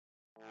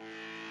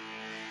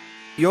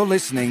You're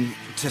listening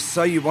to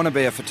So You Want to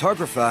Be a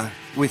Photographer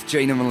with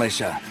Gina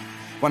Militia,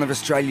 one of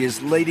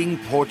Australia's leading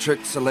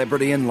portrait,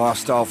 celebrity and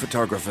lifestyle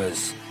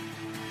photographers.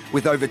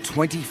 With over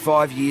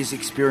 25 years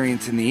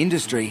experience in the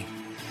industry,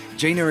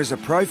 Gina is a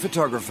pro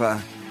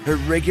photographer who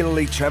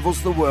regularly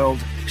travels the world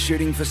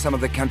shooting for some of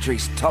the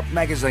country's top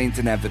magazines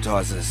and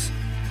advertisers.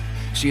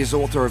 She is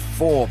author of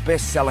 4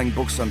 best-selling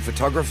books on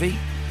photography,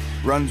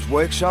 runs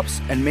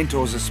workshops and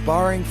mentors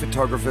aspiring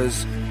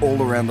photographers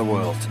all around the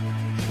world.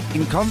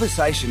 In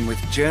conversation with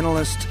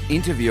journalist,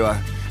 interviewer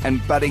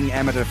and budding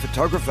amateur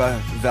photographer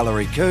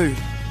Valerie Khoo,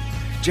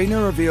 Gina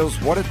reveals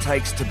what it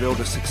takes to build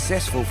a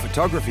successful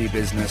photography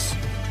business,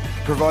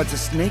 provides a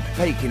sneak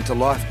peek into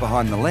life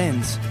behind the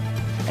lens,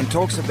 and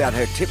talks about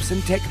her tips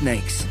and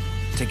techniques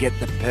to get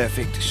the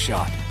perfect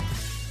shot.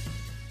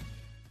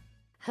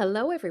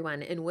 Hello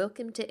everyone and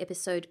welcome to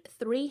episode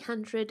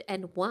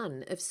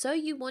 301 of So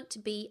You Want to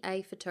Be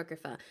a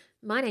Photographer.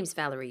 My name's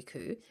Valerie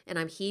Khoo and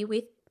I'm here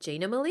with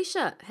Gina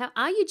Militia. How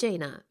are you,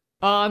 Gina?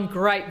 I'm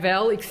great,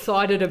 Val.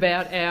 Excited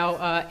about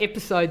our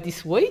episode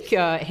this week,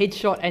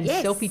 headshot and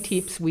selfie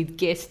tips with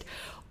guest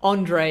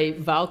Andre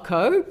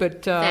Valco.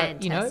 But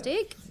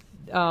fantastic.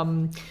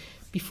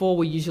 Before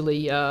we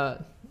usually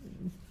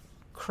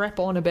crap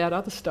on about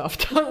other stuff,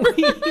 don't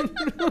we?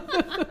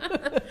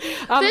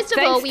 First of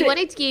all, we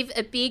wanted to give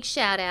a big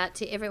shout out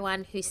to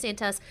everyone who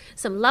sent us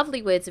some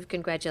lovely words of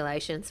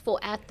congratulations for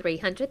our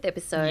 300th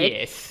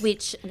episode,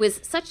 which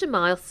was such a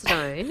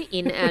milestone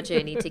in our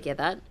journey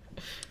together.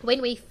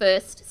 When we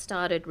first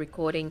started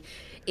recording,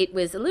 it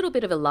was a little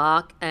bit of a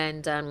lark,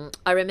 and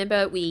I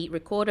remember we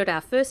recorded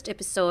our first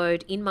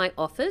episode in my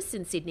office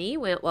in Sydney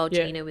while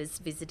Gina was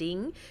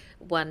visiting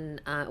one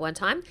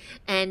time,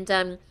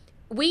 and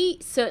we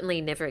certainly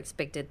never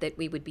expected that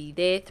we would be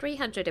there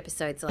 300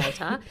 episodes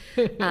later.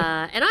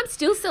 And I'm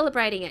still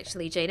celebrating,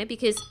 actually, Gina,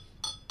 because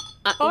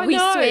we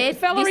swear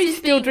Valerie's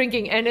still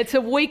drinking, and it's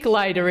a week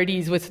later. It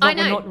is. It's not,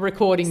 we're not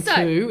recording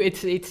two.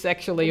 It's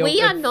actually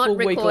we are not full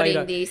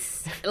recording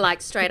this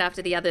like straight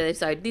after the other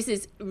episode. This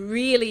is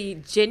really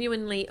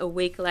genuinely a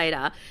week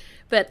later.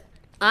 But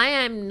I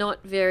am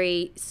not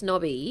very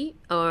snobby,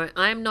 or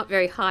I am not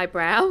very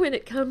highbrow when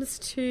it comes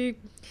to,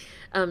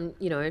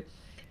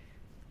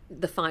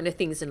 the finer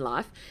things in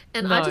life,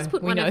 and I just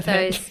put one of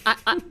those.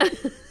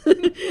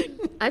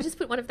 I just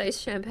put one of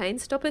those champagne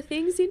stopper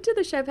things into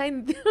the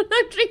champagne.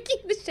 I'm drinking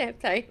the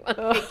champagne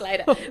 1 week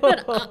later,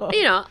 but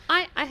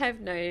I have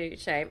no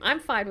shame.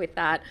 I'm fine with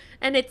that,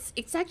 and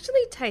it's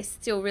actually tastes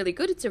still really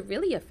good. It's a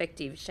really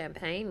effective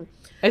champagne.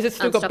 Has it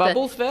still got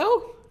bubbles,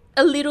 Val?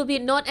 A little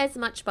bit, not as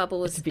much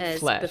bubbles as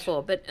flat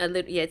before, but a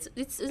little. Yeah,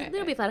 it's a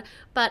little bit flatter.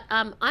 But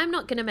I'm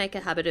not going to make a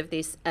habit of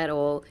this at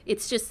all.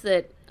 It's just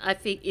that I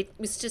think it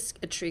was just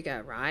a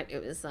trigger, right?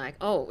 It was like,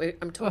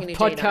 I'm talking to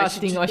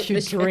podcasting. Gina, I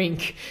should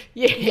drink.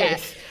 Yes, yeah.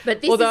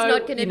 But this is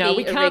not going to be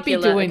we a can't be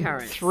regular doing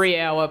occurrence.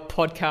 3-hour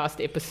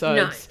podcast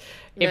episodes.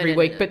 Every No.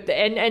 week, but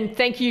and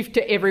thank you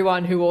to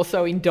everyone who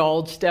also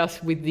indulged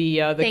us with the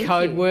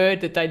code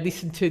word that they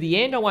listened to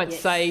the end. I won't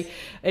say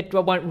it, I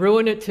won't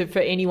ruin it for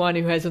anyone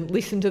who hasn't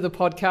listened to the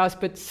podcast,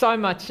 but so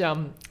much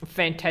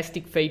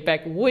fantastic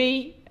feedback.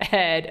 We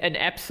had an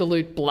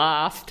absolute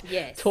blast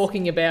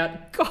talking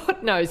about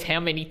God knows how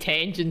many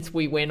tangents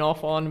we went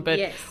off on, but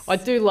I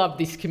do love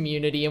this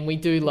community, and we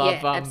do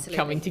love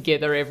coming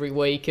together every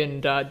week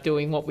and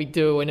doing what we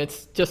do, and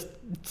it's just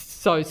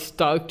so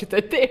stoked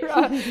that there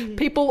are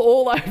people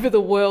all over the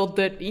world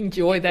that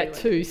enjoy that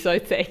too, so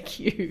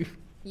thank you.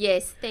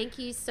 Yes, thank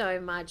you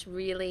so much,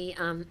 really,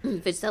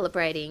 for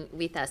celebrating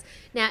with us.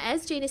 Now,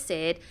 as Gina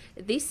said,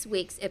 this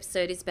week's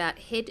episode is about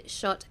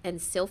headshot and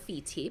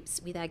selfie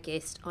tips with our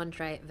guest,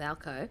 Andre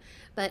Valco.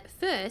 But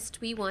first,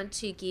 we want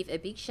to give a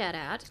big shout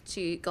out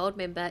to Gold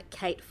member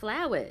Kate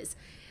Flowers.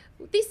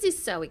 This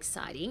is so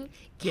exciting.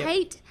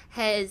 Kate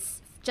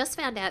has just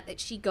found out that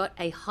she got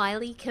a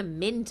highly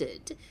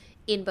commended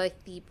in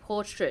both the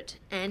portrait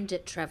and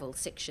travel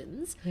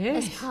sections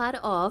as part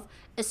of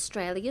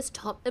Australia's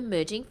top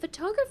emerging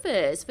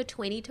photographers for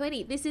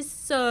 2020. This is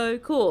so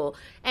cool.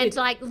 And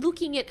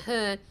looking at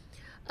her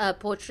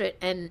portrait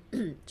and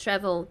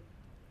travel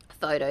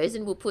photos,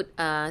 and we'll put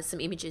some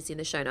images in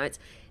the show notes,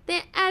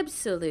 they're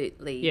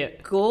absolutely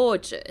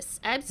gorgeous,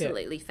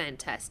 absolutely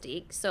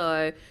fantastic.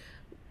 So,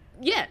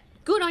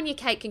 good on you,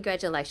 Kate.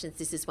 Congratulations.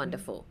 This is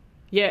wonderful.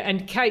 Yeah,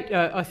 and Kate,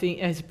 I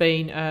think, has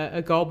been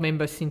a Gold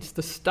member since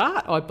the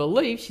start, I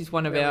believe. She's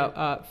one of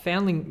our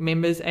founding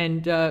members,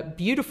 and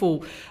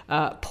beautiful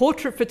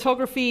portrait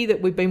photography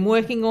that we've been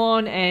working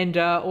on, and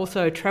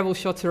also travel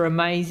shots are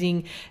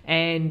amazing.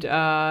 And,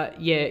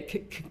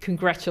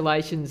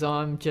 congratulations.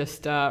 I'm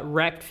just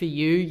wrapped for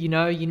you. You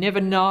know, you never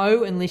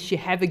know unless you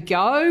have a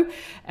go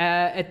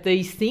at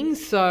these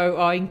things. So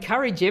I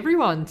encourage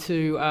everyone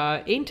to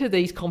enter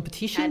these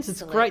competitions. Absolutely.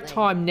 It's a great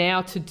time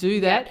now to do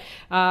that.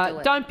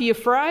 Don't be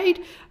afraid.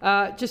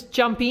 Just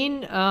jump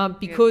in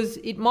because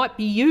it might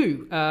be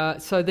you.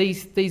 So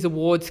these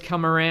awards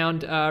come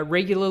around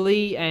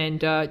regularly, and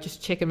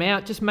just check them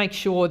out. Just make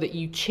sure that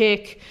you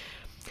check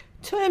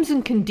terms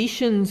and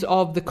conditions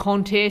of the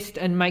contest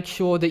and make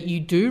sure that you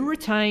do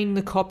retain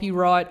the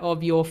copyright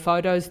of your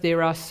photos.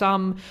 There are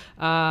some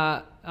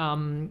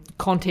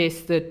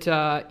contests that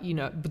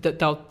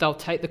that they'll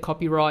take the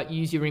copyright,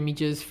 use your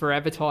images for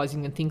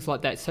advertising and things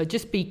like that. So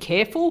just be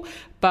careful.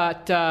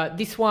 But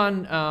this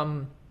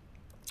one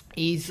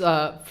is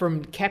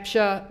from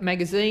Capture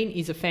magazine,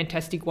 is a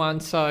fantastic one.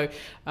 So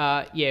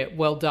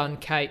well done,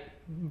 Kate.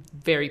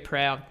 Very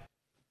proud.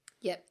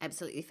 Yep,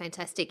 absolutely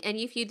fantastic. And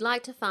if you'd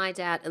like to find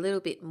out a little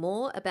bit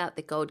more about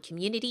the Gold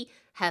community,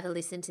 have a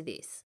listen to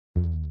this.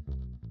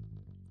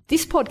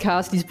 This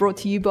podcast is brought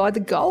to you by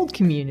the Gold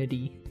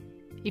community.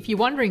 If you're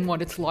wondering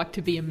what it's like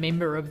to be a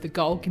member of the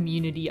Gold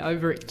community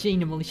over at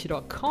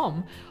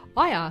GinaMilitia.com,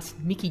 I asked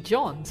Mickey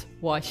Johns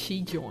why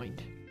she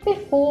joined.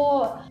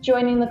 Before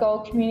joining the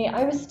Gold community,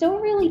 I was still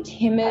really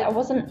timid. I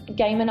wasn't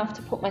game enough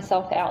to put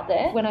myself out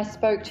there. When I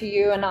spoke to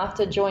you and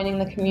after joining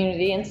the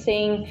community and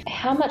seeing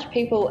how much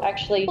people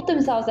actually put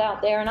themselves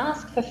out there and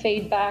ask for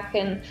feedback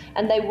and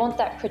they want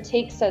that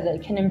critique so they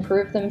can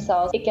improve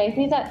themselves, it gave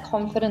me that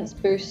confidence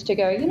boost to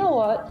go, you know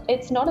what,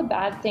 it's not a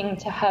bad thing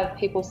to have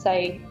people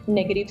say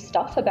negative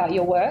stuff about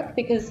your work,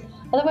 because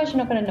otherwise you're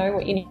not going to know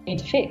what you need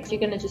to fix. You're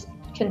going to just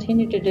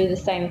continue to do the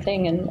same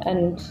thing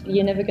and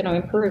you're never going to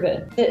improve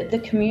it. The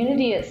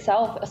community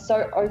itself is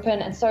so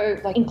open and so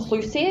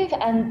inclusive,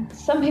 and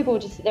some people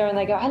just sit there and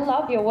they go, I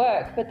love your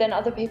work, but then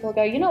other people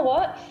go, you know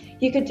what,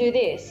 you could do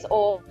this,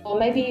 or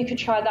maybe you could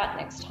try that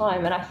next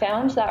time. And I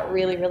found that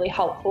really, really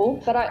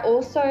helpful. But I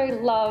also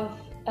love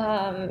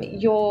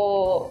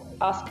your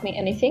Ask Me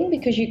Anything,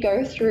 because you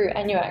go through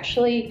and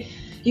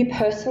you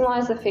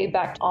personalise the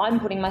feedback. I'm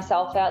putting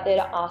myself out there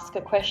to ask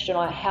a question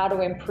on how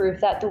to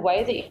improve that. The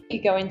way that you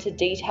go into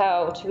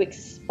detail to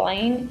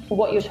explain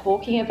what you're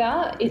talking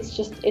about,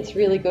 it's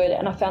really good.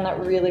 And I found that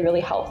really,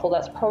 really helpful.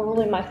 That's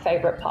probably my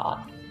favourite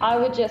part. I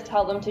would just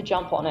tell them to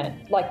jump on it.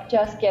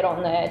 Just get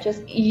on there.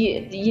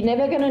 You're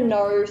never going to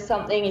know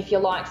something if you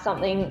like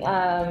something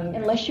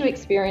unless you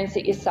experience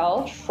it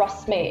yourself.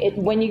 Trust me,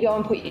 when you go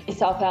and put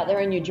yourself out there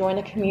and you join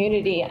a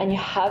community and you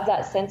have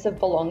that sense of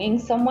belonging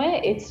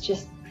somewhere, it's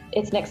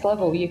next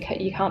level. You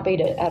can't beat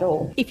it at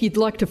all. If you'd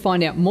like to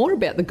find out more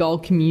about the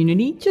Gold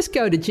community, just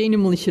go to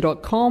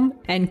GinaMilitia.com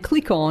and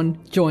click on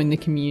Join the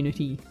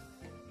Community.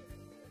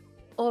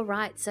 All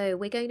right, so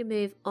we're going to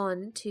move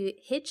on to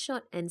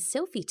headshot and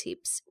selfie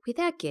tips with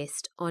our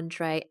guest,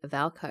 Andre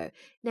Valco.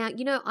 Now,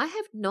 I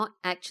have not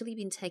actually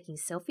been taking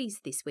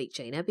selfies this week,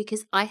 Gina,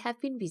 because I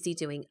have been busy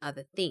doing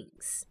other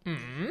things.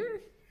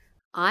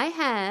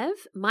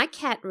 My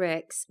cat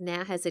Rex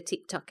now has a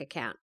TikTok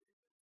account.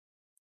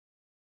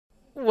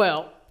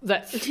 Well,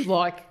 that's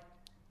like,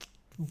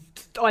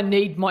 I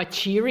need my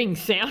cheering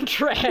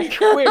soundtrack.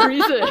 Where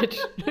is it?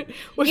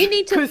 You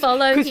need to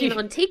follow him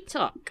on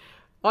TikTok.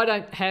 I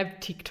don't have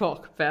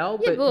TikTok, Val.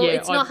 Yeah, but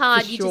it's not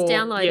hard. You just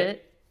download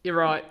it. You're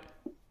right.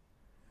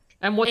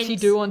 And what's he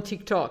do on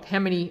TikTok? How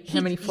many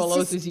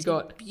followers has he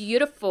got?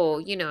 Beautiful,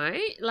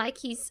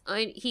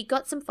 he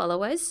got some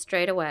followers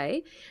straight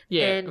away.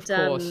 Yeah, and, of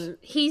course.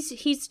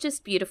 He's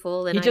just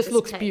beautiful, and he just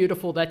looks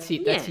beautiful. That's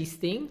it. Yeah. That's his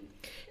thing.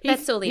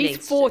 That's all he needs.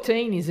 He's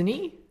 14, isn't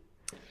he?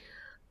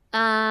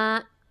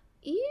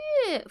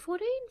 Yeah,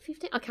 14,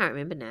 15. I can't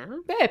remember now.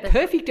 Yeah,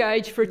 perfect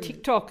age for a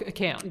TikTok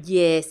account.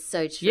 Yes,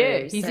 so true. Yeah,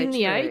 he's in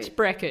the age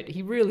bracket.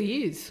 He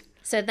really is.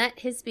 So that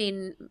has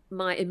been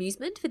my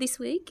amusement for this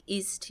week,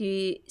 is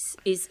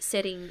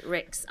setting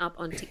Rex up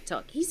on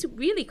TikTok. He's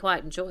really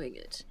quite enjoying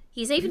it.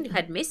 He's even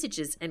had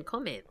messages and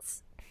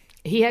comments.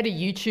 He had a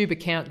YouTube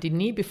account,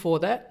 didn't he, before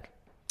that?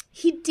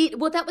 He did.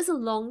 Well, that was a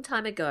long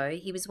time ago.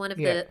 He was one of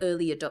the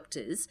early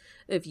adopters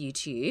of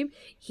YouTube.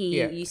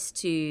 He used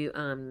to,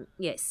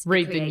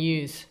 read the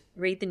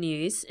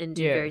news and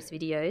do various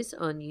videos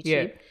on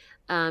YouTube.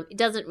 It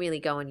doesn't really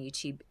go on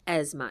YouTube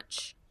as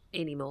much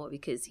anymore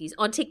because he's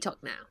on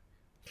TikTok now.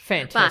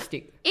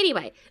 Fantastic. But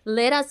anyway,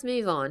 let us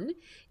move on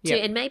to,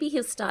 and maybe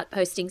he'll start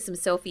posting some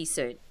selfies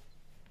soon.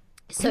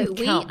 So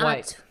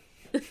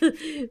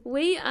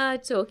we are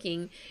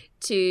talking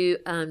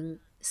to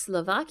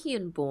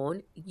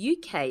Slovakian-born,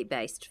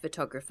 UK-based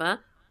photographer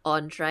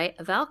Andre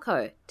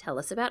Valco. Tell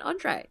us about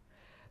Andre.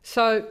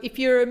 So if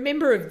you're a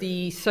member of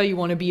the So You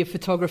Want to Be a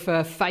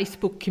Photographer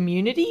Facebook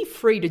community,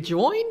 free to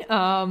join.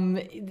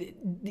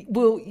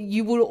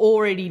 You will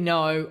already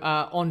know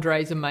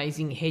Andre's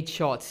amazing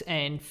headshots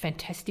and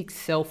fantastic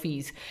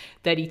selfies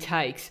that he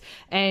takes.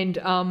 And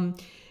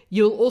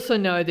you'll also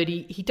know that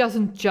he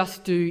doesn't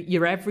just do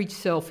your average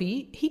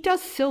selfie. He does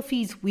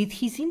selfies with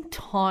his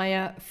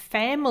entire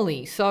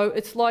family. So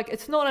it's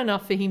not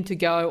enough for him to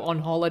go on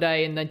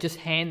holiday and then just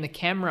hand the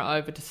camera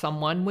over to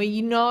someone where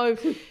you know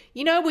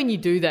when you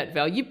do that,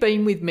 Val, you've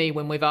been with me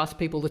when we've asked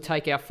people to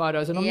take our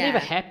photos and I'm never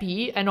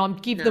happy and I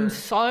give them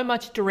so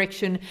much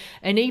direction.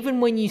 And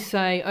even when you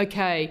say,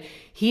 okay,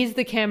 here's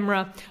the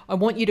camera, I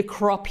want you to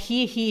crop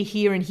here, here,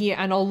 here and here,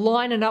 and I'll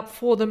line it up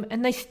for them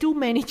and they still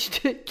manage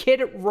to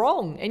get it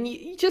wrong. And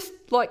you just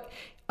I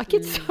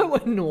get so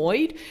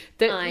annoyed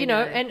that,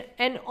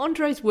 and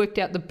Andre's worked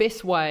out the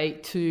best way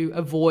to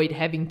avoid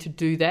having to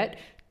do that.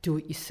 Do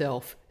it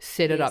yourself.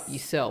 set it up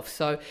yourself.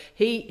 So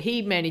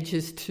he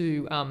manages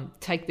to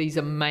take these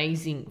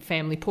amazing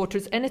family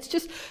portraits, and it's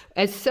just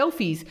as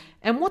selfies.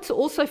 And what's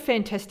also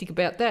fantastic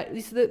about that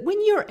is that when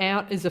you're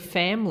out as a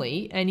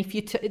family, and if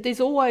you there's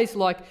always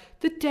like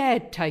the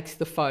dad takes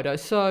the photo,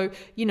 so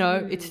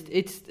it's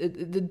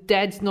the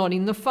dad's not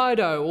in the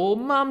photo or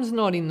mum's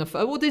not in the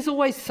photo. Well, there's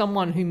always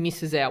someone who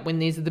misses out when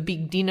there's the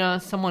big dinner.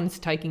 Someone's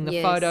taking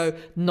the photo,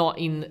 not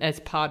in as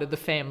part of the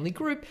family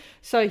group.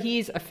 So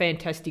here's a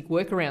fantastic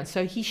workaround.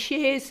 So he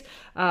shares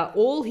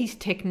all his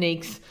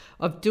techniques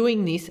of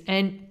doing this.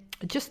 And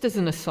just as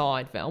an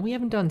aside, Val, we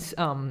haven't done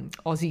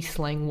Aussie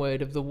slang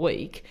word of the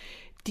week.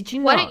 Did you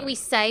know? Why don't we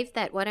save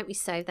that?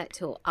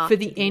 Till after for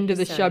the end of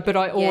the show? But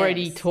I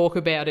already talk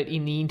about it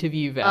in the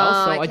interview,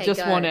 Val. So I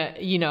just want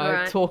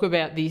to, talk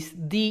about this.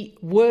 The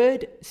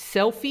word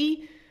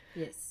selfie.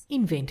 Yes.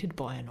 Invented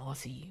by an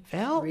Aussie,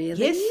 Val. Really?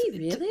 Yes.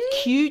 Really?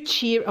 Cue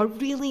cheer. I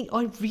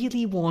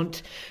really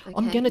want. Okay.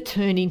 I'm going to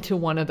turn into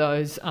one of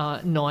those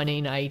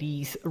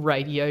 1980s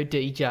radio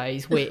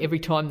DJs where every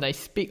time they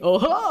speak,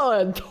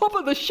 on top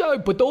of the show,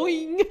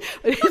 badoing.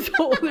 It's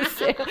all the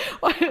sound.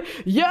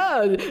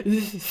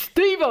 This is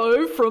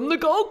Steve-O from the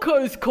Gold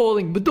Coast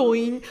calling,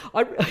 badoing.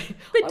 Badoing.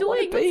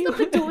 What's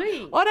the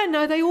badoing? I don't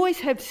know. They always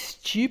have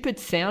stupid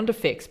sound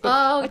effects, but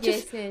I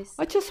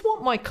just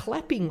want my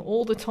clapping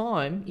all the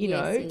time. You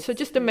know. So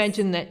just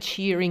imagine that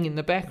cheering in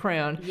the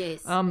background.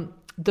 Yes.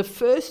 The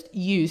first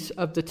use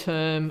of the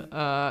term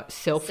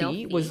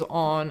selfie was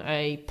on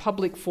a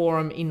public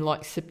forum in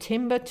like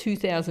September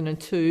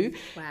 2002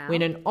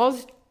 when an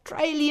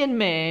Australian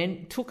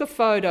man took a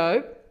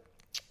photo.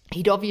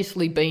 He'd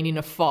obviously been in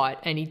a fight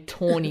and he'd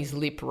torn his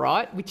lip,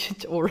 right?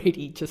 Which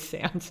already just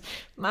sounds,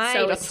 mate,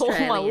 I tore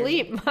my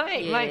lip,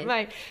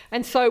 mate.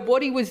 And so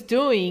what he was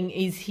doing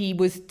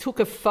is took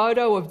a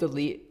photo of the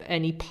lip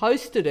and he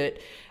posted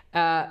it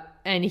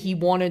and he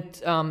wanted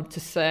to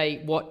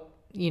say,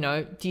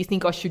 do you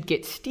think I should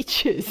get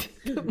stitches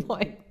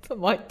for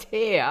my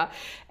tear?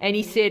 And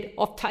he said,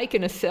 I've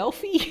taken a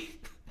selfie.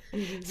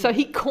 So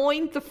he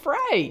coined the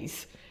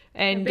phrase.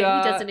 And he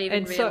doesn't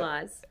even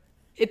realise.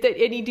 And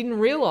he didn't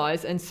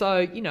realise, and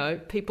so,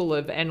 people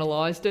have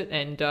analysed it,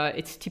 and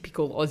it's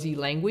typical Aussie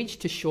language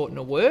to shorten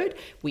a word.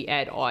 We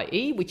add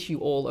IE, which you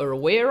all are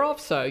aware of,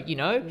 so,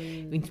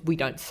 we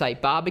don't say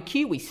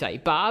barbecue, we say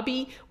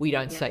Barbie, we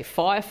don't say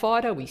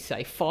firefighter, we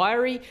say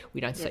fiery,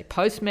 we don't say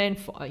postman,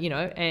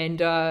 and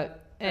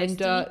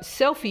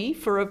selfie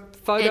for a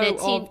photo and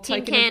of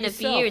tin taking can of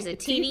yourself. Beer is a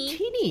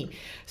tinny.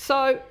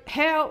 So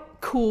how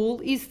cool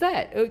is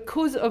that?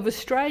 Because of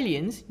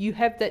Australians, you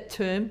have that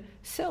term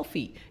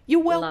selfie.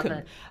 You're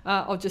welcome.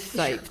 I'll just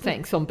say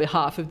thanks on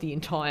behalf of the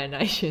entire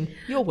nation.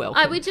 You're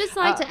welcome. I would just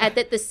like to add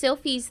that the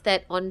selfies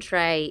that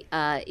Andre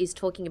is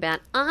talking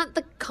about aren't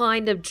the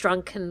kind of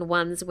drunken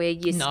ones where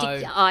you stick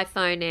your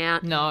iPhone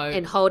out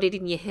and hold it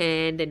in your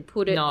hand and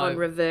put it on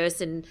reverse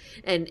and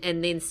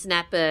then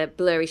snap a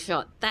blurry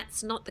shot.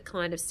 That's not the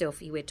kind of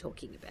selfie we're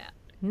talking about.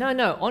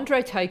 No.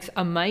 Andre takes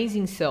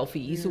amazing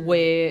selfies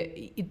where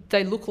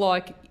they look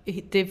like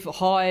they've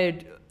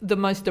hired the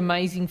most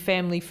amazing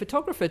family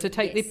photographer to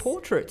take their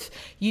portraits.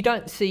 You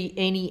don't see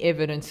any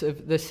evidence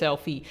of the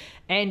selfie.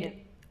 And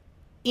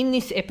in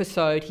this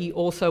episode,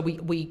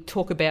 we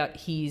talk about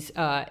his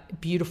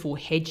beautiful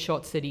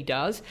headshots that he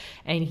does,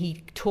 and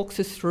he talks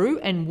us through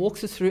and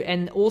walks us through.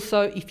 And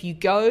also, if you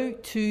go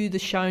to the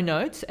show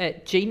notes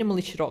at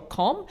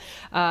ginamilitia.com,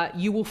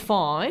 you will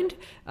find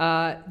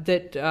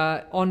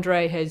that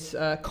Andre has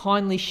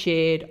kindly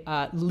shared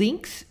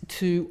links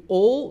to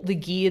all the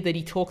gear that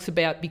he talks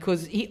about,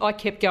 because I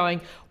kept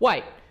going,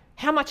 wait,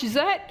 how much is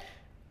that?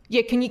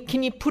 Yeah, can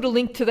you put a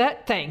link to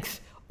that? Thanks.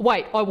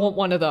 Wait, I want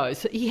one of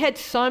those. He had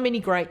so many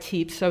great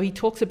tips. So he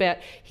talks about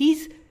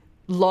his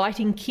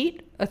lighting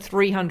kit, a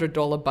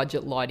 $300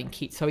 budget lighting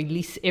kit. So he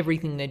lists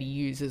everything that he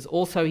uses.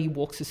 Also, he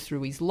walks us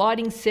through his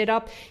lighting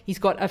setup. He's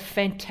got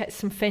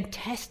some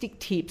fantastic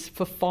tips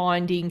for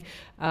finding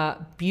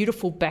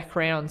beautiful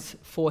backgrounds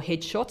for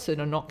headshots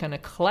that are not going to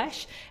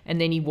clash. And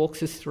then he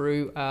walks us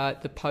through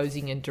the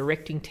posing and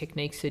directing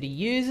techniques that he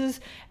uses,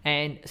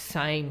 and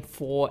same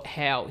for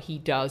how he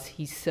does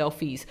his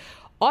selfies.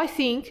 I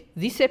think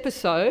this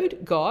episode,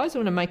 guys, I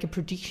want to make a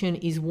prediction,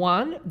 is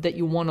one that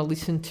you'll want to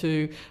listen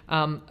to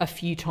a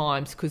few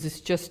times, because it's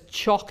just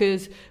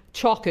chockers.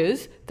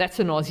 That's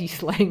an Aussie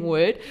slang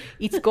word.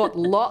 It's got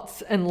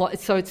lots and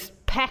lots, so it's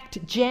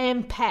packed,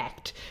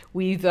 jam-packed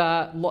with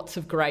lots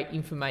of great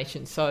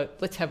information. So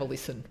let's have a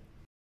listen.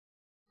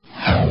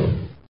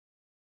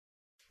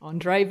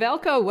 Andre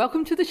Valco,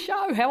 welcome to the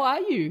show. How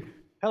are you?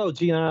 Hello,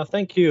 Gina.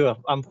 Thank you.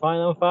 I'm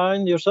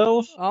fine.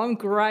 Yourself? I'm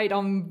great.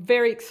 I'm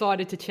very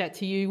excited to chat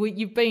to you.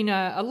 You've been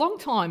a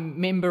long-time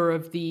member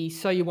of the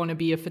So You Want to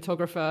Be a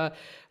Photographer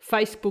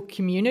Facebook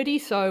community.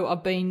 So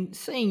I've been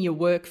seeing your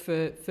work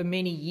for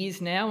many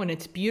years now, and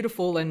it's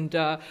beautiful. And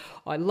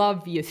I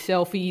love your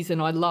selfies, and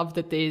I love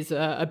that there's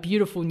a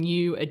beautiful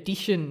new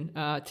addition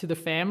to the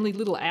family,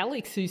 little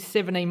Alex, who's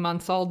 17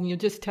 months old. And you're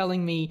just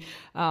telling me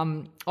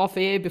off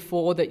air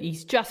before that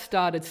he's just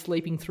started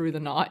sleeping through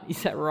the night.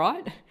 Is that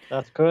right?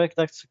 That's correct.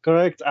 That's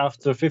correct.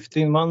 After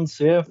 15 months,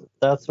 yeah,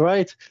 that's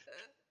right.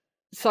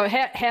 So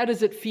how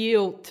does it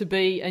feel to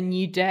be a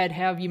new dad?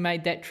 How have you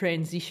made that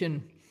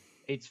transition?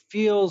 It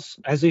feels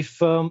as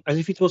if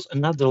it was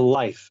another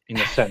life in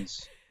a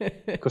sense,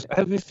 because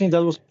everything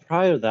that was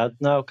prior to that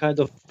now kind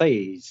of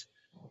fades.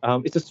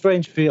 It's a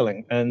strange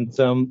feeling, and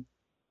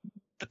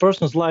the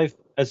person's life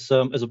as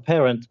a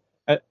parent,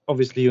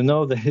 obviously you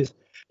know this,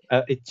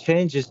 it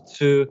changes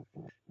to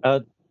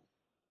the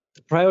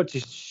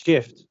priorities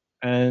shift,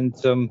 and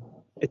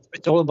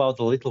it's all about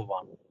the little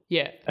one.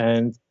 Yeah.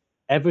 And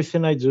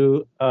everything I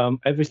do,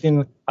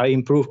 everything I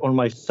improve on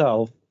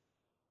myself,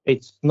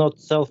 it's not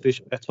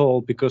selfish at all,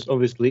 because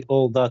obviously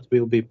all that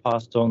will be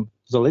passed on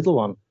to the little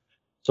one.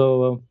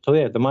 So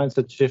yeah, the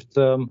mindset shift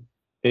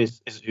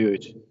is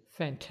huge.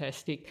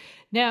 Fantastic.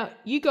 Now,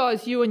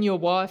 you and your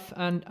wife,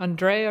 and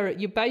Andrea,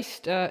 you're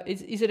based,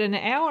 is it an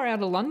hour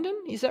out of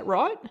London? Is that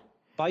right?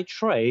 By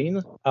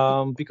train,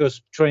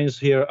 because trains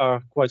here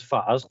are quite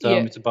fast.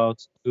 It's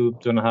about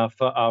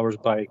 2.5 hours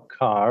by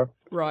car.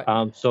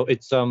 Right. So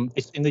it's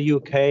in the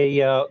UK,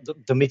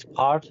 the mid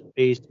part,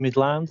 East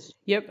Midlands.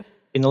 Yep.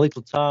 In a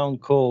little town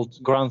called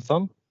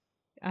Grantham,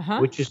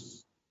 which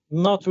is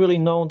not really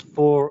known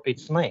for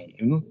its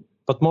name,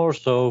 but more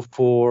so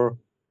for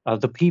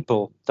the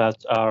people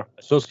that are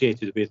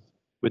associated with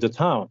the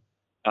town.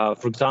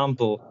 For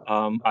example,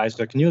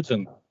 Isaac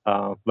Newton,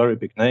 very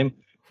big name.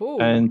 Ooh.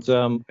 And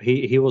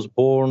he was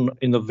born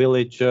in a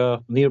village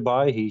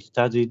nearby. He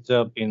studied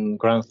in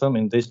Grantham,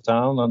 in this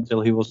town, until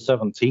he was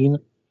 17.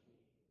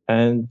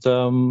 And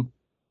so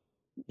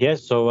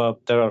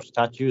there are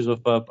statues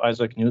of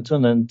Isaac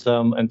Newton, and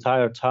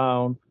entire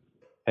town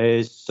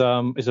is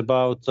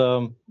about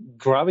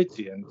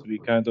gravity, and we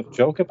kind of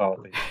joke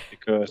about it,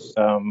 because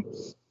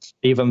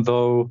even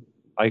though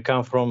I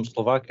come from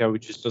Slovakia,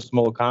 which is a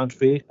small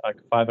country, like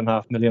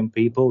 5.5 million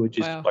people, which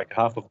is like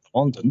half of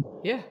London.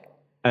 Yeah.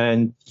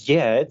 And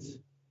yet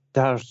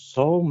there are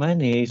so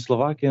many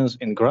Slovakians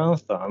in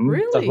Grantham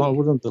that one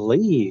wouldn't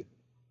believe.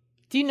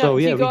 Do you know?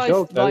 Do you guys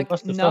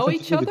know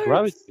each other?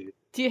 Gravity.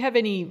 Do you have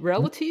any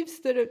relatives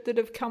that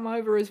have come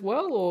over as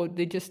well, or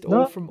they're just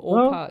all from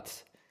all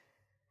parts?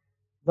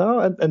 No,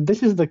 and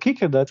this is the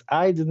kicker, that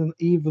I didn't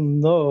even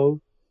know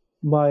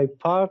my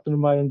partner,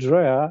 my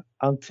Andrea,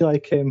 until I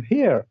came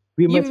here.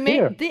 We met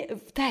here.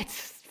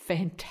 That's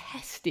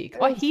fantastic.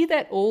 I hear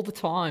that all the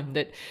time,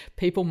 that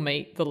people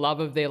meet the love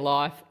of their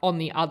life on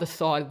the other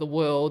side of the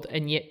world,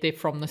 and yet they're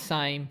from the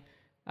same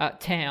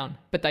town,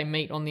 but they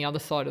meet on the other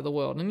side of the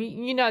world. And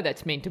you know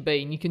that's meant to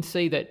be, and you can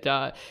see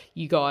that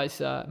you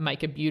guys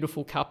make a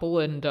beautiful couple,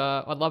 and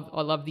I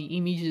love the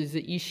images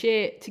that you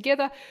share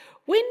together.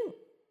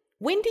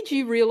 When did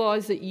you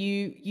realise that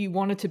you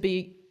wanted to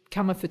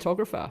become a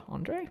photographer,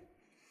 Andre?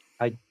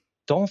 I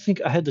don't think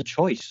I had a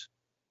choice.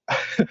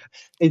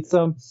 It's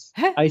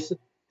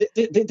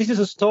this is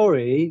a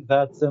story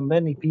that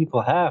many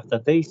people have,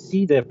 that they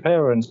see their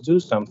parents do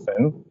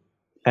something,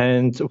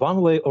 and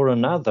one way or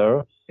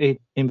another it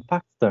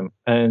impacts them.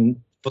 And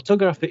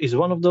photography is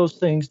one of those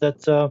things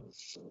that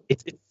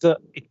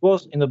it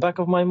was in the back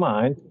of my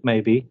mind,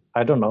 maybe,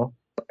 I don't know.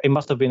 It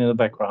must have been in the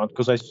background,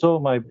 because I saw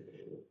my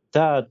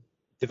dad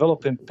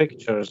developing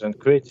pictures and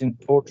creating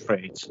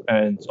portraits,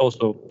 and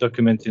also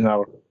documenting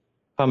our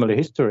family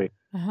history.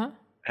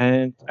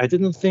 And I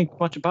didn't think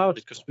much about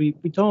it, because we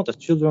don't, as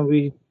children,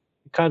 we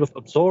kind of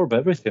absorb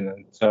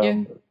everything,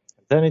 and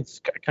then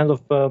it's kind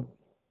of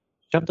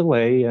shoved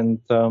away, and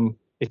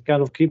it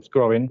kind of keeps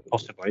growing,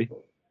 possibly.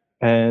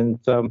 And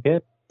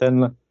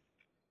then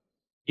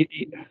I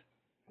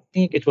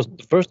think it was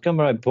the first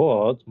camera I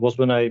bought was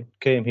when I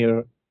came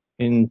here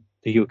in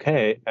the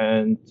UK,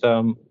 and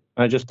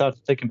I just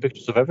started taking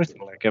pictures of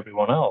everything like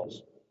everyone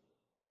else.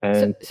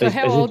 And so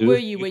how old were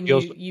you when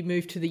you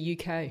moved to the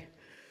UK?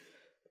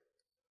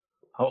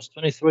 I was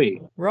 23.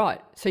 Right.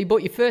 So you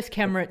bought your first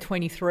camera at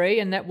 23,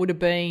 and that would have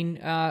been,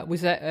 was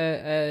that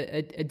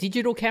a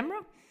digital camera?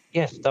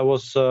 Yes, that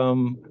was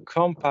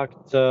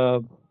compact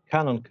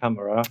Canon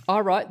camera.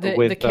 All right, the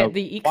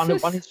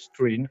Ixus? One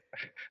screen.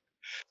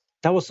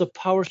 That was a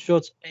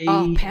PowerShot A.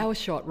 Oh,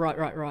 PowerShot,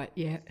 right,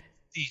 yeah.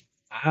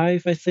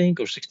 65, I think,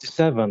 or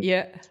 67.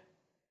 Yeah.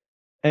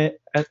 And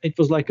it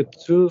was like a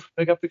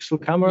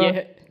 2-megapixel camera.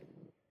 Yeah.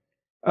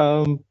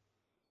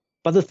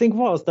 But the thing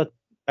was that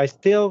I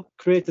still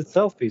created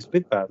selfies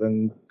with that,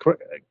 and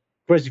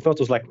crazy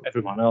photos like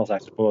everyone else, I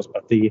suppose.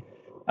 But the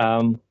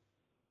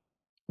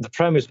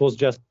premise was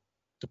just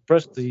to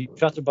press the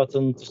shutter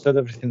button to set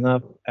everything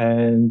up,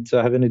 and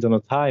having it on a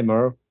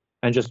timer,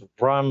 and just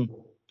run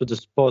to the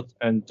spot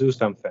and do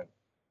something.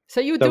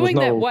 So you were doing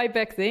that way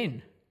back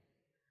then?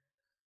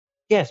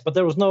 Yes, but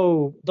there was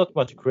not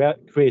much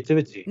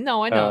creativity.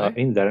 No, I know.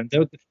 In there, and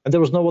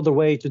there was no other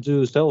way to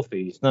do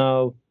selfies.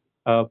 Now,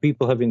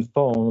 people having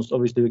phones,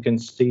 obviously we can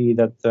see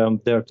that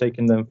they're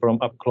taking them from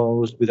up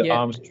close with the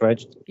arms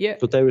stretched. Yeah.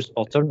 So there is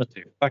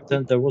alternative. Back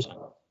then there wasn't.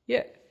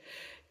 Yeah.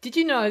 Did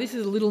you know, this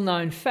is a little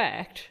known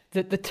fact,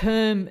 that the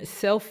term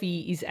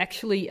selfie is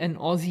actually an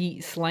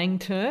Aussie slang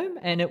term,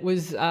 and it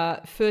was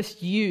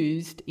first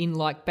used in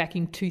back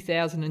in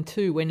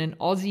 2002 when an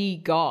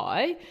Aussie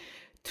guy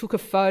took a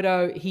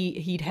photo.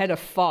 He'd had a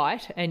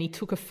fight and he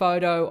took a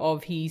photo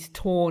of his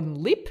torn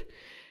lip,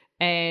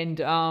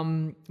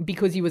 and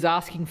because he was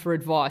asking for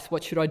advice,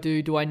 what should I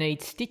do? Do I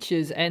need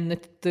stitches? And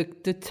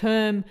the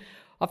term,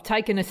 I've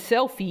taken a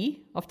selfie.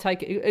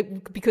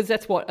 Because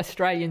that's what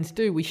Australians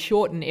do. We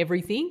shorten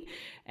everything,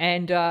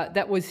 and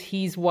that was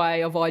his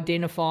way of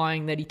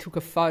identifying that he took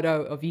a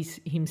photo of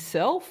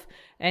himself.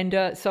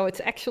 And so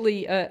it's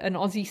actually an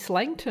Aussie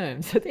slang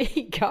term. So there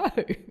you go.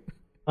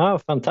 Oh,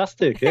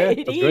 fantastic. Yeah,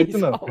 it is. Great to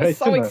know. I was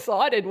so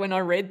excited when I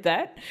read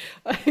that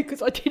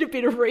because I did a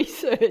bit of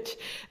research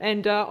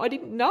and I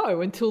didn't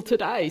know until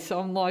today. So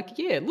I'm like,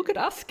 yeah, look at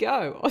us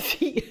go.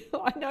 Aussie.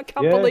 I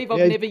can't believe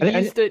I've never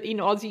used it in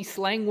Aussie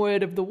slang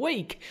word of the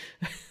week.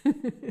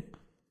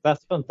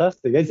 That's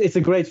fantastic. It's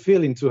a great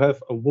feeling to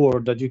have a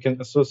word that you can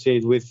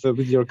associate with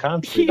your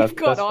country. You've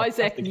got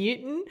Isaac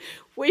Newton.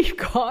 We've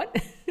got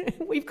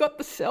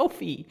the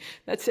selfie.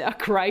 That's our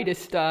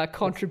greatest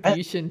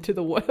contribution to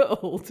the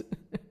world.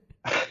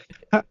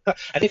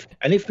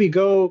 and if we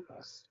go,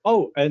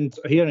 and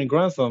here in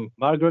Grantham,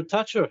 Margaret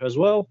Thatcher as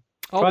well.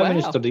 Prime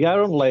Minister, the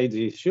Iron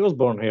Lady, she was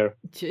born here.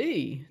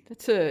 Gee,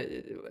 that's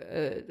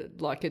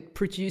it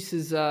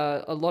produces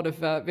a lot of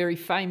very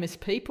famous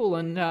people,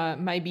 and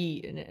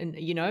maybe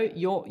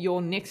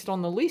you're next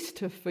on the list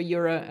for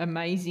your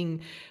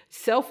amazing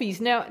selfies.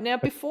 Now,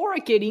 before I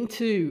get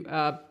into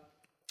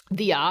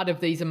the art of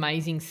these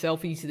amazing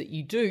selfies that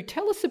you do,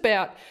 tell us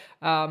about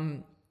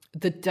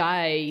the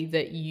day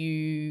that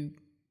you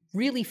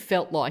really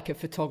felt like a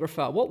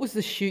photographer. What was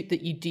the shoot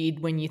that you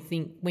did when you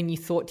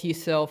thought to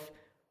yourself,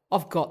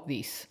 I've got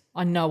this.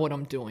 I know what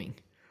I'm doing.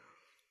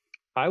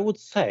 I would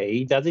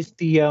say that is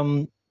the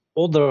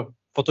other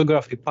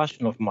photography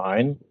passion of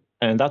mine,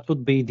 and that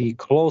would be the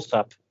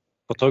close-up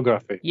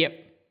photography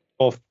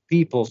of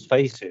people's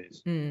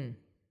faces.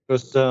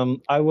 Because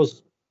I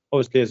was,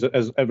 obviously,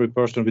 as every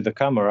person with a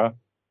camera,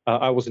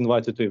 I was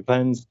invited to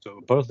events,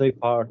 to birthday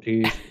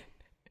parties,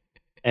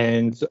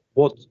 and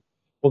what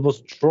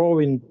was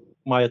drawing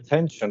my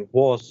attention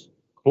was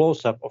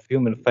close-up of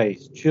human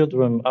face,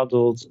 children,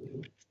 adults,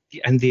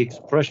 and the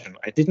expression.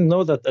 I didn't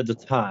know that at the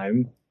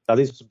time that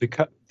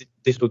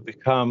this would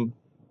become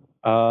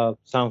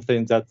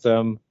something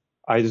that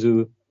I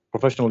do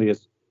professionally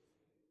as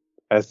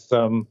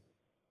a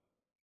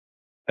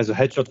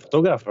headshot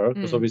photographer,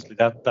 because obviously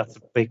that's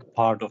a big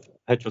part of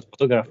headshot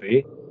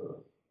photography.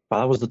 But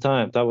that was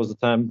the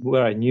time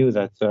where I knew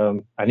that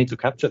I need to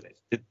capture this.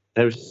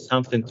 There's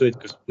something to it,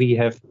 because we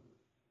have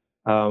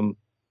the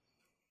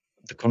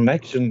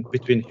connection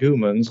between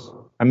humans.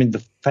 I mean,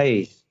 the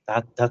face.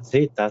 That's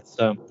it. That's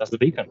the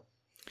beacon.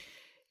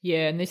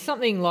 Yeah, and there's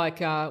something like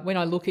when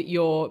I look at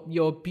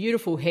your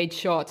beautiful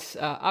headshots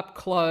up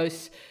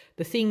close,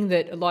 the thing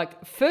that,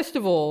 first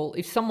of all,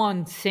 if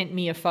someone sent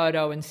me a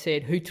photo and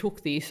said, who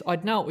took this,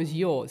 I'd know it was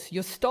yours.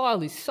 Your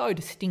style is so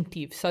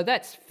distinctive. So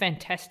that's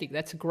fantastic.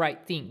 That's a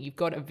great thing. You've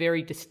got a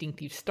very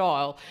distinctive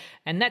style,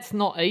 and that's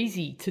not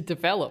easy to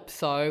develop.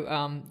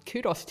 So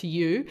kudos to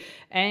you.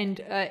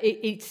 And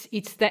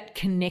it's that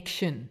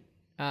connection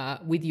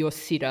with your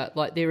sitter.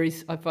 There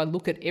is, if I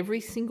look at every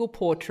single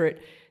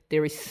portrait,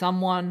 there is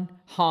someone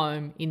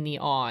home in the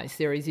eyes.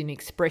 There is an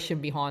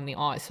expression behind the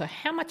eyes. So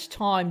how much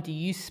time do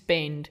you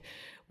spend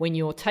when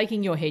you're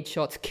taking your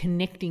headshots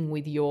connecting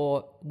with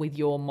your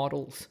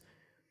models?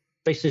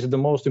 This is the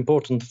most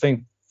important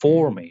thing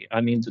for me. I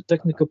mean, the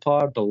technical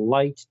part, the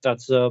light,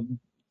 that's a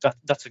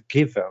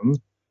given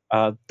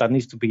that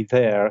needs to be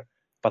there.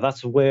 But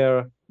that's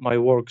where my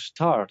work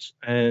starts.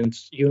 And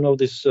you know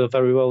this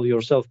very well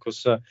yourself,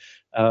 because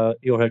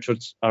your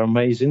headshots are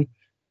amazing.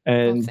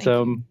 And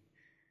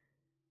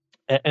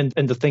and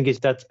the thing is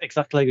that,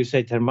 exactly like you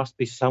said, there must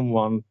be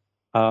someone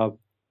at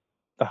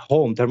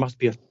home. There must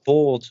be a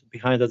thought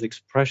behind that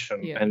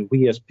expression. Yeah. And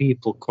we as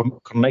people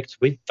connect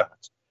with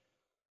that.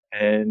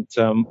 And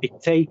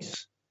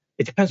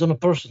it depends on the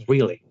person,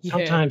 really. Yeah.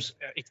 Sometimes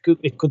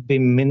it could be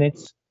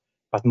minutes,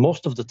 but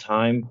most of the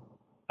time,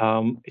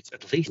 it's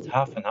at least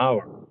half an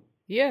hour.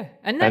 Yeah,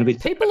 and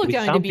people are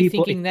going to be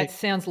thinking that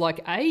sounds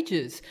like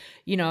ages,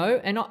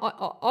 And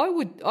I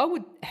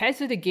would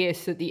hazard a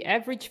guess that the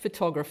average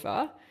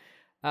photographer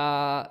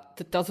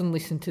that doesn't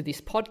listen to this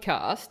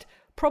podcast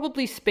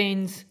probably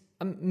spends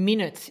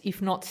minutes,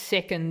 if not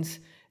seconds,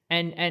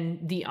 and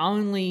the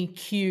only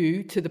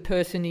cue to the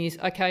person is,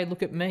 okay,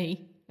 look at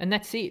me, and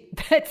that's it.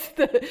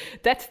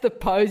 That's the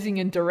posing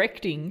and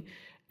directing.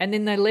 And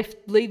then they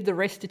leave the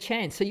rest to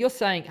chance. So you're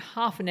saying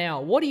half an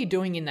hour. What are you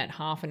doing in that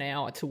half an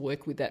hour to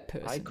work with that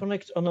person? I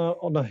connect on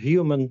a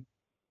human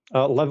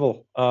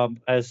level,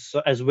 as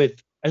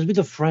with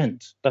a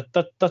friend.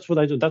 That's what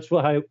I do. That's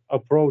what I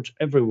approach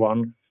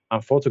everyone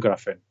I'm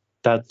photographing.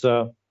 That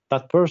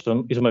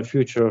person is my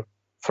future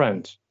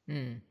friend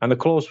and a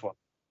close one.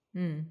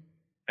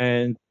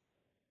 And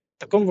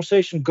the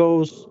conversation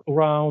goes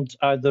around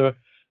either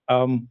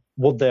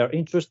what they're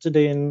interested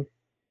in,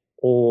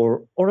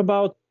 or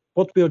about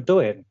what we're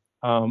doing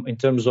in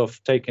terms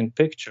of taking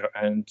picture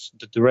and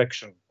the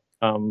direction.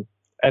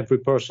 Every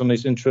person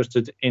is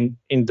interested in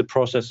the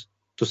process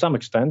to some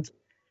extent.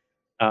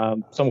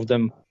 Some of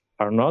them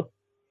are not,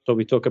 so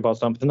we talk about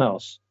something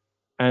else.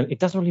 And it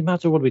doesn't really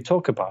matter what we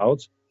talk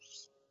about.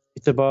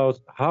 It's about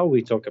how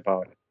we talk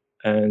about it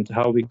and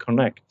how we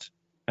connect.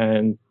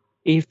 And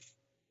if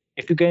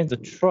you gain the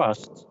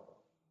trust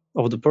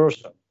of the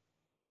person,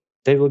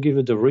 they will give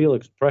you the real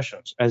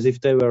expressions as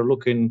if they were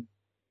looking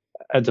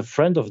at a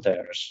friend of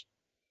theirs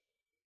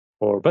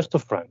or best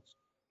of friends.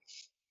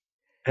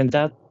 And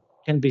that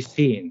can be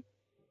seen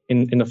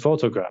in a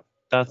photograph.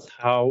 That's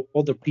how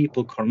other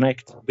people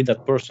connect with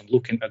that person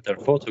looking at their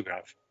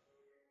photograph.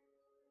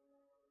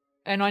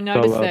 And I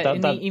noticed that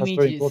in the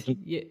images,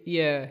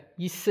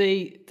 you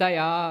see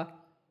they're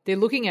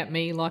looking at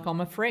me like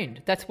I'm a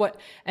friend.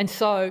 And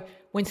so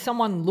when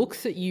someone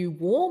looks at you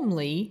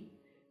warmly,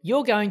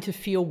 you're going to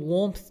feel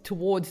warmth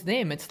towards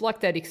them. It's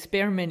like that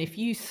experiment. If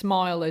you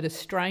smile at a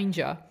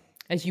stranger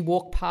as you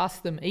walk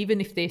past them,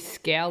 even if they're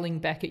scowling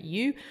back at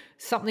you,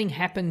 something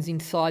happens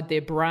inside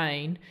their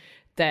brain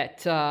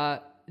that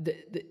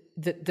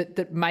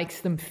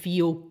makes them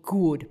feel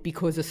good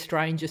because a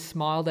stranger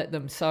smiled at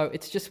them. So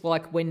it's just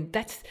like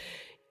that's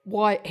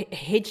why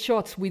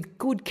headshots with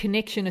good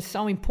connection are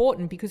so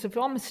important, because if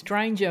I'm a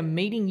stranger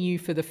meeting you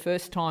for the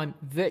first time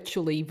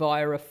virtually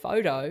via a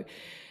photo,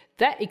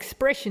 that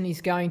expression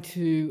is going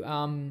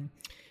to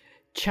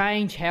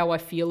change how I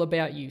feel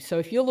about you. So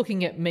if you're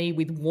looking at me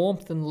with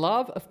warmth and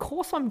love, of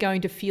course I'm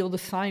going to feel the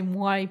same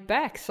way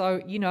back.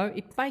 So,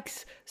 it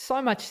makes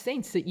so much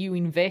sense that you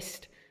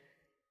invest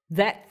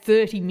that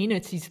 30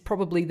 minutes is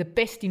probably the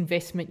best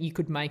investment you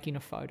could make in a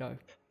photo.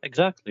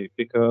 Exactly,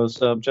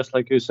 because just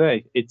like you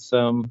say, it's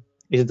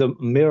the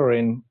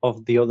mirroring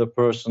of the other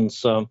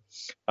person's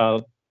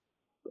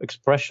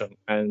expression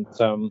and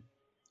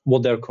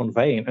what they're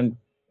conveying. And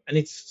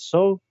it's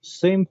so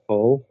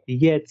simple,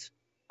 yet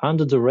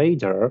under the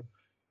radar,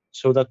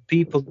 so that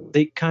people,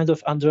 they kind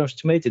of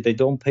underestimate it. They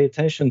don't pay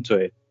attention to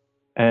it.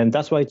 And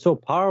that's why it's so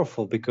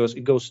powerful, because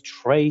it goes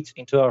straight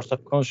into our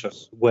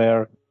subconscious,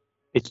 where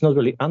it's not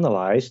really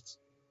analyzed.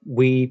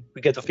 We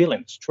get a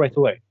feeling straight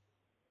away.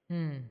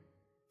 Mm.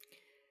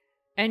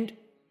 And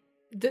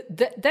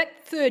that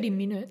 30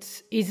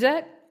 minutes,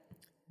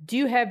 do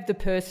you have the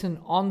person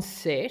on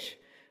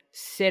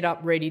set up,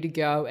 ready to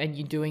go, and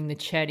you're doing the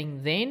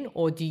chatting then?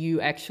 Or do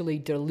you actually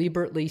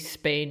deliberately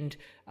spend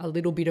a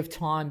little bit of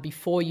time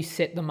before you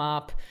set them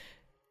up,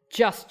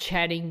 just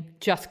chatting,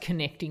 just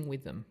connecting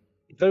with them?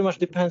 It very much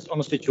depends on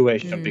the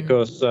situation,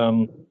 because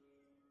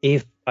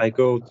if I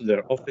go to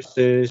their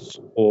offices,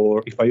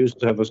 or if I used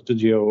to have a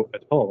studio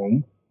at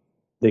home,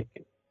 they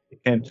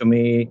came to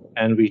me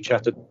and we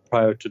chatted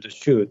prior to the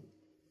shoot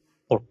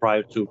or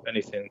prior to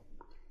anything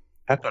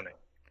happening.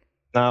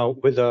 Now,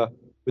 with our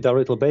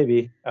little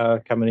baby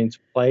coming into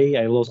play,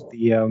 I lost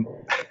the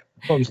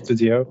home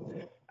studio,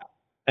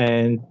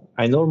 and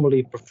I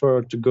normally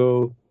prefer to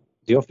go to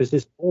the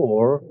offices,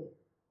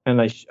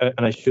 and I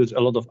shoot a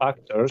lot of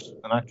actors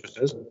and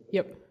actresses.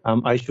 Yep.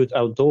 I shoot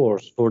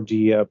outdoors for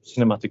the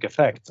cinematic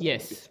effect.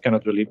 Yes. It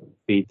cannot really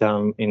be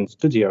done in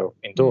studio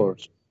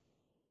indoors.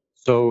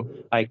 So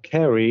I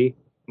carry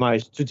my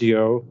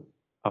studio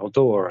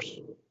outdoors,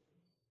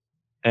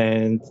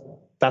 and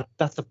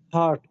that's a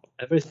part of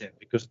everything,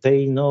 because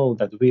they know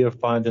that we are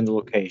finding the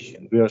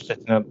location, we are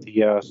setting up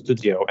the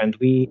studio, and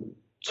we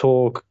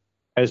talk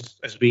as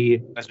we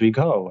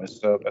go,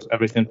 as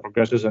everything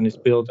progresses and is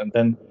built, and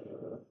then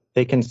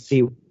they can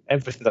see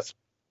everything that's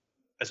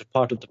as a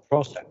part of the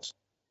process.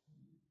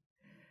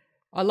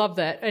 I love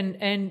that,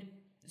 and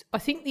I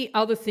think the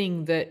other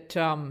thing that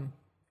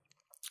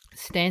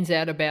stands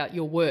out about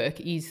your work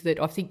is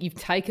that I think you've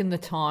taken the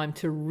time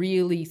to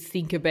really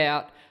think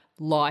about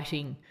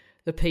lighting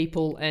the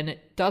people, and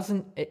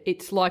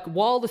it's like,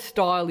 while the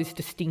style is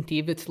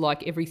distinctive, it's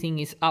like everything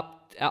is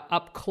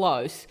up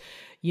close,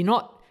 you're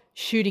not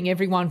shooting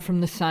everyone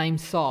from the same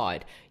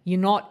side. You're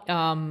not,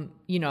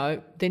 they're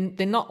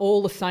not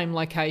all the same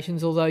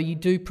locations, although you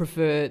do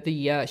prefer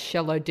the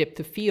shallow depth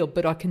of field.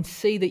 But I can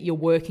see that you're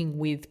working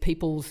with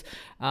people's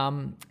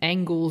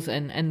angles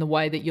and the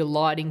way that you're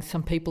lighting.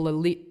 Some people are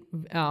lit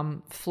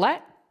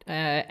flat,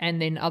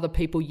 and then other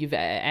people you've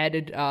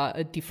added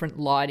a different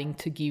lighting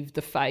to give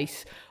the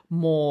face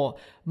more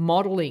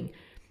modelling.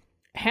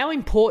 How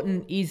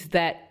important is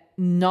that?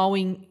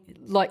 Knowing,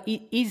 like,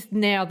 is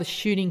now the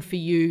shooting for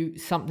you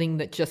something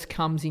that just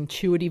comes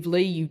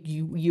intuitively?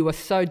 You are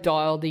so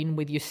dialed in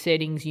with your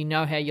settings, you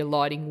know how your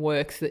lighting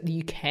works, that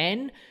you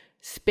can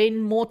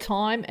spend more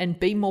time and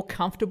be more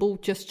comfortable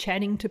just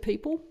chatting to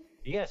people?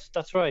 Yes,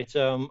 that's right.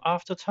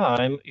 After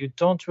time, you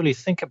don't really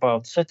think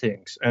about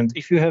settings. And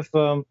if you have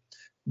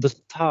the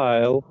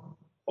style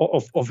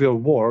of your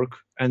work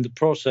and the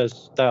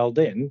process dialed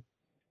in,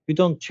 you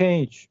don't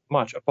change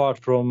much apart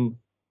from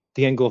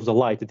the angle of the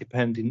light,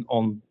 depending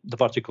on the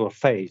particular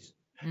phase.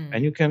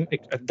 And you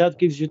that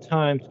gives you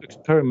time to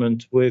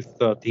experiment with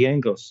the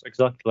angles,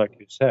 exactly like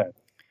you said.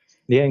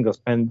 the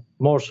angles, and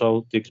more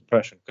so the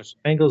expression, because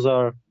angles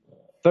are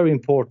very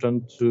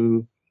important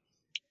to,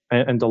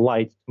 and the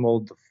light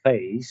mold the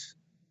face,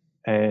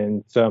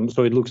 and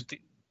so it looks the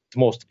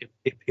most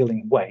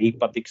appealing way,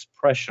 but the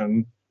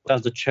expression,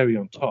 that's the cherry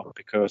on top,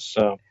 because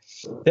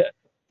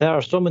there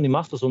are so many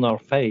muscles on our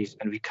face,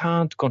 and we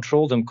can't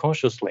control them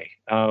consciously.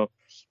 To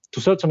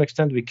a certain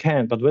extent we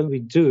can, but when we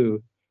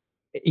do,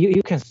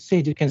 you can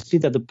see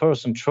that the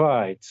person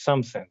tried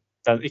something,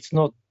 that it's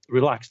not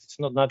relaxed, it's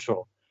not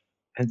natural.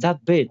 And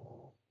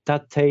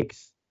that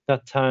takes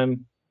that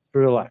time to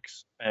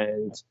relax.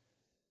 And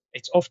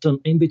it's often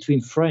in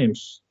between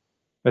frames,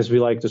 as we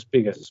like to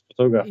speak as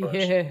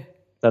photographers,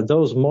 that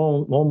those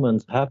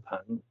moments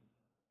happen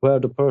where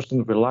the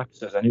person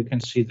relaxes and you can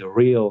see the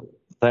real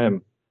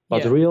them,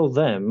 but real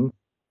them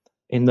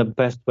in the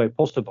best way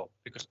possible,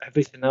 because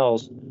everything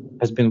else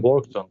has been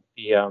worked on.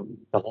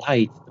 The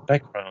light, the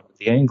background,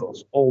 the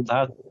angles, all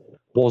that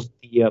was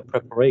the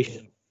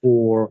preparation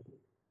for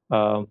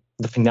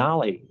the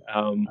finale,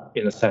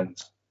 in a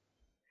sense.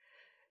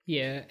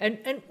 Yeah,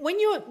 and when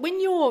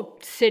you're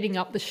setting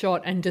up the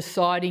shot and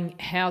deciding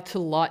how to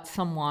light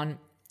someone,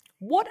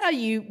 what are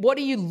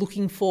you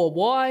looking for?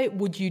 Why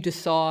would you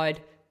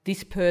decide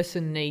this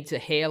person needs a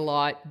hair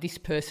light, this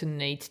person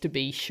needs to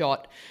be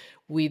shot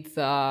with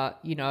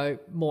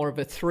more of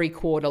a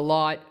 3/4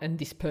 light, and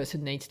this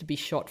person needs to be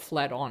shot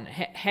flat on?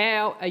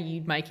 How are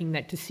you making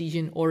that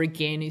decision? Or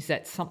again, is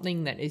that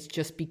something that has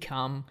just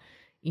become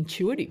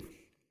intuitive?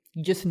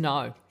 You just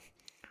know.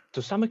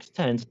 To some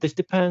extent, this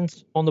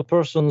depends on the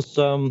person's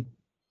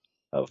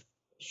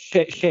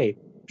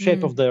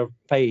shape of their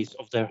face,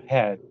 of their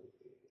head,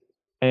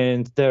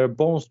 and their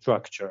bone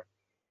structure.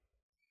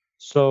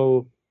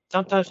 So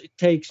sometimes it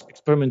takes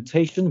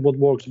experimentation, what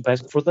works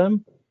best for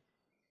them.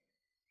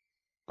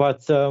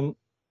 But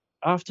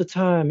after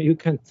time, you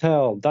can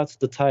tell that's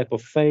the type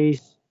of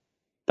face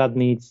that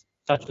needs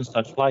such and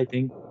such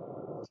lighting.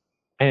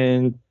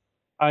 And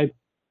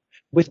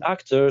with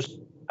actors,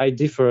 I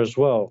differ as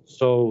well.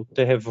 So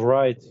they have a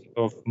variety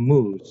of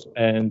moods,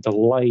 and the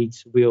light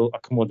will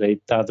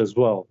accommodate that as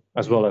well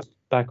as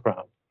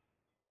background.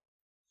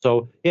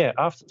 So yeah,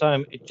 after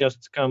time, it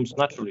just comes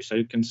naturally. So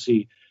you can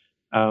see,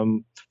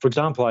 for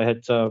example, I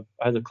had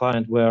a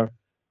client where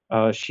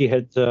she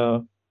had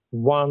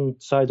one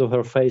side of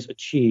her face, a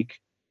cheek,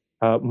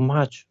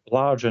 much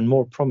larger and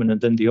more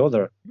prominent than the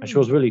other. And she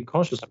was really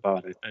conscious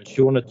about it, and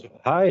she wanted to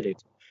hide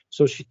it.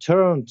 So she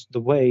turned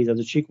the way that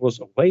the cheek was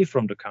away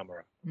from the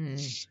camera.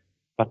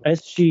 But as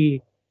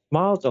she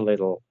smiled a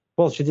little,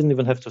 well, she didn't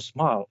even have to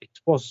smile. It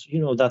was,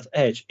 that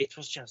edge, it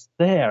was just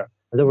there.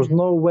 And there was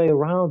no way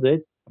around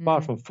it,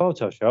 apart from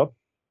Photoshop,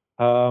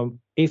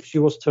 if she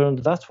was turned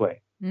that way.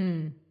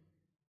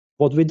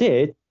 What we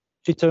did,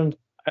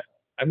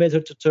 I made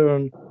her to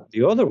turn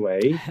the other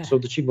way, so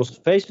that she was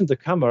facing the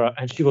camera,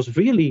 and she was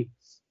really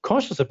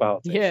conscious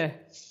about it. Yeah.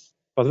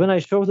 But when I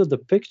showed her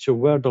the picture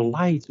where the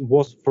light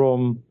was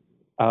from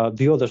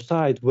the other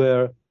side,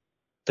 where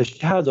the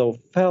shadow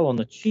fell on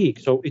the cheek,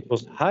 so it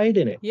was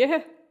hiding it.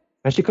 Yeah.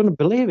 And she couldn't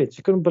believe it.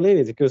 She couldn't believe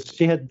it because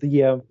she had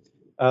the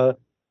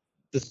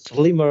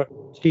slimmer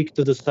cheek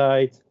to the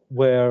side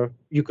where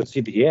you could see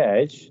the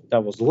edge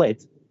that was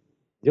lit.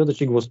 The other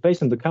cheek was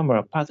facing the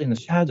camera, but in the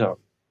shadow.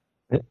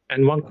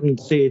 And one couldn't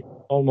see it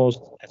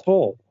almost at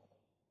all.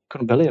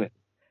 Couldn't believe it.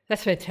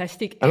 That's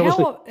fantastic.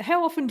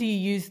 How often do you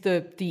use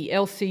the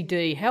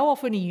LCD? How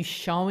often are you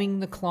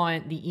showing the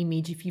client the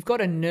image? If you've got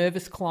a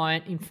nervous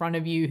client in front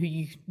of you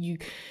who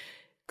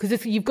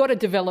because you've got to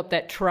develop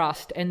that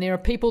trust, and there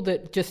are people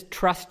that just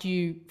trust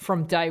you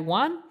from day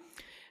one.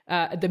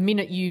 The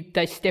minute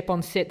they step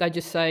on set, they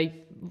just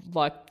say,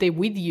 like, they're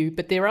with you.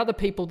 But there are other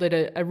people that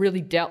are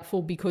really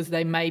doubtful because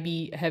they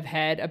maybe have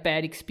had a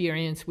bad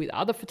experience with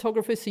other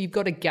photographers. So you've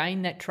got to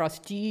gain that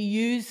trust. Do you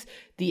use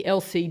the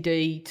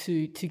LCD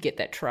to get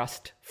that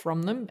trust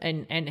from them?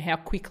 And how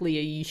quickly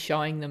are you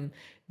showing them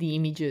the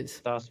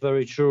images? That's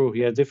very true.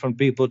 Yeah, different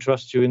people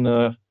trust you in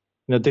a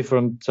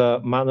different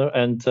manner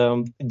and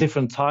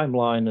different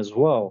timeline as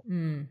well.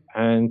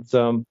 And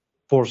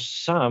for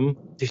some,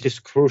 this is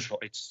crucial.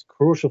 It's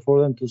crucial for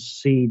them to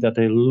see that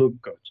they look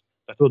good,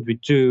 that what we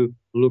do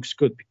looks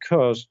good,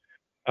 because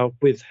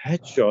with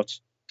headshots,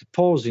 the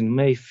posing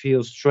may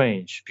feel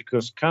strange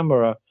because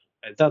camera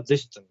at that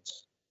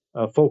distance,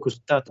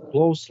 focused that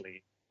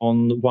closely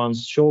on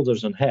one's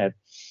shoulders and head,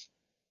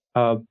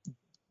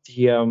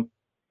 the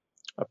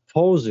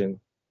posing,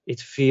 it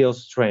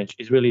feels strange.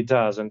 It really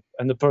does. And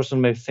the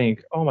person may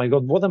think, oh my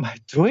God, what am I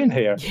doing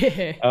here?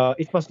 Yeah.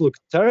 It must look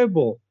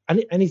terrible. And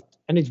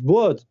it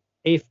would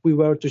if we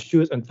were to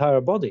shoot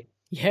entire body.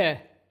 Yeah.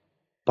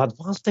 But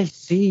once they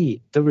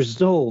see the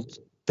result,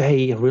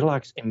 they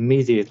relax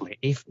immediately.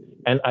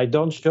 And I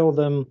don't show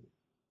them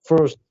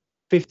first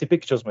 50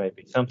 pictures,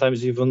 maybe,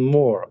 sometimes even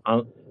more,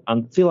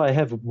 until I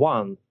have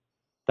one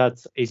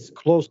that is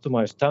close to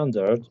my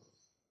standard,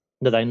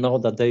 that I know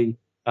that they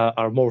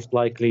are most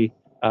likely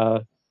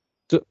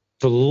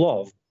to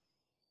love.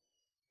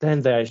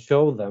 Then I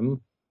show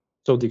them.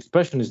 So the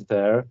expression is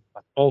there,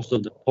 but also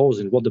the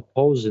posing, what the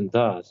posing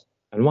does.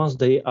 And once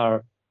they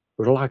are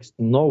relaxed,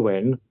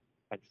 knowing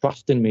and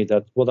trusting me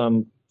that what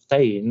I'm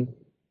saying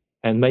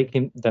and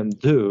making them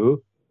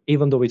do,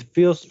 even though it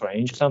feels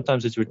strange,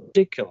 sometimes it's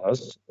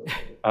ridiculous,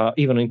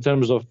 even in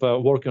terms of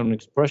working on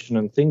expression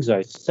and things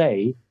I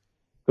say,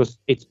 because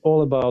it's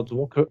all about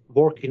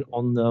working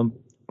on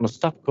a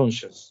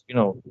subconscious,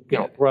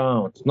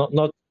 ground,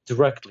 not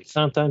directly.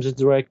 Sometimes it's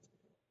direct,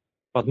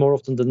 but more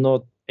often than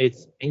not,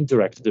 it's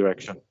indirect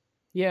direction.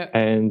 Yeah.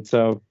 And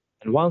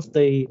once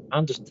they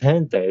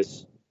understand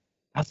this,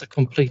 that's a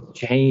complete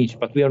change.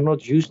 But we are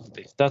not used to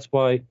this. That's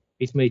why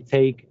it may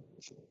take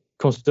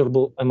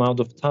considerable amount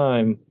of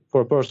time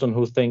for a person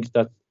who thinks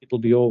that it will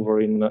be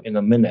over in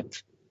a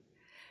minute.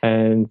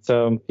 And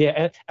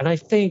and I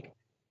think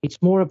it's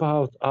more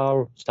about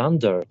our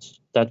standards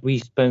that we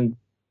spend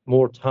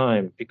more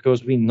time,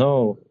 because we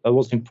know that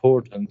what's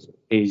important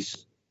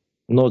is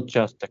not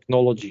just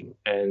technology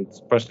and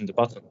pressing the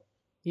button.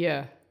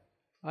 Yeah,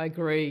 I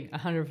agree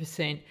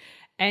 100%.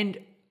 And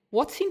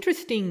what's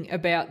interesting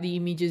about the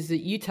images that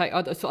you take,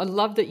 so I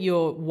love that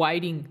you're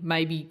waiting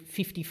maybe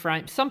 50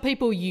 frames. Some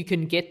people, you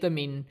can get them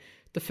in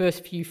the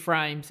first few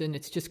frames and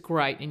it's just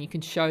great and you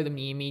can show them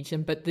the image.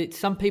 But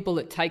some people,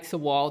 it takes a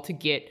while to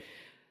get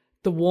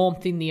the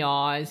warmth in the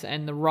eyes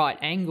and the right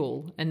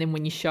angle, and then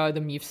when you show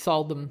them, you've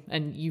sold them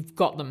and you've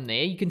got them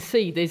there. You can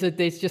see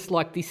there's just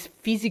like this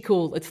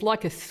physical, it's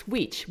like a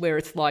switch where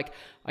it's like,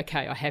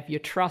 okay, I have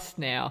your trust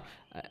now.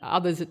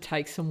 Others, it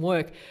takes some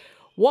work.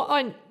 What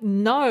I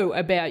know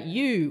about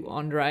you,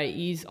 Andre,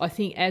 is I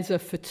think as a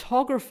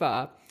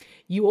photographer,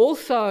 you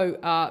also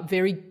are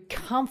very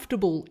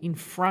comfortable in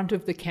front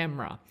of the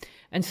camera.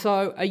 And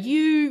so are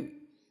you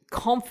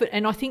confident?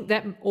 And I think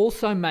that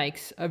also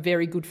makes a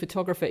very good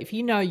photographer. If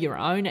you know your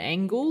own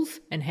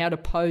angles and how to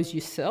pose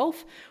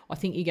yourself, I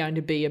think you're going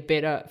to be a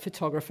better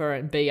photographer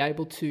and be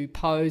able to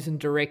pose and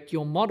direct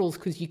your models,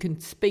 because you can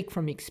speak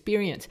from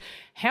experience.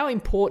 How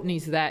important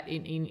is that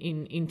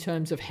in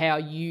terms of how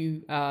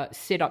you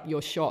set up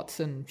your shots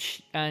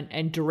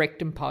and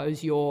direct and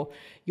pose your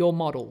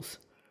models?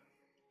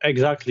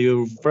 Exactly,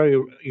 you're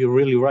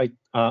really right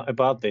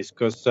about this,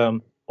 because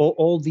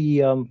all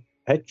the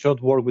headshot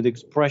work with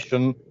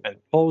expression and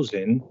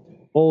posing,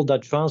 all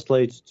that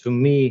translates to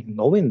me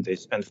knowing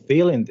this and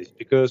feeling this,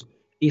 because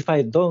if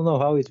I don't know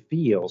how it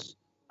feels,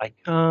 I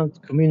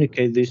can't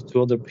communicate this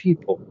to other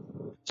people.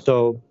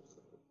 So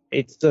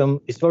it's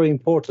very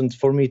important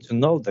for me to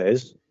know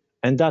this,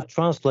 and that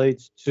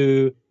translates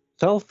to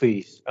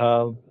selfies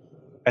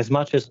as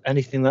much as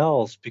anything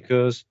else,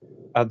 because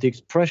the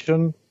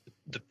expression,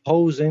 the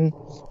posing,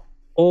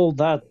 all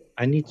that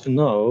I need to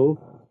know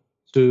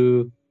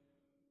to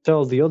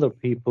tell the other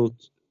people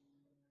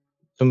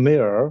to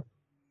mirror.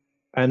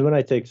 And when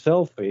I take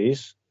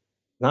selfies,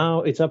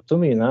 now it's up to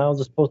me. Now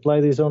the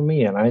spotlight is on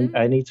me, and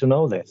I need to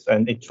know this,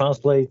 and it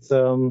translates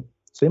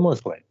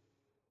seamlessly.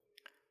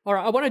 All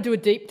right, I want to do a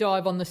deep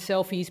dive on the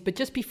selfies, but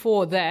just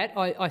before that,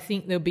 I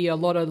think there'll be a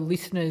lot of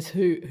listeners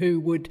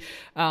who would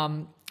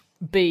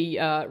be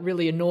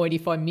really annoyed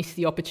if I miss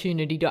the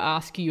opportunity to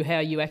ask you how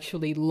you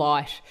actually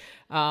light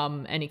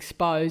and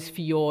expose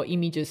for your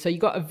images. So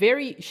you've got a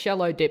very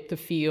shallow depth of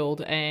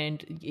field, and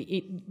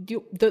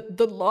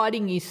the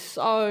lighting is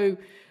so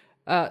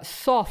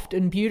soft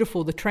and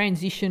beautiful. The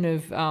transition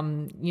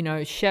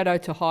of shadow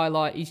to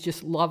highlight is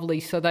just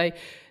lovely. So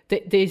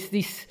there's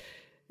this.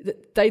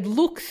 They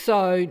look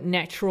so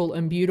natural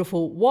and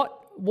beautiful.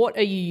 What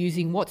are you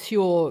using? What's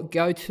your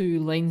go-to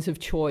lens of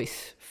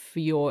choice for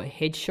your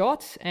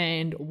headshots,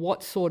 and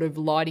what sort of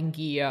lighting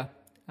gear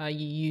are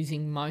you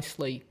using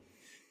mostly?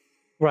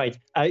 Right.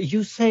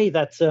 You say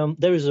that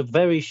there is a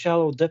very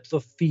shallow depth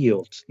of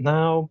field.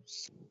 Now,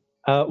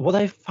 what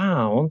I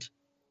found,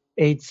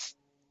 the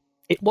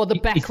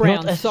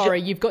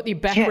background. You've got the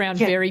background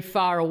very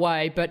far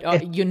away,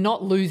 but you're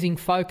not losing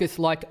focus.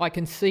 Like I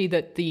can see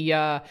that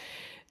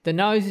the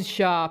nose is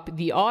sharp,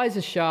 the eyes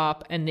are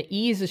sharp, and the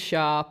ears are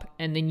sharp,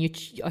 and then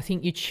I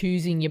think you're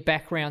choosing your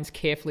backgrounds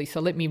carefully.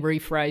 So let me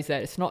rephrase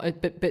that. It's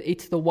not, but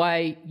it's the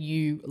way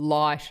you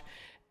light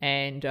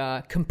and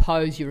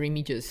compose your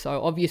images.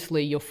 So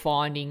obviously you're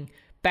finding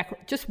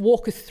just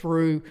walk us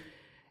through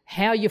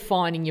how you're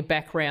finding your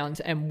backgrounds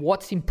and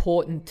what's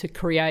important to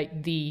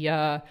create the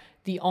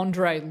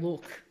Andre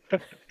look.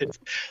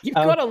 You've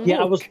got a look.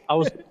 Yeah,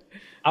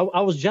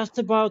 I was just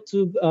about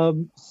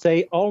to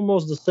say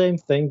almost the same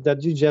thing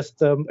that you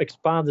just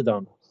expanded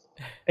on.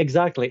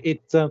 Exactly.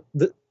 The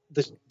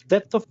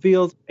depth of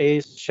field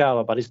is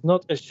shallow, but it's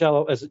not as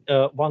shallow as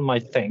one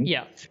might think.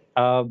 Yeah.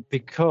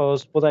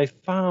 Because what I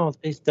found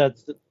is that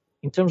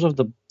in terms of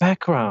the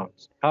background,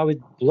 how it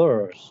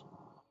blurs,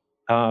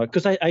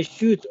 because I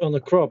shoot on a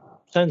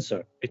crop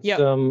sensor. It's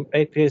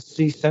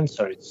APS-C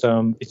sensor.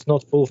 It's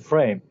not full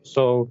frame.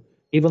 So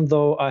even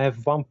though I have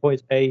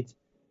 1.8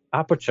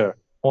 aperture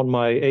on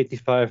my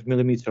 85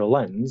 millimeter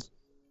lens,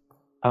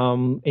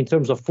 in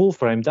terms of full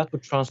frame, that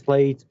would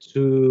translate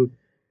to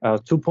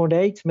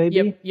 2.8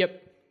 maybe.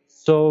 Yep.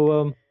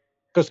 So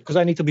because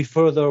I need to be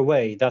further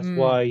away, that's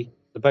why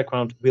the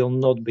background will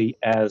not be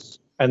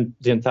and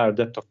the entire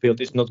depth of field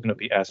is not going to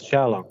be as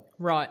shallow.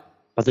 Right.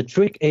 But the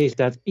trick is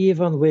that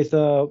even with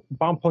a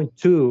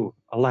 1.2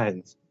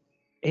 lens,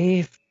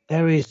 if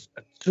there is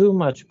too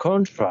much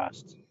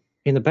contrast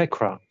in the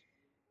background,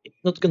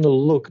 it's not going to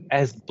look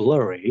as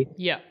blurry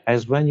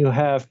as when you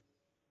have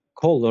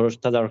colors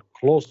that are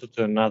closer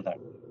to another.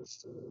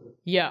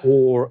 Yeah.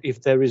 Or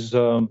if there is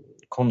a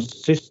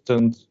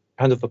consistent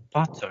kind of a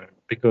pattern,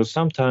 because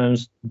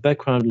sometimes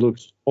background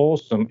looks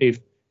awesome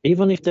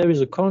even if there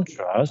is a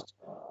contrast,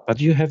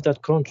 but you have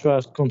that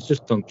contrast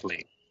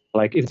consistently.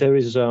 Like if there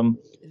is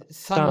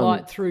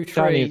sunlight through trees,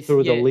 shining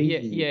through the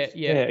leaves.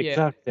 Yeah,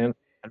 exactly. And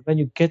when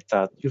you get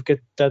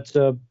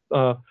that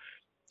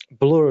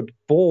blurred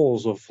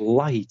balls of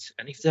light,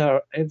 and if they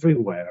are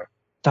everywhere,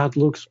 that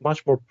looks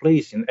much more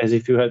pleasing, as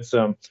if you had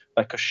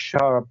like a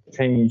sharp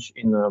change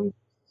in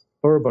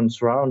urban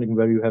surrounding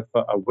where you have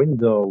a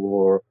window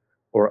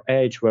or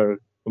edge where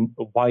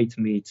white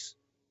meets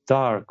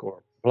dark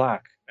or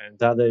black, and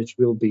that edge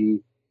will be,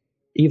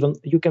 even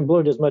you can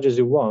blur it as much as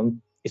you want,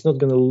 it's not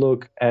going to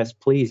look as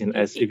pleasing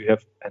as if you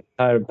have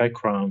entire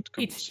background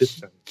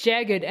consistent. It's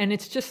jagged, and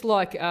it's just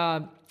like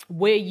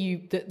where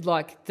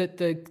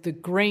the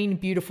green,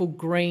 beautiful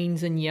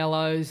greens and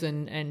yellows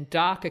and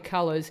darker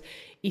colours.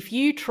 If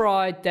you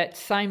tried that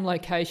same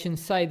location,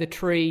 say the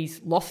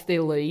trees lost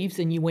their leaves,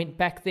 and you went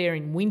back there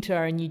in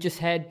winter and you just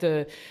had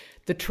the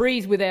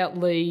trees without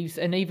leaves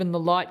and even the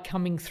light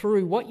coming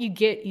through, what you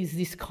get is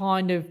this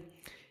kind of,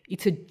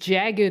 it's a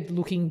jagged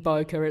looking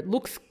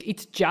bokeh.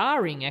 It's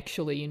jarring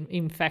actually.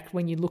 In fact,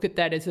 when you look at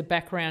that as a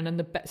background,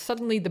 and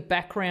suddenly the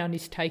background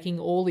is taking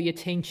all the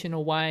attention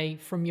away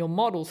from your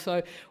model.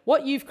 So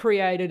what you've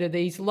created are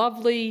these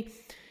lovely,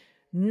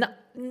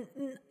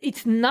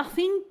 it's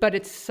nothing, but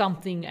it's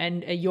something,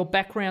 and your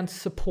background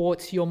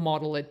supports your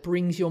model. It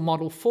brings your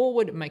model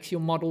forward. It makes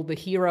your model the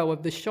hero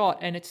of the shot,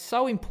 and it's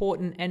so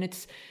important, and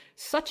it's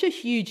such a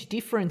huge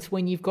difference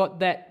when you've got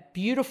that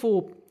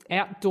beautiful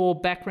outdoor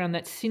background,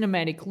 that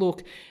cinematic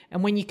look,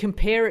 and when you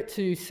compare it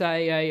to,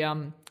 say,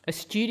 a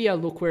studio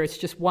look where it's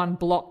just one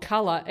block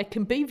colour, it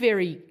can be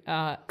very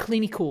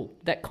clinical,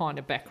 that kind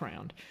of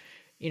background,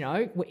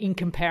 in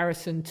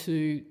comparison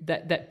to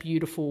that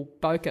beautiful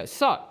bokeh.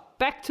 So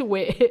back to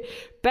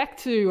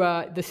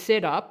the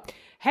setup.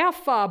 How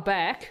far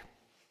back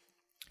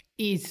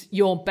is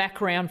your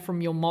background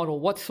from your model?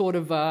 What sort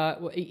of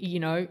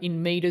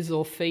in meters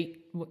or feet?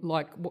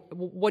 Like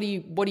what are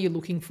you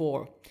looking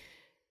for?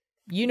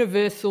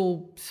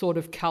 Universal sort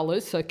of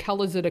colours, so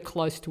colours that are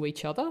close to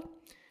each other.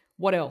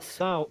 What else?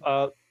 Now,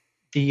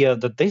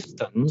 the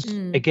distance,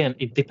 again,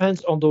 it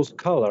depends on those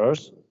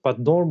colours, but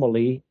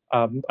normally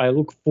I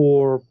look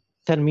for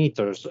 10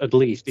 meters at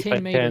least if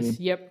I can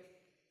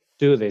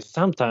do this.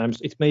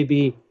 Sometimes it may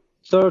be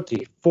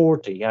 30,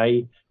 40.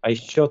 I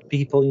shot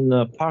people in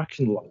a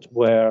parking lot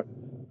where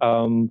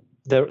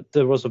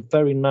there was a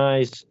very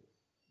nice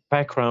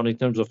background in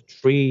terms of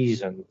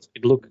trees, and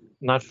it looked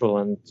natural,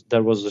 and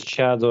there was a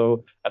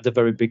shadow at the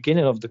very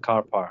beginning of the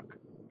car park.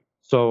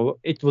 So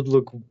it would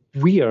look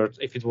weird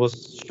if it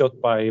was shot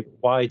by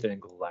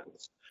wide-angle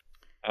lens.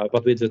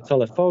 But with the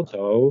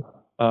telephoto,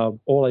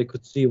 all I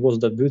could see was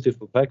that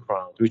beautiful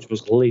background, which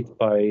was lit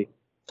by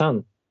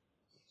sun.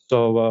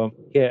 So,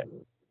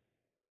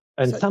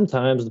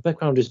 sometimes the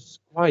background is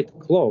quite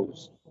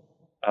close.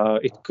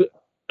 It could,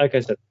 like I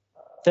said,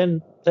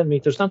 10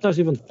 meters, sometimes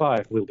even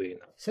 5 will be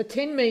enough. So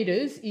 10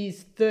 meters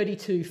is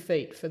 32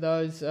 feet for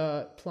those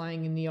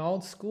playing in the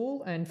old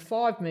school, and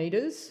 5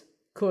 meters,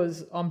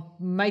 because I'm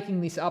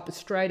making this up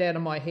straight out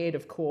of my head,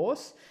 of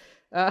course,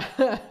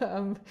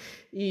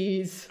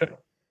 is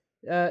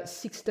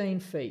 16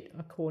 feet,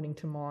 according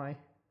to my,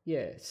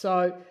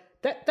 So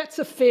that's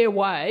a fair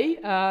way,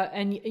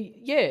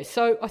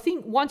 So I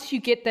think once you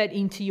get that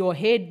into your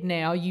head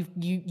now,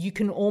 you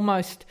can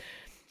almost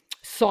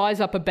size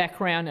up a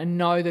background and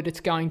know that it's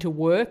going to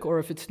work, or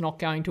if it's not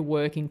going to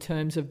work in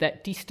terms of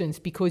that distance,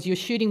 because you're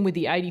shooting with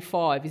the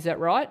 85, is that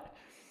right?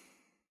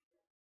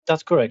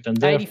 That's correct.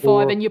 And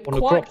 85, and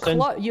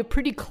you're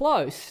pretty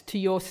close to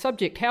your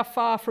subject. How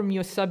far from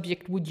your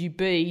subject would you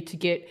be to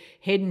get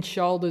head and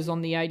shoulders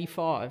on the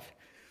 85?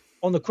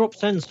 On the crop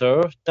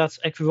sensor, that's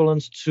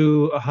equivalent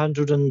to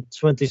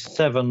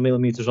 127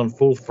 millimeters on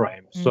full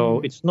frame. So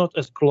it's not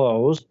as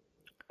close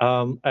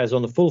as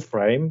on the full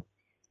frame.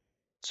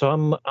 So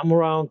I'm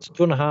around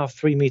 2.5,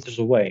 3 meters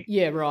away.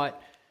 Yeah, right.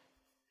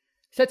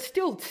 So it's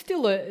still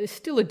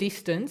a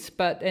distance,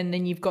 and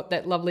then you've got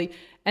that lovely.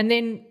 And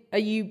then are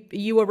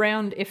you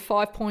around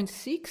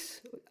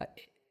f5.6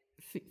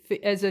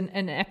 as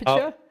an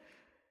aperture?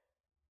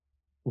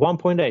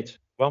 1.8.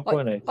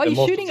 1.8. Oh,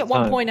 you're shooting at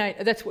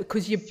 1.8. That's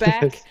because you're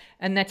back,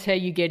 and that's how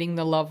you're getting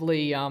the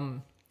lovely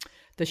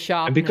the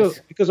sharpness.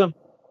 And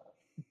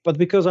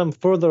because I'm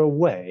further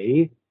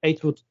away,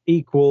 it would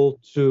equal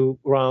to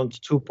around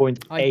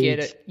 2.8. I get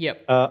it.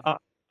 Yep.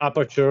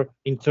 Aperture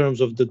in terms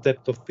of the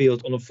depth of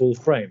field on a full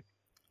frame.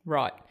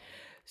 Right.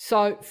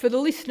 So for the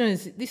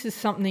listeners, this is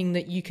something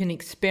that you can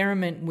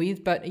experiment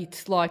with, but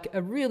it's like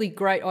a really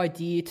great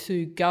idea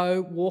to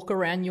go walk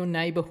around your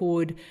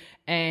neighbourhood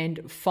and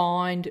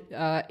find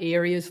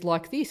areas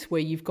like this where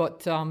you've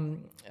got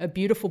a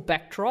beautiful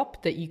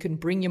backdrop that you can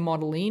bring your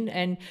model in.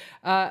 And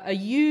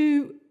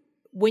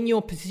when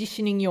you're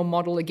positioning your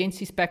model against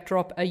this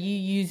backdrop, are you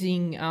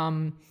using,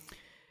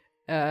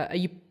 are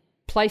you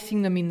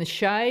placing them in the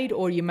shade,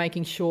 or are you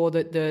making sure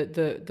that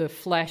the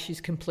flash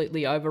is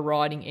completely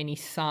overriding any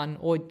sun,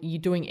 or are you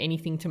doing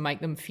anything to make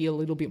them feel a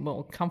little bit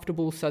more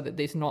comfortable so that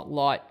there's not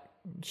light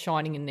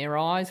shining in their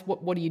eyes?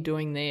 What are you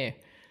doing there?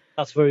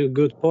 That's a very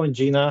good point,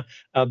 Gina,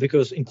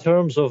 because in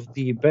terms of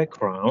the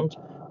background,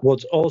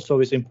 what also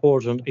is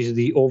important is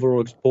the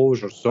overall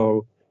exposure.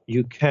 So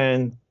you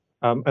can,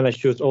 and I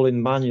shoot all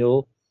in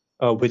manual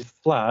with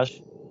flash,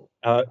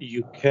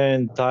 you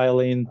can dial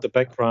in the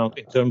background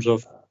in terms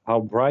of how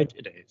bright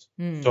it is.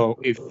 So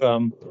if,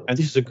 and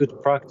this is a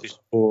good practice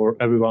for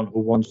everyone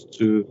who wants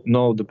to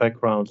know the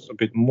backgrounds a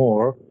bit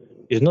more,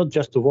 is not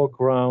just to walk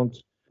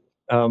around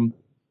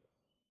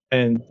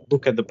and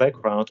look at the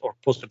background or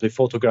possibly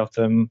photograph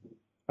them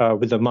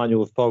with a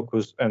manual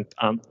focus and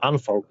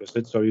unfocus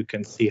it so you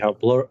can see how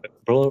blurred it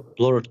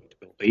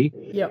will be.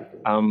 Yeah.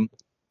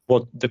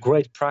 What the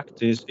great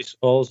practice is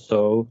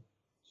also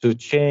to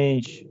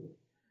change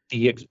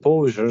the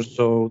exposure,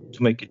 so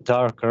to make it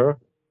darker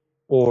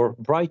or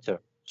brighter.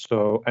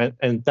 So,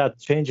 and that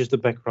changes the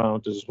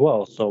background as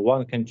well. So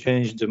one can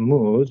change the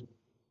mood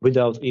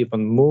without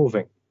even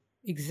moving.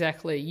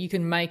 Exactly. You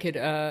can make it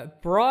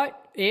bright,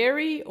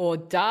 airy, or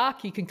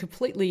dark. You can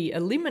completely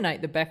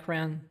eliminate the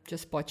background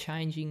just by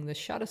changing the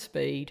shutter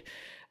speed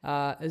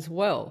as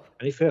well.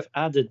 And if you have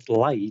added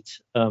light,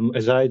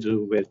 as I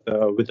do with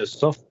a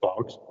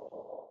softbox,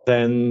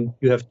 then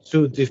you have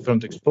two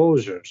different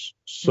exposures.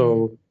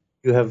 So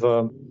you have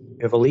a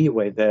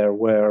leeway there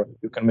where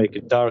you can make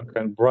it darker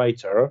and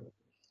brighter,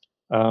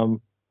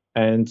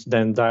 and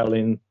then dial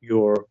in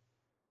your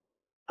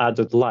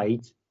added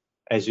light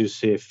as you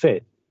see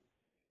fit.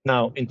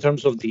 Now, in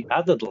terms of the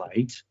added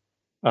light,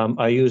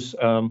 I use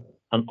an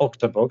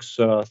Octabox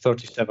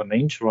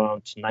 37-inch,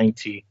 around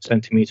 90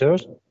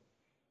 centimeters,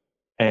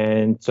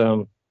 and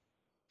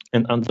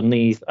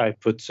underneath I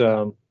put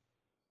the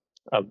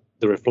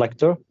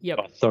reflector,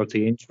 a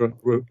 30-inch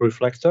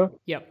reflector.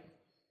 Yep.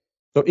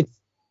 So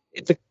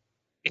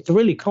it's a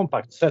really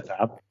compact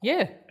setup.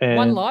 Yeah,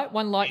 one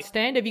light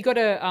stand. Have you got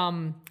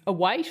a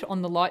weight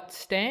on the light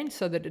stand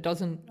so that it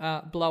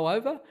doesn't blow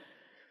over?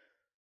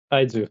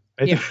 I do.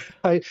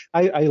 I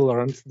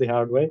learned the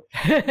hard way.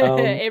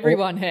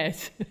 Everyone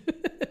has.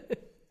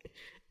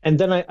 And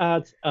then I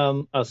add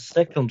a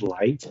second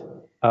light,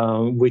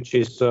 which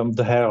is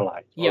the hair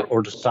light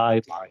or the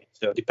side light,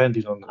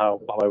 depending on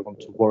how I want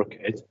to work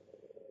it.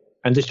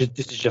 And this is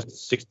just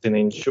a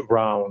 16-inch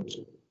round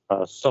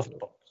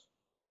softbox.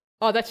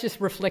 Oh, that's just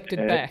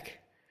reflected back.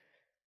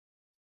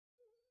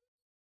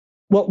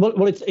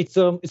 Well, it's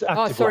active.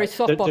 Oh, sorry, light.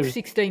 softbox,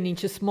 16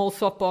 inches, small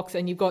softbox,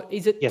 and you've got,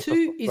 is it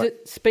two? Is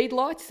it speed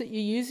lights that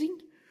you're using?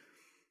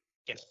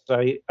 Yes,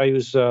 I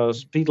use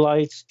speed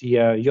lights, the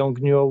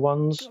Yongnuo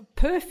ones.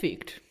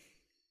 Perfect.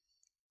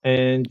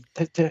 And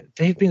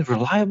they've been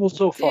reliable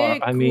so far.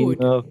 I mean,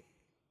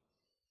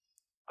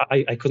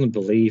 I couldn't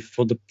believe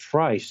for the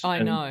price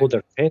and what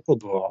they're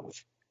capable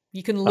of.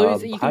 You can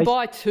lose. You can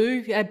buy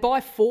two, buy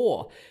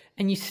four,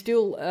 and you're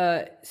still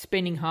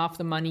spending half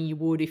the money you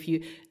would if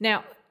you.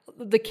 Now,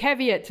 the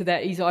caveat to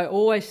that is, I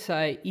always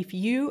say, if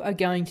you are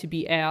going to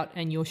be out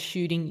and you're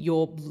shooting,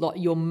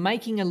 you're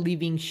making a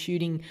living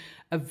shooting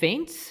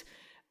events,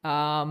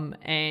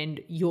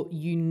 and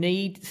you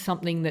need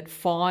something that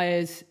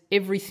fires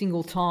every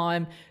single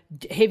time,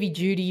 heavy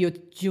duty. You're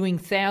doing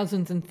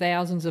thousands and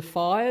thousands of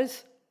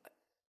fires.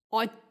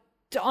 I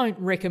don't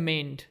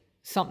recommend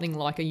something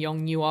like a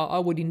Yongnuo. I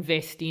would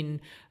invest in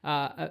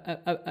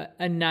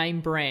a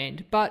name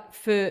brand. But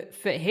for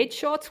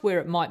headshots where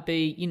it might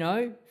be,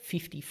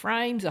 50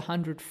 frames,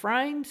 100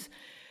 frames,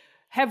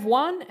 have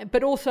one,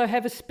 but also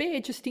have a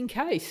spare just in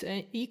case.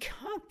 You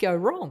can't go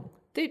wrong.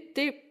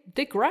 They're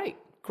great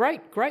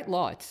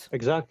lights.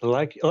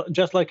 Exactly,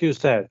 just like you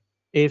said,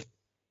 if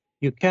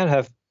you can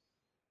have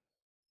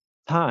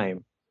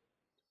time,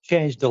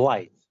 change the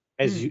light.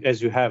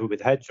 As you have with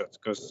headshots,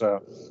 because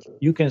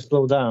you can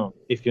slow down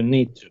if you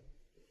need to.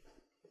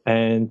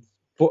 And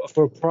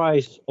for a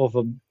price of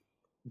a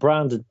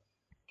branded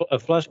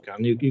flash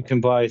gun, you can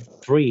buy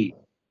 3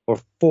 or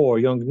 4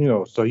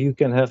 Yongnuo, so you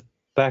can have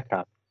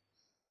backup.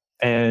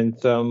 And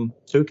so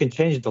you can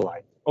change the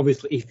light.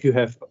 Obviously, if you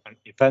have an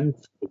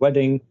event, a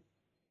wedding,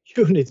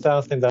 you need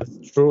something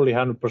that's truly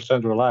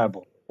 100%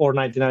 reliable, or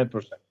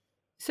 99%.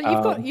 So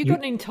you've got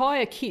an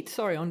entire kit.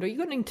 Sorry, Andre, you've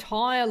got an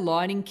entire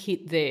lighting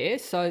kit there.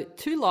 So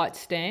 2 light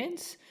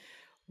stands,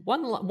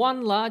 one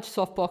large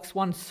softbox,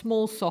 one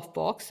small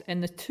softbox,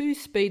 and the 2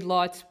 speed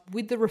lights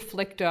with the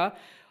reflector.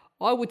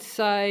 I would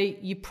say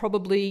you're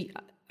probably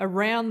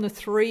around the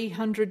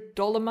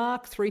 $300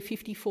 mark,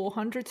 $350,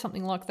 $400,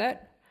 something like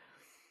that.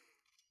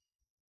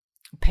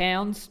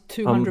 pounds,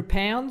 200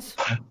 pounds.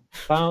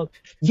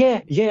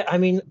 Yeah. I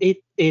mean,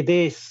 it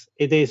is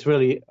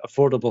really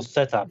affordable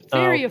setup.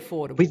 Very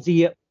affordable. With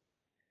the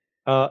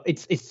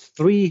it's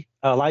 3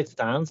 light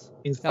stands.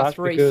 In fact,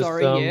 because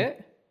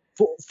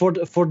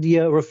for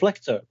the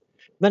reflector,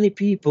 many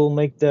people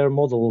make their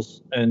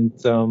models and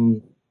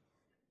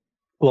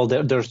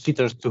their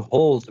sitters to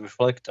hold the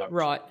reflector.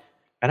 Right.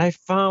 And I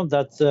found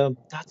that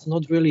that's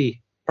not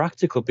really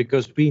practical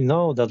because we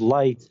know that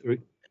light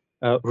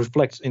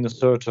reflects in a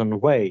certain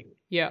way.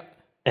 Yeah.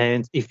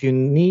 And if you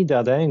need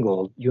that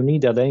angle, you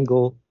need that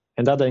angle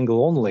and that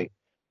angle only.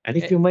 And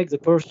if you make the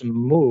person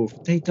move,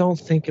 they don't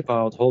think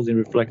about holding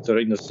reflector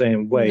in the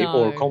same way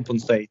or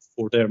compensate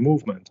for their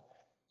movement.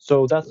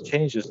 So that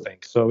changes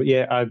things. So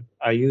yeah,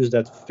 I use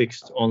that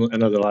fixed on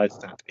another light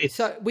stand. It's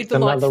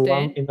another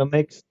one in the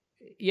mix.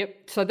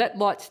 Yep. So that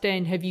light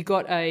stand, have you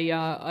got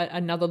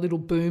another little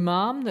boom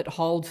arm that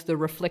holds the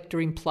reflector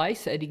in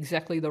place at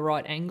exactly the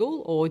right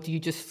angle, or do you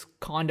just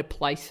kind of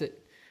place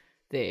it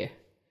there?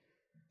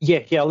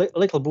 Yeah,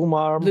 little boom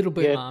arm. Little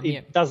boom arm.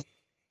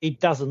 It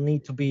doesn't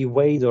need to be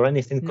weighed or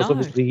anything because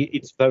obviously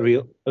it's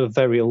very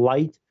very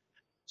light,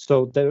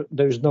 so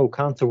there's no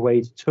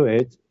counterweight to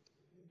it.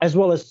 As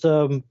well as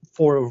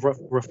for a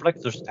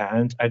reflector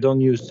stand, I don't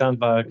use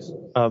sandbags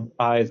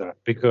either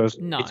because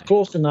it's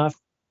close enough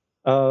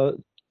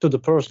to the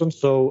person,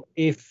 so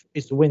if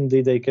it's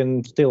windy, they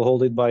can still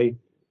hold it by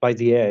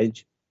the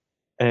edge,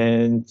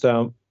 and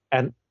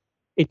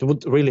it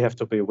would really have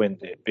to be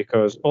windy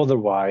because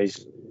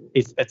otherwise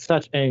it's at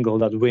such angle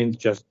that wind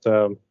just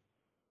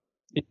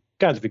it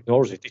kind of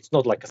ignores it. It's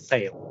not like a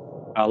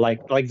sail,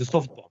 like the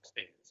softbox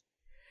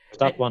is.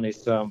 That one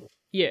is at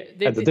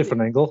a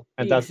different angle,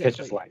 and that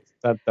catches light.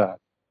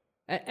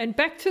 And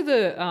back to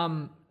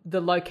the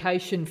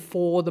location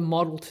for the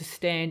model to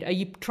stand. Are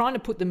you trying to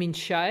put them in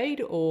shade,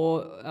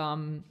 or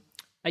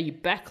are you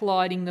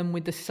backlighting them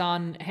with the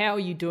sun? How are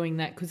you doing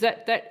that? Because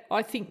that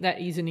I think that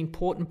is an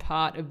important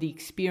part of the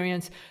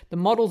experience. The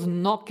model's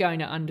not going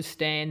to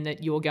understand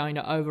that you're going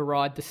to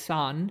override the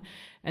sun.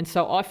 And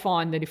so I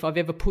find that if I've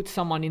ever put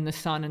someone in the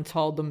sun and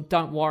told them,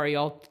 don't worry,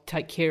 I'll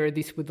take care of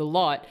this with the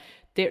light,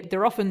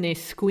 they're often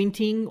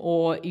squinting,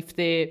 or if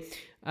they're,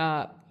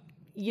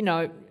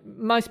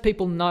 most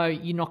people know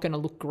you're not going to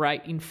look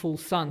great in full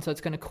sun, so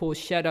it's going to cause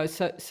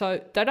shadows.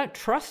 So they don't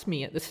trust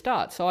me at the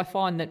start. So I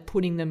find that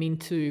putting them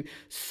into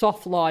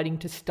soft lighting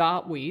to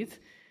start with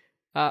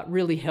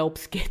really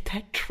helps get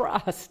that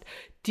trust.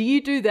 Do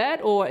you do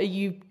that, or are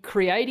you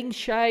creating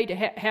shade?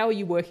 How are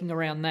you working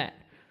around that?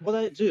 What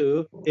I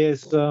do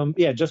is,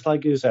 just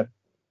like you said,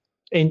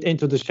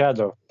 into the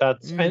shadow.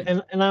 That's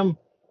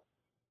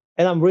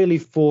and I'm really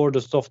for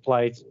the soft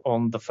light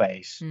on the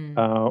face,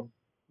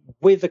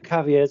 with the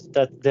caveat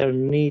that there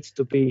needs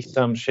to be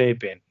some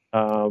shaping.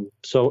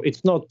 So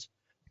it's not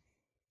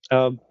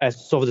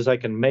as soft as I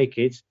can make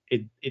it.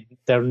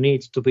 There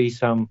needs to be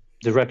some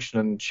direction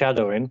and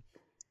shadowing.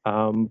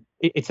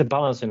 It's a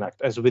balancing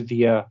act, as with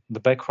the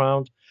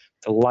background,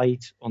 the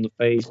light on the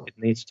face. It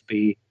needs to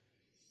be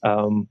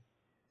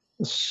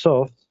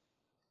soft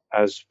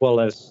as well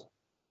as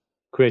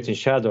creating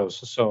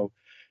shadows. So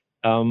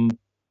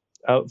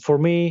for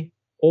me,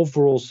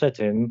 overall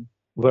setting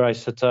where I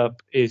set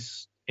up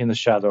is in the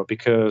shadow,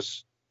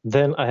 because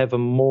then I have a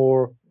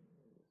more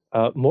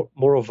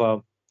of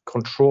a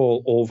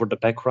control over the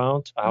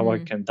background, how I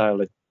can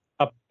dial it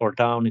up or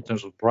down in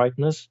terms of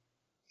brightness,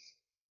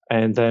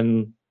 and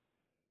then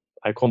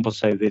I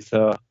compensate with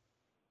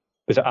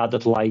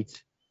added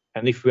light.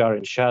 And if we are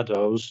in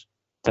shadows,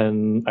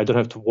 then I don't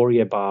have to worry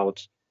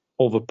about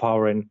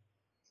overpowering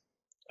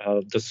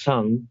the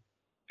sun,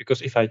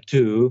 because if I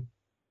do,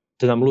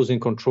 then I'm losing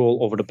control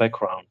over the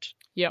background.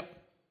 Yep.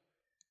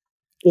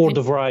 Or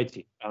the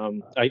variety.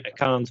 I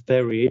can't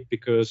vary it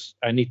because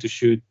I need to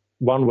shoot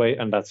one way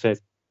and that's it.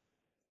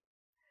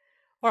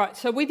 All right.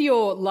 So with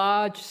your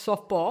large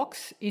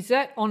softbox, is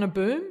that on a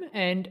boom,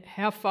 and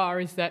how far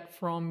is that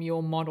from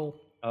your model?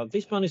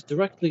 This one is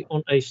directly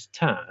on a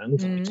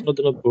stand. It's not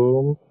on a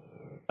boom.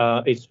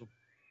 It's,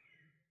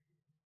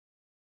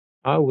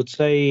 I would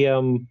say,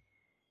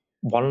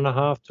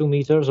 1.5, 2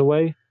 meters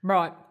away.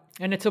 Right.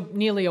 And it's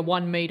nearly a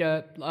 1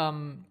 meter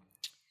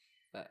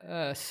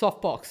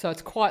softbox, so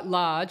it's quite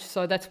large.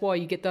 So that's why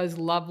you get those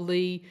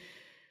lovely,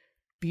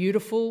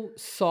 beautiful,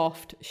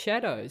 soft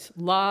shadows.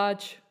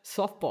 Large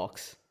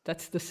softbox.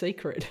 That's the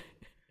secret.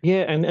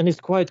 Yeah, and it's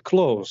quite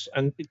close.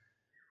 And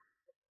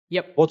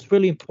yep. What's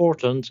really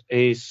important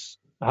is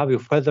how you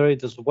feather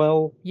it as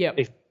well.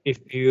 Yep. If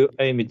you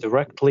aim it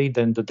directly,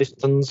 then the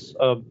distance,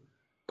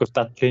 because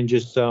that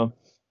changes the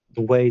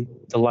way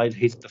the light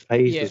hits the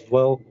face as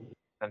well.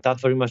 And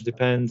that very much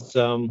depends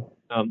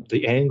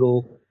the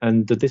angle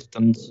and the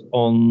distance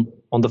on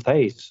the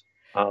face,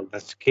 the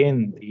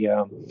skin,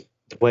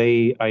 the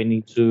way I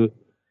need to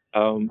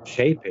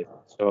shape it.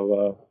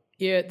 So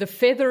the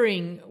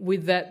feathering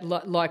with that,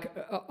 like,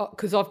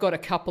 because I've got a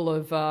couple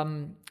of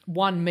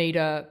 1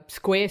 meter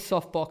square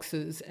soft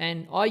boxes,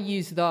 and I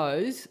use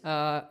those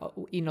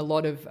in a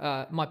lot of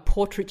my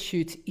portrait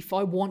shoots if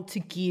I want to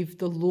give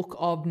the look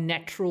of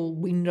natural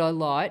window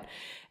light.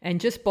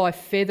 And just by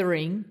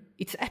feathering,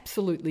 it's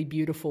absolutely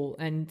beautiful,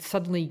 and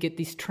suddenly you get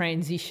this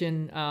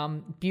transition,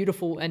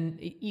 beautiful, and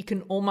you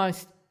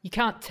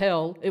can't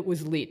tell it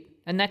was lit.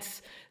 And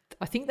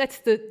I think that's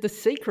the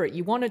secret.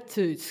 You want it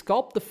to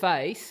sculpt the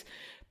face,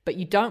 but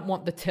you don't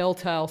want the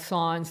telltale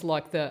signs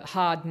like the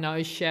hard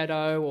nose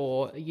shadow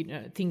or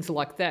things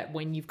like that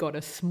when you've got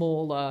a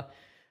smaller,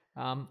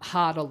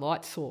 harder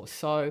light source.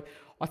 So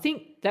I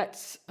think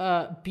that's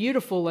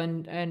beautiful,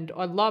 and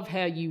I love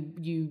how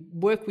you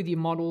work with your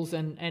models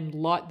and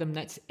light them.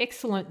 That's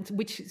excellent,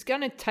 which is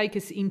going to take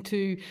us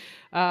into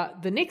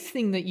the next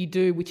thing that you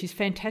do, which is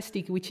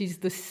fantastic, which is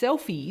the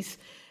selfies.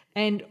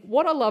 And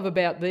what I love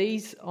about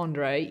these,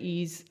 Andre,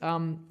 is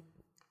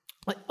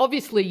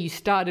obviously you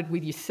started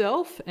with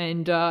yourself,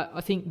 and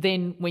I think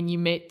then when you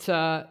met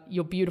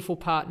your beautiful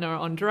partner,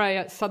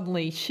 Andrea,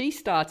 suddenly she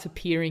starts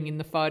appearing in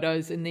the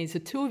photos, and there's the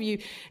two of you.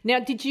 Now,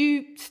 did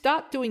you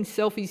start doing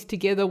selfies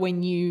together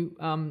when you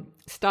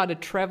started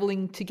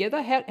traveling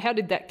together? How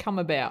did that come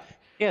about?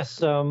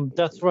 Yes,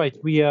 that's right.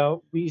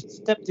 We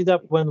stepped it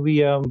up when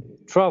we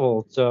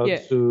traveled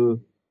to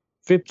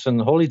trips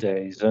and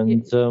holidays,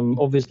 and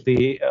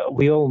obviously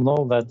we all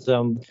know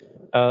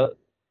that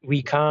we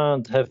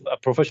can't have a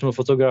professional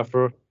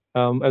photographer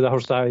at our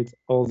side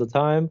all the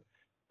time,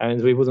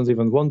 and we wouldn't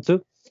even want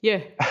to.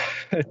 Yeah.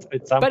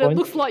 at some but point. It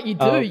looks like you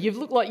do. You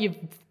look like you're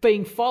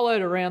being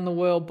followed around the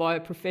world by a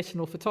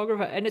professional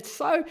photographer. And it's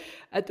so...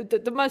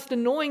 the most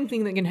annoying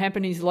thing that can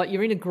happen is like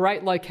you're in a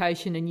great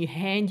location and you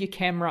hand your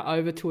camera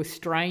over to a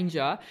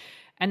stranger,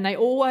 and they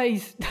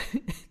always...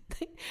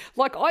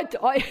 like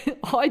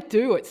I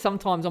do it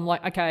sometimes. I'm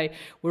like, okay,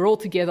 we're all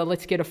together,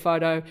 let's get a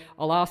photo.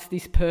 I'll ask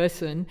this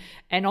person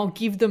and I'll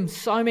give them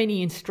so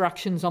many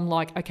instructions. I'm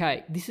like,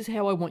 okay, this is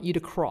how I want you to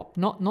crop,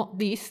 not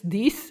this,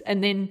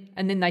 and then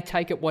they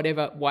take it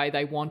whatever way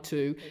they want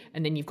to,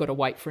 and then you've got to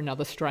wait for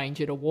another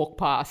stranger to walk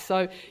past.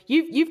 So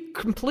you've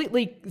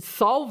completely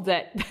solved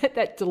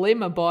that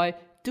dilemma by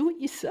do it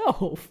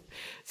yourself.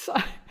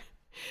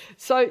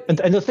 So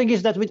and the thing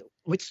is that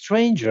with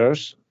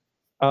strangers,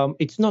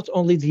 it's not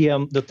only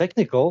the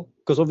technical,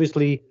 because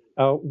obviously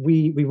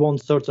we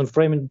want certain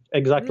framing,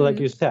 exactly like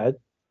you said.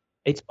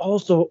 It's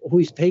also who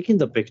is taking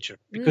the picture,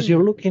 because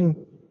you're looking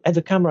at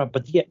the camera,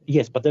 but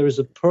but there is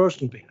a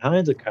person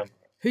behind the camera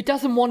who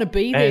doesn't want to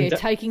be there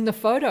taking the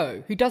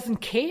photo, who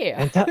doesn't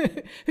care,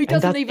 who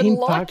doesn't even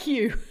like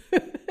you.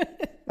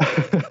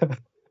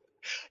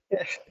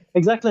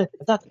 Exactly,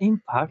 that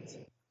impacts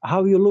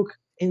how you look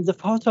in the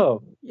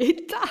photo.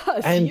 It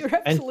does. You're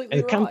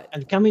absolutely right.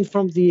 And coming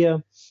from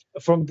the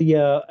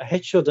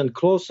headshot and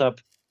close-up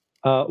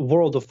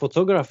world of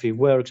photography,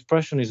 where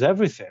expression is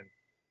everything,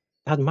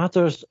 that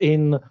matters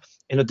in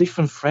a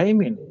different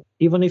framing.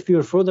 Even if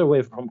you're further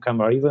away from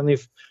camera, even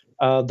if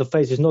the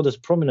face is not as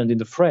prominent in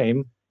the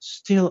frame,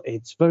 still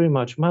it's very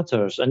much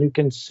matters. And you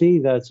can see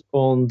that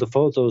on the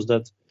photos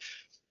that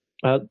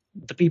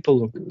the people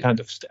look kind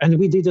of, and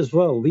we did as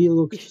well. We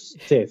looked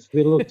stiff.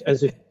 We looked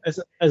as if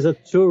as a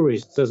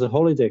tourist, as a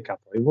holiday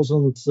couple. It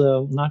wasn't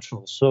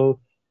natural. So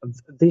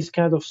this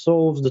kind of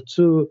solves the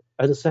two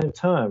at the same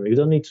time. You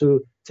don't need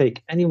to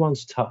take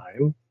anyone's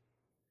time,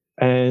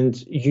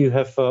 and you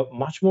have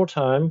much more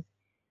time.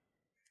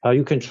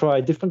 You can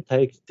try different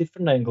takes,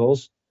 different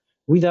angles,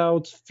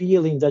 without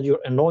feeling that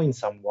you're annoying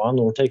someone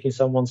or taking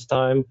someone's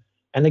time.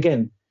 And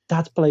again,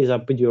 that plays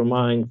up with your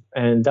mind,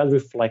 and that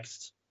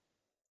reflects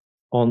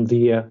on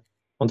the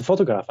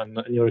photograph and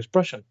your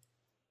expression.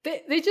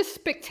 They're just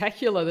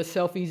spectacular, the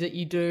selfies that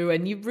you do,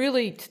 and you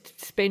really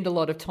spend a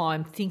lot of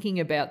time thinking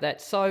about that.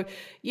 So,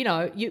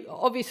 you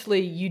obviously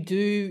you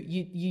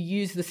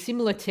use the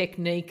similar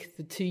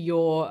technique to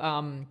your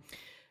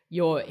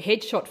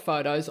headshot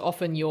photos.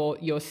 Often your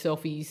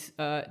selfies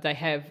they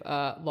have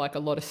like a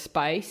lot of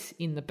space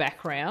in the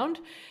background,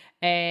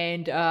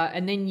 and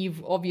then you're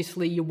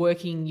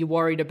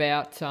worried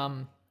about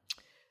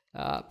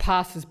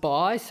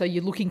passers-by, so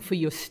you're looking for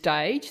your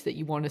stage that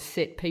you want to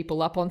set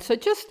people up on. So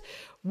just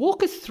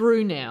walk us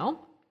through now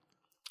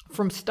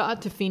from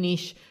start to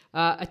finish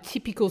a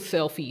typical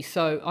selfie.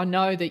 So I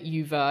know that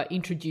you've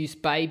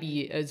introduced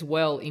baby as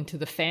well into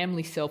the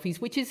family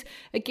selfies, which is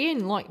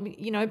again like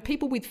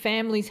people with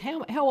families.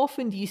 How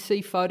often do you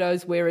see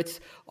photos where it's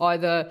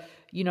either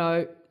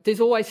there's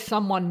always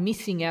someone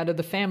missing out of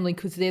the family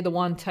because they're the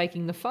one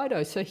taking the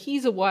photo. So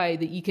here's a way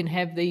that you can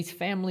have these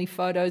family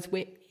photos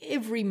where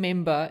every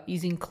member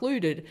is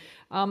included.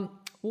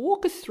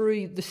 Walk us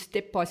through the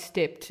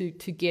step-by-step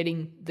to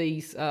getting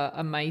these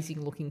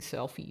amazing-looking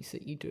selfies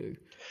that you do.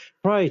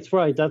 Right.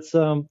 That's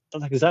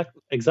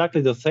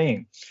exactly the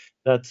thing,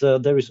 that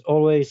there is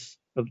always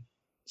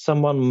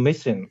someone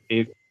missing.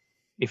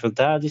 If a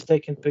dad is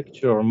taking a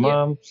picture or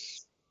mom,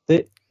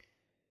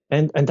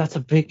 and that's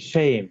a big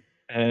shame.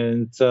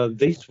 And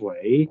this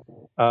way,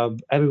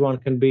 everyone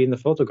can be in the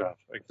photograph.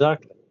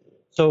 Exactly.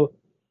 So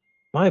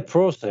my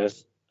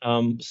process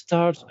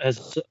starts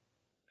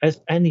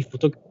as any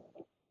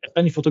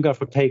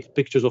photographer takes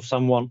pictures of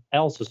someone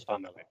else's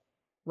family.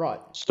 Right.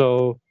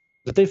 So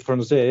the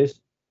difference is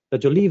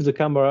that you leave the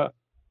camera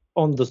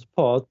on the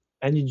spot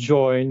and you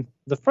join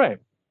the frame.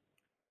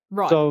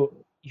 Right.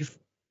 So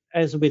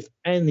as with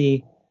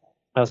any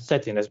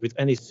setting, as with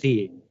any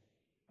scene,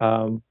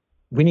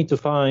 we need to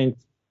find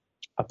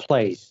a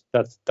place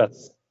that's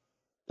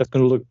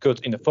going to look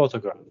good in a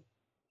photograph,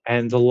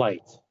 and the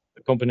light,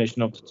 the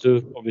combination of the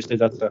two. Obviously,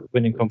 that's a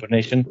winning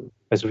combination,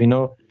 as we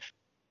know.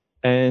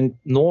 And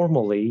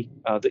normally,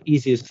 the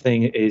easiest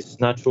thing is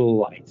natural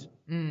light.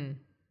 In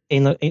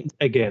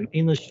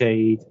a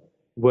shade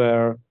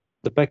where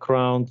the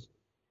background,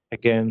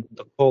 again,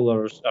 the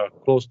colors are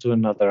close to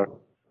another,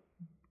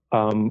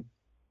 and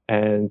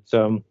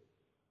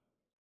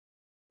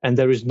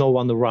there is no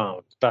one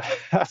around.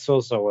 That's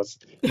also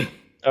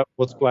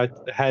what's quite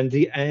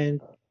handy.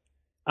 And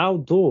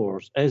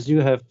outdoors, as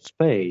you have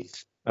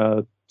space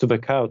to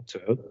back out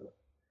to,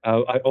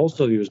 I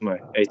also use my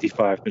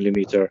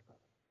 85mm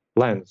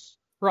lens.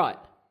 Right.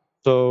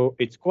 So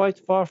it's quite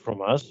far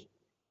from us.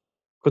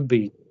 Could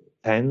be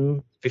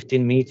 10,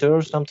 15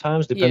 meters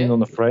sometimes, depending on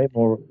the frame,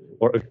 or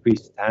if we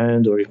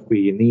stand, or if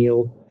we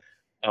kneel,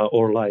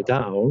 or lie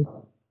down.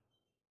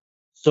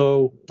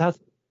 So that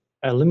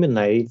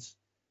eliminates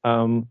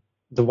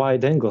the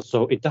wide angle.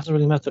 So it doesn't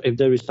really matter if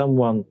there is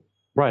someone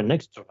right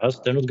next to us,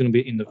 they're not going to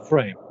be in the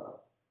frame.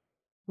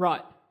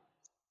 Right.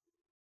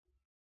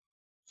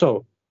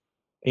 So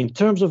in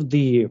terms of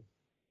the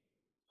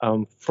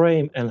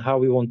frame and how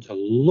we want to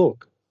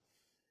look,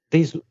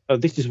 this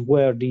is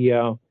where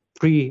the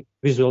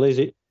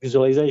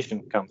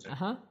pre-visualization comes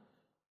in.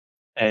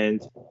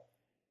 And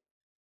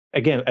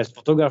again, as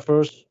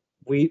photographers,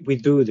 we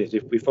do this.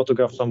 If we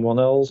photograph someone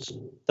else,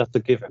 that's a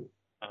given.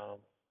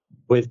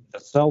 With a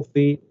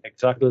selfie,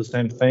 exactly the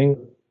same thing,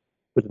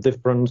 with the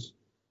difference,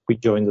 we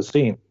join the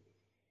scene.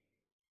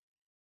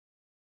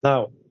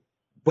 Now,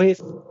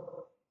 with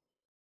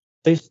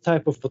this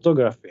type of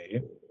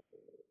photography,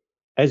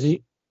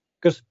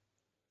 because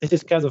this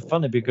is kind of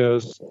funny,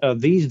 because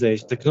these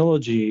days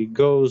technology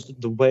goes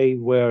the way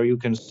where you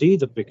can see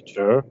the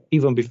picture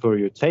even before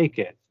you take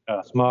it.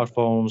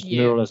 Smartphones,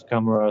 mirrorless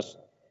cameras,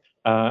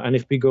 and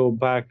if we go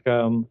back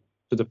to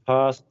the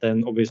past,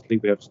 then obviously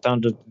we have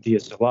standard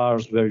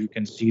DSLRs where you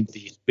can see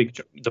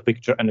the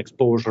picture and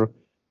exposure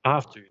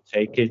after you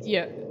take it.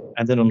 Yeah.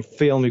 And then on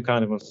film, you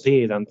can't even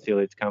see it until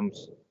it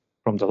comes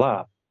from the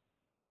lab.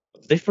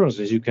 The difference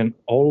is you can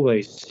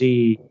always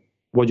see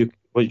what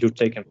you're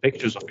taking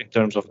pictures of in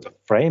terms of the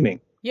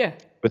framing. Yeah.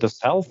 With a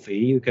selfie,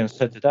 you can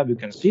set it up, you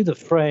can see the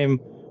frame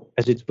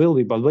as it will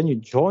be, but when you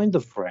join the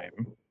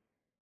frame,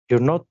 you're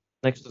not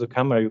next to the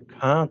camera, you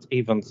can't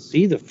even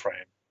see the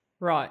frame.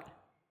 Right.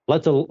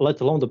 Let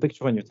alone the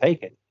picture when you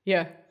take it.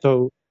 Yeah.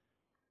 So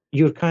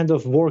you're kind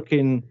of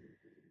working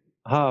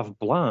half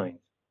blind.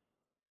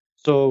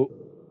 So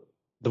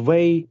the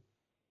way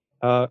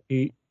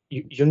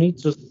you need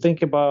to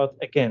think about,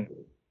 again,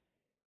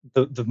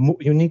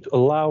 you need to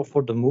allow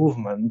for the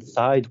movement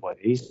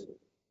sideways.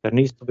 There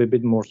needs to be a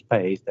bit more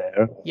space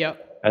there. Yeah.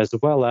 As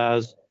well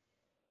as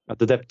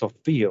the depth of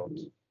field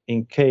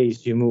in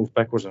case you move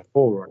backwards and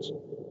forwards.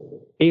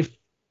 If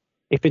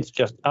it's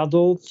just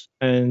adults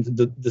and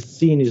the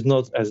scene is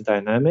not as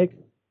dynamic,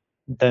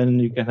 then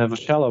you can have a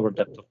shallower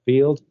depth of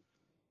field.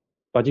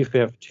 But if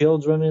you have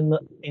children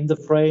in the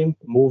frame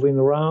moving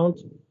around,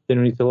 then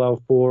you need to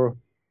allow for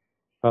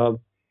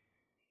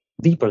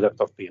deeper depth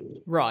of field.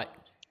 Right.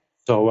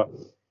 So,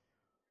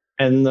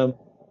 and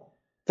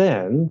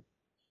then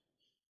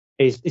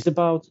it's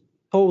about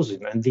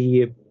posing and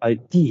the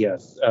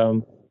ideas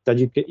that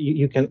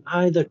you can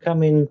either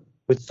come in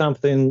with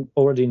something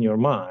already in your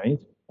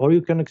mind, or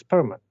you can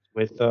experiment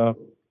with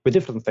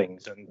different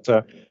things and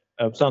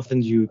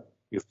something you've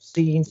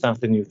seen,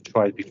 something you've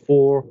tried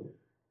before,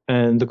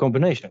 and the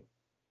combination.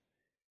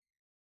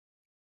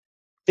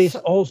 This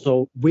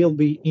also will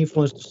be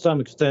influenced to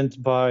some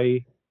extent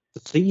by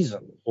the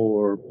season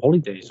or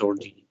holidays or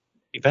the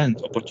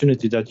event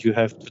opportunity that you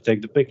have to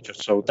take the picture.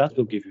 So that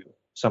will give you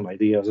some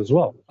ideas as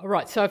well. All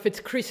right. So if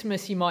it's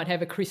Christmas, you might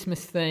have a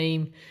Christmas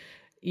theme,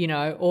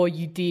 or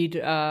you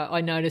did,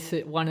 I noticed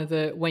that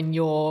when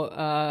your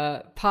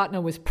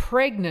partner was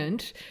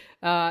pregnant,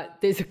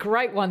 there's a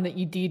great one that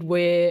you did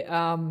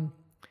where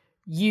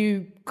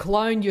you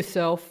cloned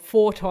yourself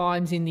 4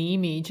 times in the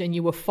image and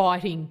you were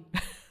fighting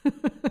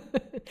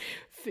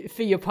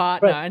for your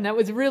partner. Right. And that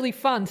was really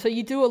fun. So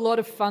you do a lot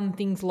of fun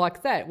things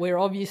like that, where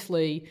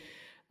obviously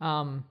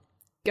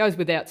goes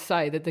without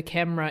say that the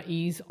camera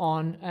is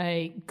on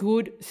a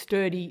good,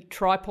 sturdy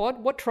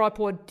tripod. What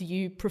tripod do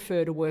you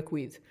prefer to work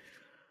with?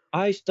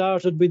 I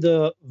started with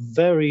a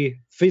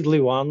very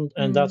fiddly one,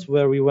 and that's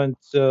where we went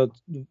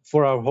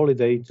for our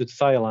holiday to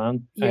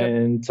Thailand. Yep.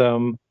 And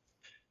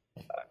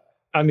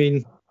I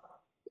mean,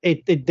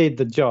 it did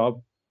the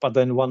job, but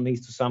then one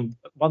needs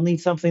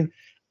something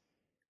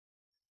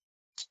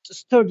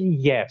sturdy,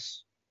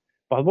 yes.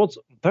 But what's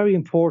very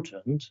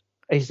important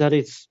is that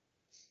it's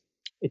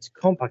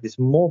compact, it's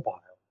mobile.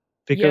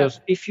 Because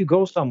if you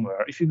go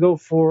somewhere, if you go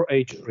for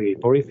a trip,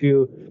 or if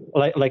you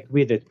like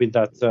we did with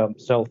that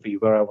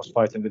selfie where I was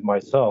fighting with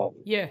myself,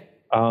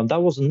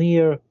 that was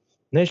near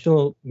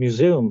National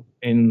Museum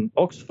in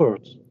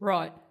Oxford,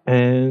 right?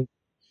 And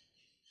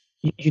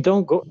you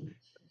don't go.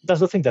 That's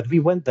the thing, that we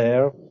went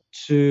there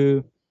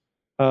to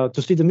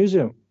see the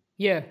museum.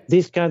 Yeah.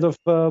 This kind of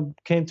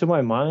came to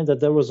my mind, that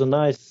there was a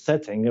nice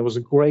setting. There was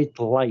a great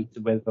light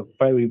with a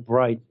very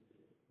bright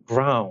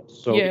ground,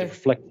 so it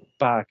reflected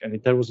back, and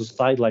there was a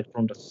sidelight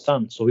from the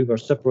sun, so we were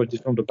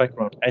separated from the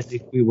background as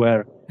if we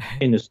were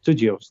in a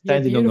studio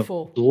standing on a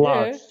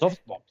large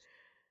softbox.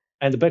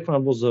 And the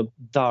background was a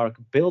dark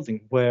building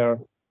where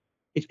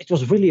it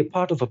was really a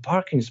part of a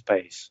parking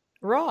space.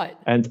 Right.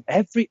 And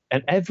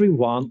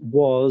everyone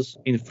was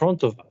in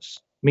front of us,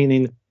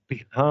 meaning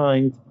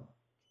behind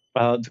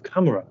the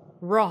camera.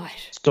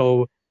 Right.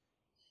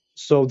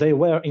 So they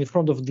were in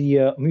front of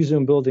the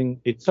museum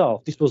building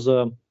itself. This was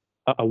a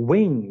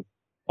wing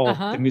of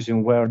the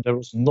museum where there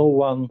was no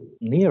one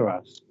near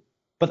us,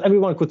 but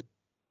everyone could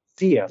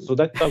see us. So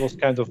that was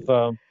kind of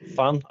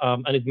fun,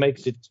 and it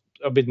makes it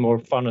a bit more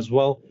fun as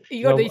well.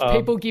 You got these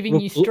people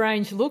giving you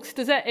strange looks.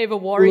 Does that ever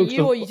worry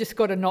you, or you just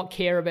got to not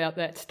care about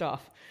that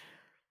stuff?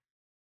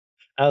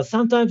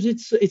 Sometimes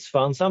it's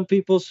fun. Some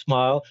people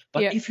smile,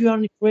 but if you are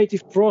in a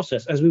creative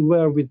process, as we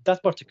were with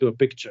that particular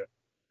picture,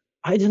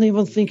 I didn't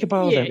even think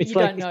about them. It's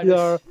like if you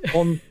are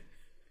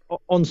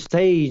on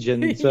stage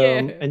and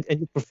and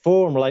you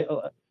perform, like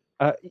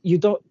you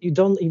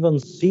don't even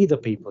see the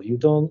people. You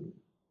don't.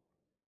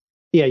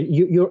 Yeah,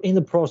 you're in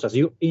the process.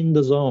 You're in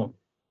the zone,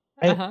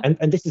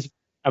 and this is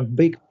a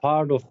big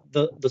part of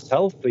the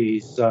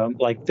selfies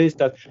like this,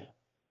 that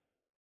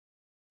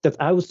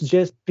I would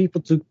suggest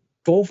people to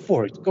go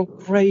for it, go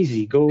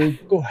crazy,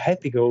 go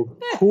happy, go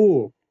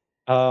cool,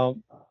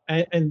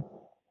 and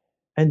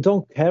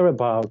don't care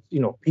about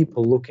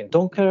people looking.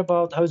 Don't care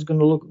about how it's going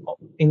to look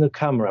in the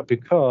camera,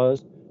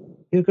 because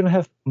you're going to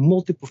have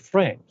multiple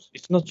frames.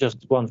 It's not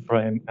just one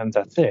frame and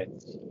that's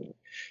it.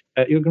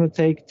 You're going to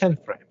take 10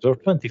 frames or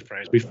 20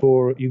 frames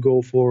before you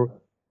go for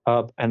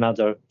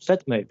another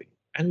set, maybe.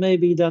 And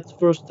maybe that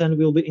first 10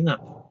 will be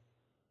enough.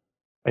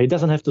 It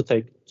doesn't have to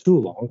take too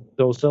long.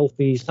 Those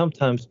selfies,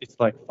 sometimes it's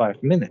like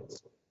 5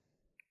 minutes.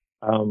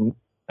 And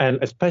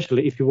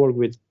especially if you work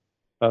with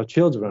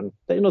children,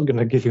 they're not going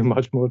to give you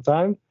much more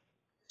time.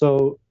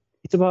 So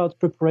it's about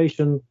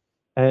preparation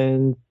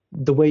and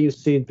the way you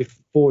see it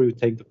before you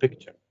take the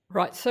picture.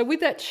 Right. So with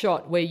that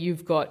shot where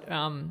you've got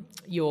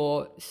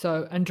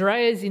so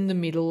Andrea's in the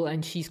middle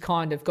and she's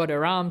kind of got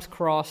her arms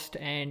crossed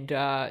and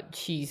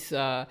she's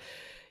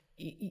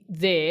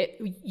there,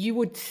 you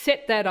would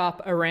set that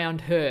up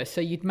around her.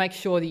 So you'd make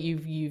sure that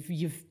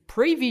you've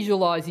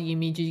pre-visualized the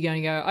image. You're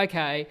going to go,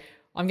 okay,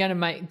 I'm going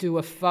to do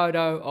a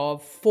photo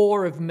of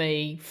 4 of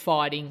me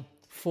fighting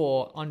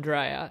for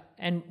Andrea.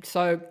 And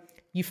so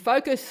you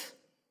focus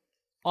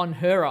on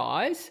her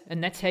eyes,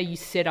 and that's how you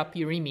set up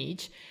your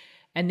image.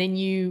 And then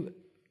you're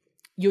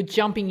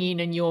jumping in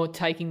and you're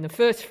taking the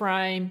first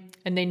frame.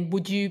 And then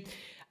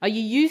are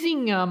you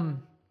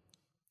using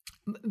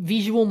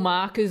visual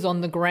markers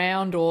on the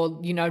ground,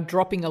 or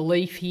dropping a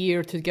leaf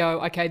here to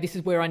go, okay, this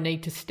is where I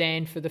need to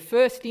stand for the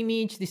first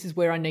image, this is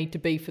where I need to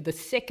be for the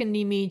second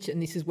image, and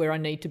this is where I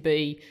need to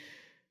be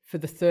for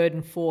the third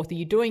and fourth? Are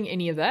you doing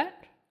any of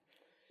that?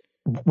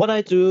 What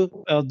I do,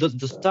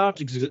 the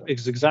start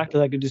is exactly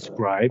like you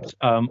described.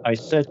 I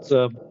set,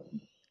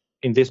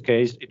 in this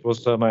case, it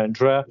was my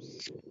Andrea.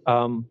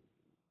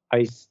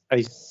 I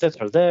set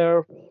her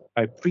there.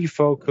 I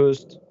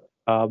pre-focused.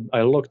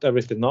 I locked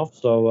everything off.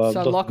 So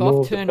lock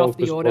off, turn off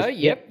the auto.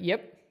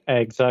 Yep.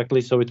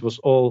 Exactly. So it was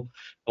all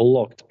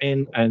locked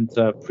in and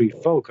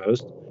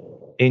pre-focused.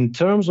 In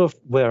terms of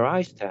where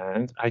I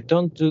stand, I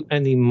don't do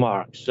any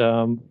marks.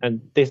 And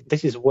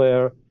this is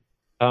where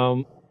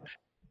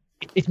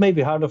it may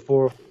be harder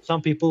for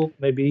some people,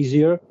 maybe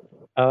easier.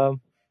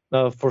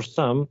 For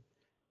some,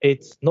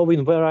 it's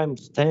knowing where I'm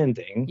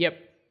standing. Yep.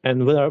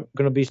 And where I'm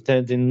going to be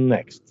standing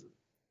next.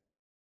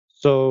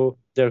 So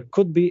there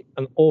could be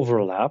an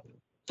overlap.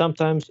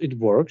 Sometimes it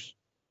works,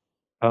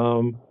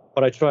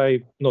 but I try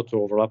not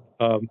to overlap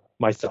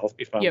myself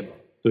if I'm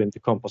doing the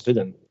composite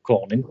and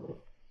cloning.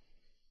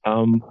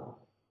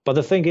 But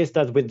the thing is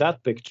that with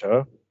that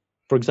picture,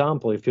 for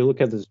example, if you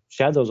look at the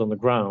shadows on the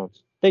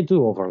ground, they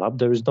do overlap.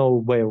 There is no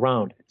way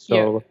around it.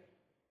 So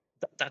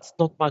that's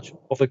not much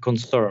of a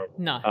concern.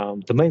 No.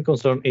 The main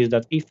concern is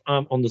that if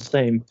I'm on the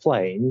same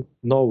plane,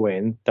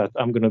 knowing that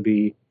I'm going to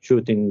be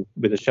shooting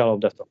with a shallow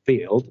depth of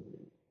field,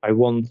 I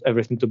want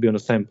everything to be on the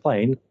same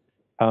plane.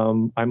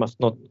 I must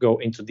not go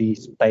into the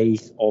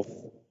space of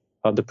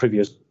the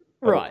previous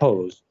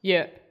pose.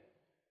 Yeah.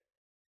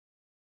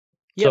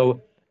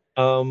 So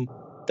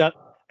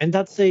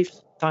that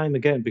saves time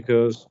again,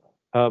 because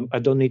I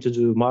don't need to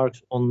do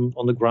marks on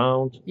the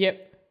ground.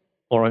 Yep.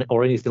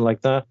 Or anything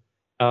like that.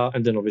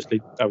 And then obviously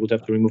I would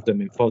have to remove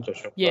them in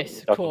Photoshop.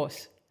 Yes, of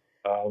course.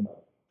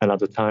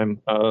 Another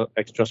time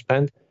extra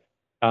spent.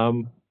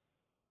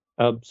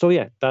 So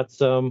yeah,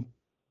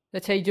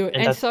 That's how you do it.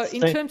 And so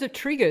in terms of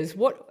triggers,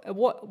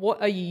 what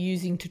are you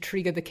using to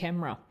trigger the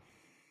camera?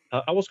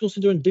 I was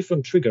considering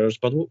different triggers,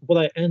 but what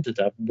I ended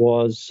up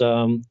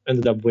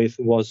with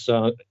was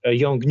a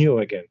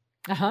Yongnuo again.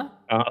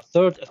 A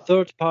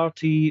third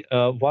party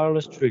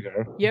wireless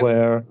trigger,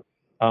 where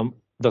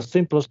the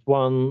simplest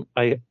one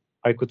I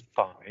could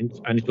find,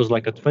 and it was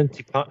like a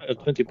 20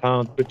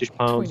 pound British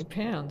pounds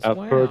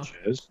wow.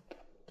 purchase,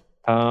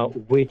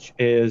 which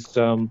is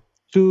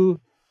two,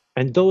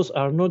 and those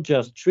are not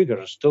just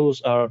triggers;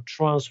 those are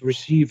trans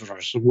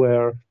receivers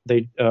where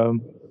they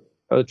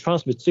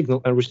transmit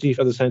signal and receive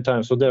at the same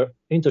time, so they're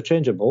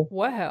interchangeable.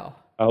 Wow!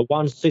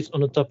 One sits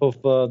on the top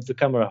of the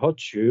camera hot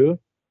shoe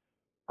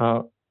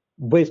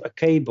with a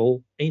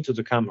cable into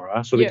the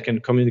camera, so it can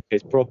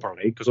communicate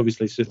properly. Because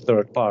obviously it's a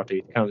third party;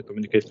 it can't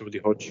communicate through the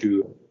hot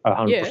shoe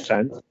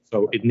 100%.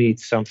 So it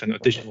needs something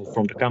additional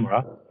from the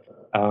camera.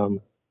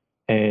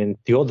 And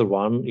the other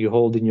one you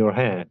hold in your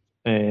hand.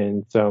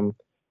 And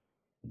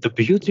the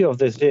beauty of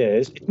this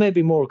is it may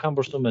be more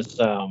cumbersome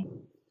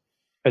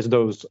as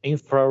those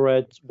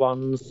infrared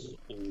ones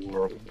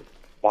or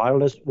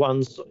wireless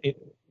ones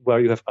where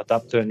you have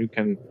adapter and you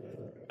can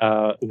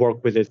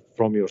work with it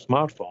from your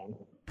smartphone.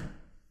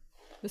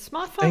 The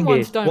smartphone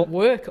ones don't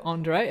work,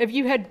 Andre. Have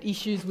you had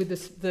issues with the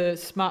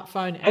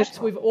smartphone apps?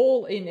 We've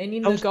all,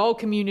 in the Gold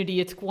community,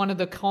 it's one of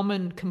the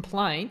common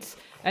complaints,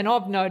 and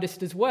I've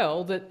noticed as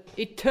well that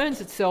it turns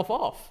itself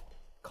off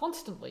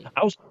constantly.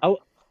 I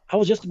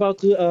was just about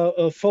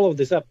to follow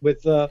this up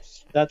with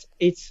that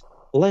it's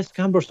less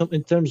cumbersome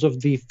in terms of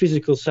the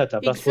physical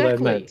setup. That's what I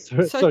meant.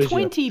 So sorry,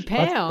 £20,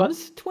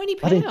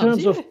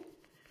 £20,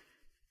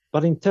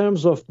 But in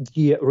terms of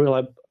the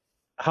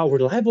how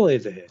reliable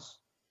it is,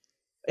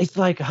 it's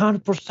like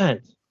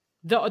 100%.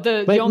 The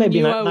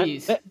Yongnuo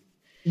is?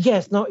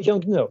 Yes, not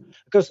Yongnuo.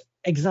 Because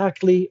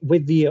exactly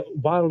with the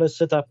wireless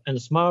setup and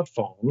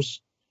smartphones,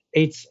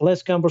 it's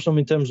less cumbersome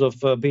in terms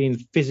of being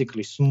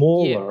physically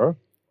smaller,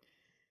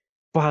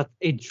 but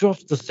it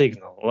drops the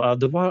signal.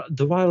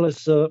 The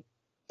wireless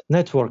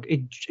network,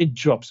 it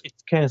drops, it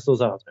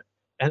cancels out.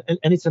 And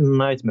it's a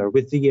nightmare.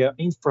 With the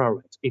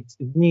infrared, it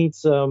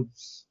needs a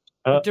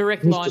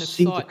direct line of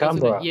sight,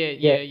 doesn't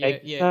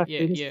it? Yeah.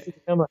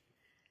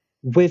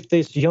 With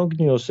this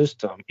Yongnuo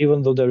system,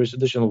 even though there is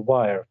additional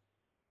wire,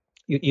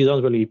 you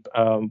don't really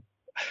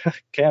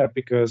care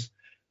because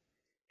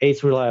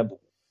it's reliable.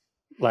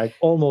 Like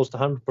almost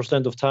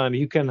 100% of time,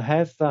 you can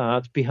have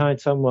that behind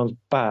someone's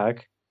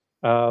back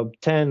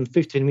 10,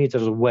 15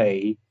 meters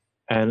away,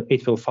 and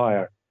it will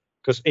fire.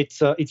 Because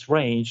its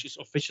range is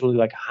officially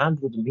like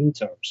 100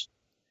 meters.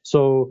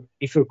 So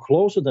if you're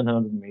closer than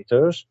 100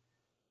 meters,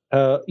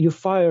 you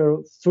fire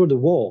through the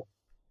wall.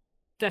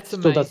 That's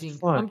amazing.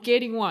 So I'm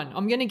getting one.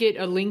 I'm going to get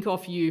a link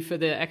off you for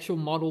the actual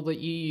model that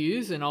you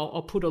use, and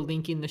I'll put a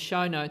link in the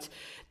show notes.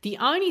 The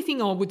only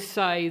thing I would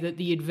say that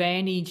the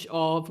advantage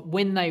of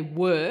when they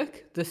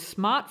work, the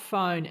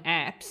smartphone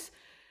apps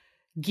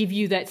give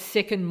you that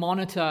second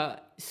monitor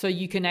so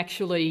you can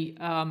actually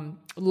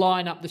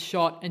line up the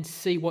shot and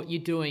see what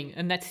you're doing.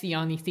 And that's the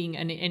only thing.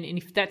 And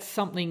if that's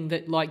something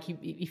that, like,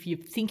 if you're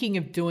thinking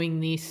of doing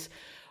this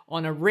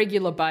on a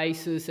regular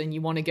basis and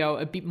you want to go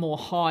a bit more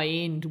high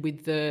end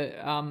with the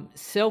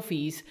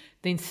selfies,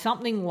 then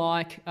something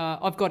like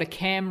I've got a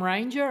Cam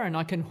Ranger and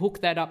I can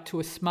hook that up to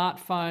a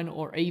smartphone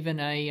or even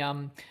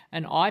an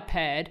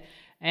iPad,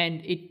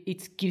 and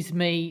it gives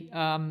me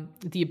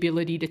the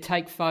ability to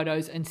take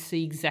photos and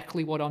see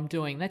exactly what I'm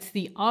doing. That's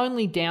the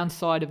only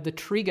downside of the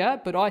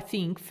trigger, but I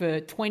think for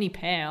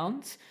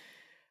 £20,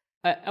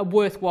 a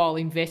worthwhile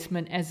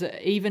investment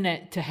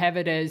to have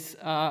it as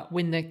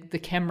when the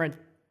camera,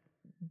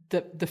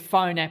 the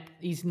phone app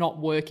is not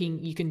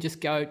working, you can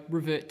just go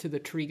revert to the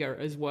trigger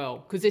as well.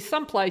 Because there's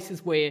some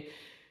places where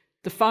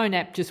the phone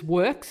app just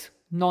works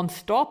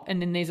non-stop,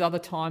 and then there's other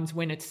times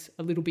when it's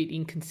a little bit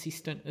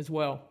inconsistent as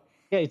well.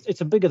 Yeah,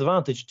 it's a big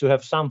advantage to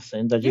have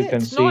something that you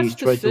can see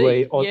straight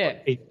away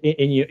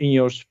in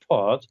your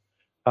spot.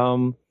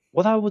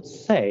 What I would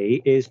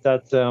say is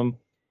that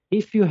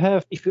if you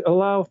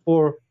allow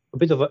for a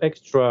bit of an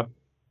extra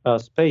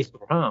space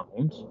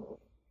around,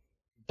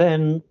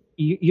 then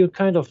you're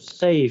kind of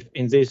safe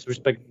in this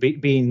respect,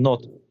 being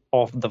not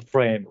off the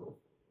frame.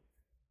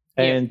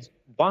 And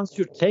once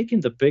you're taking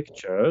the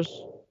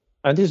pictures,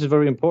 and this is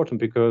very important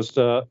because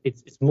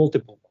it's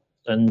multiple,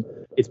 and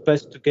it's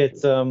best to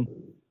get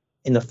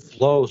in a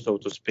flow, so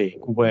to speak,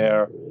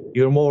 where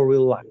you're more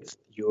relaxed.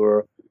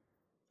 You're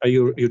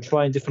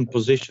trying different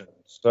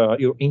positions.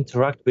 You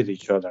interact with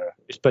each other,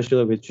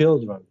 especially with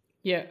children.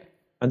 Yeah.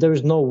 And there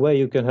is no way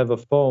you can have a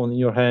phone in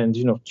your hand,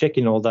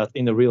 checking all that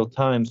in the real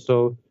time.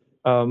 So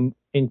in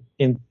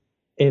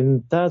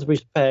that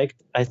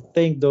respect, I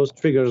think those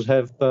triggers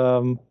have,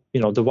 the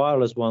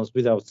wireless ones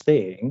without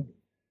seeing,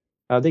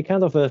 they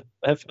kind of have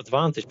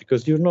advantage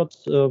because you're not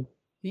distracted.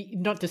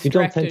 You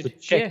don't tend to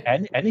check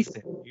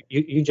anything.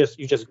 You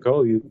just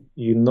go. You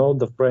know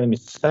the frame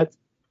is set.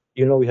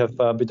 You have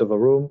a bit of a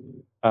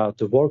room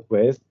to work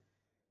with,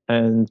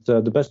 and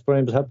the best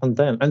frames happen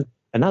then. And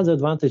another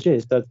advantage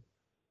is that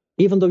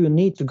even though you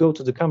need to go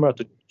to the camera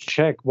to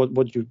check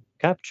what you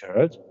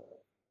captured,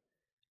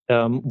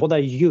 what I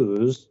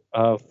use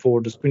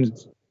for the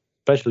screens,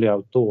 especially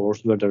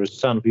outdoors where there is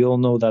sun, we all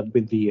know that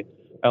with the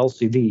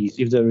LCDs,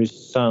 if there is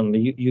sun,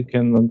 you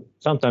can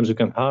sometimes you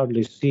can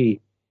hardly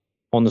see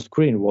on the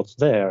screen what's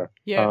there,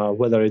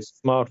 whether it's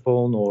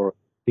smartphone or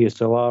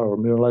DSLR or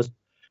mirrorless.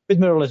 With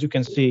mirrorless, you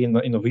can see in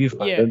the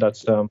viewfinder.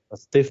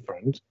 That's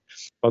different.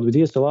 But with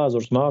DSLRs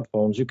or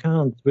smartphones, you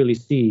can't really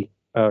see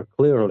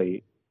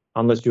clearly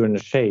unless you're in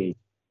the shade.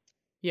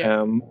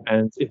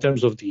 And in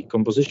terms of the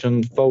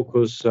composition,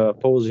 focus,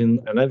 posing,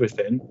 and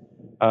everything,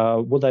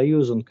 what I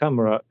use on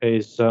camera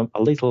is a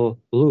little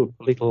loop,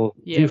 little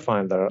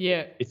viewfinder.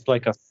 It's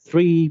like a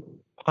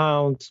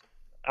 3-pound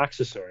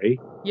accessory.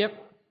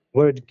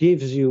 Where it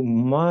gives you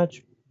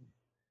much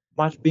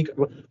bigger.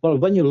 Well,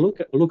 when you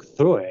look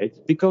through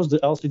it, because the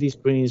LCD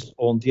screens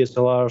on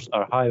DSLRs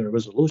are higher in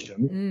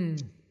resolution,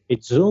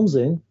 it zooms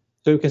in,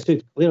 so you can see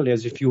it clearly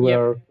as if you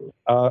were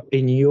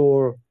in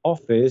your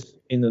office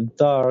in the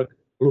dark,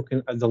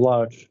 looking at the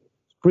large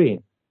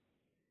screen.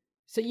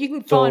 So you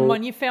can find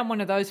one. You found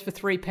one of those for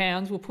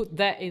 £3. We'll put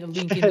that in a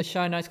link in the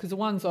show notes, because the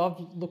ones I've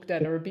looked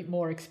at are a bit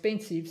more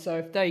expensive. So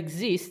if they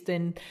exist,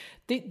 then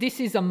this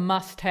is a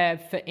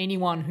must-have for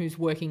anyone who's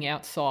working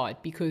outside,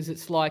 because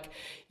it's like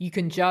you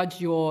can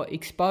judge your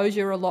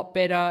exposure a lot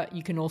better.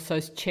 You can also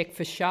check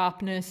for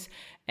sharpness,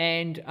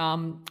 and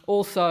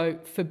also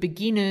for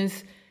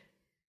beginners,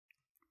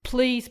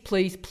 please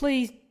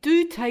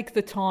do take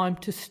the time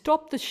to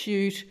stop the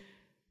shoot.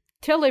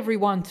 Tell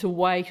everyone to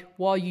wait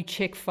while you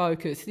check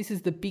focus. This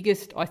is the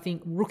biggest, I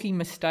think, rookie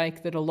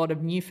mistake that a lot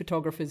of new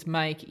photographers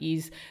make,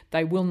 is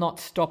they will not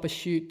stop a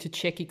shoot to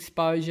check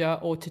exposure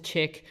or to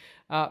check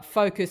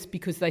focus,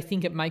 because they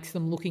think it makes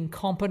them look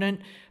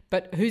incompetent.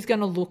 But who's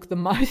going to look the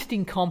most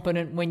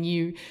incompetent when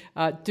you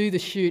do the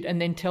shoot and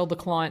then tell the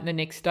client the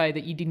next day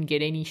that you didn't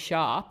get any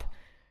sharp?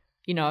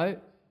 You know,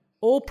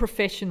 all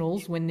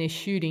professionals, when they're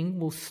shooting,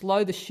 will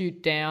slow the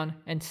shoot down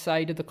and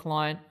say to the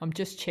client, I'm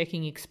just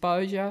checking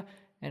exposure,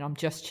 and I'm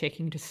just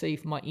checking to see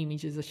if my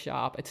images are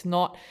sharp. It's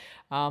not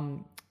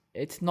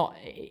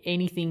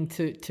anything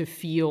to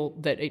feel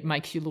that it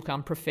makes you look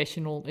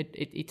unprofessional.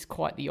 It's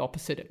quite the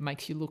opposite. It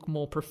makes you look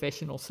more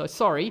professional. So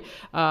sorry,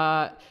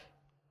 that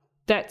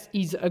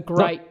is a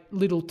great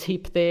little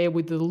tip there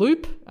with the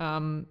loop.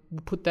 We'll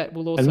put that.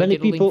 We'll also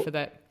get a link for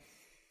that.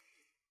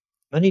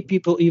 Many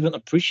people even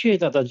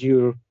appreciate that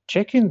you're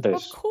checking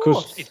this,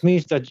 because it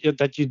means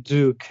that you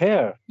do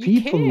care.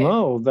 People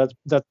know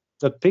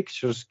that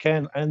pictures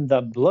can end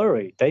up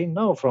blurry. They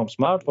know from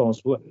smartphones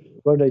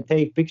where they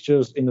take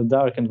pictures in a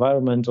dark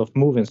environment of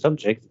moving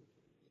subjects,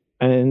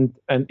 and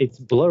it's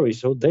blurry.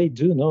 So they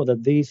do know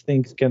that these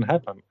things can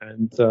happen.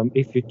 And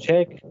if you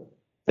check,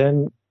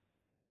 then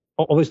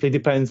obviously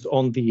depends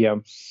on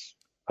the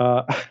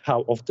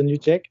how often you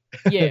check.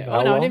 Yeah,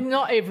 I know.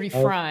 Not every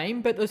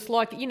frame, but it's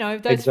like, you know,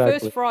 those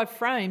first 5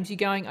 frames, you're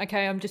going,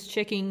 okay, I'm just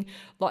checking,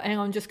 like, hang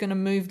on, I'm just going to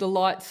move the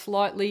light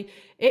slightly.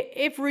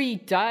 Every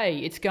day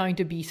it's going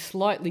to be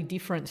slightly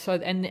different. So,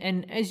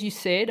 and as you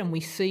said, and we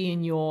see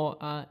in your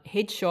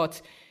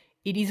headshots,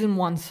 it isn't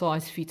one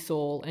size fits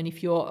all. And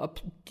if you're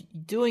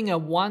doing a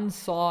one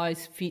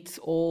size fits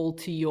all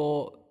to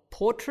your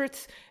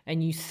portraits,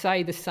 and you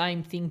say the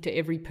same thing to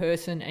every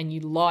person, and you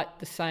light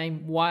the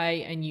same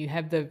way, and you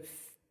have the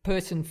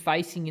person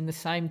facing in the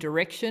same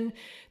direction,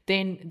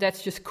 then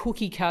that's just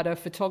cookie cutter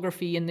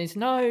photography, and there's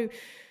no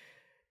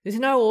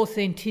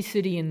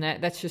authenticity in that.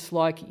 That's just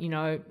like, you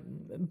know,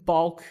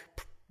 bulk,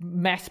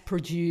 mass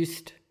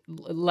produced,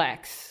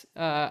 lacks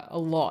a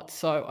lot.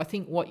 So I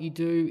think what you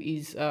do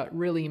is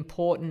really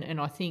important, and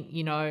I think,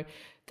 you know,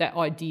 that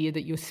idea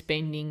that you're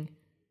spending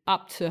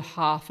up to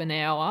half an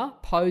hour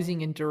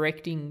posing and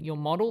directing your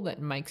model,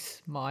 that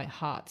makes my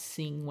heart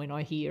sing when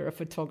I hear a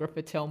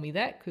photographer tell me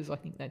that, because I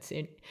think that's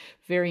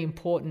very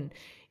important.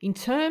 In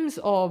terms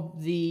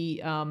of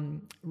the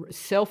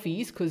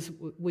selfies, because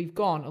we've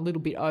gone a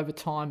little bit over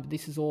time, but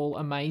this is all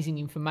amazing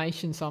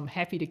information, so I'm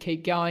happy to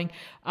keep going.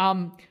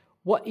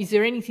 What is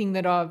there anything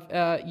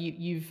that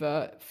you've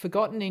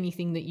forgotten,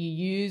 anything that you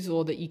use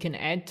or that you can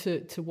add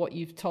to what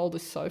you've told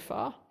us so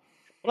far?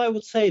 Well, I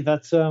would say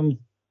that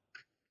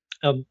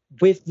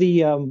with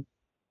the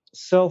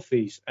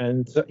selfies,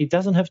 and it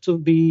doesn't have to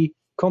be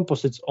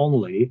composites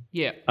only.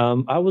 Yeah.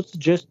 I would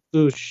suggest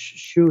to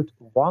shoot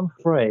one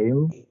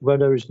frame where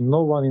there is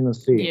no one in the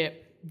scene. Yeah,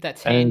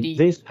 that's handy. And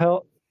this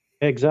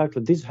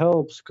This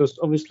helps because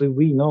obviously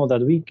we know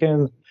that we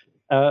can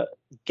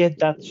get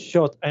that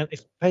shot, and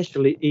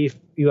especially if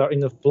you are in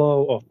the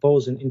flow of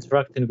posing,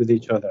 interacting with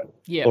each other,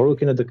 or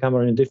looking at the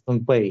camera in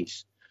different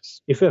ways.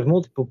 If you have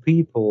multiple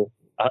people,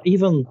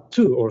 even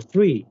 2 or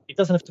 3, it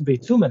doesn't have to be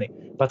too many,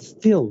 but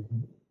still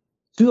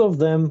 2 of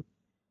them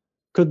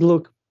could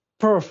look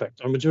perfect,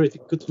 or majority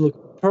could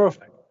look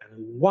perfect,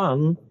 and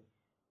one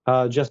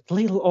just a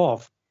little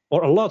off,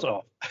 or a lot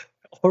off,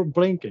 or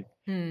blinking.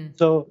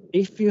 So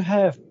if you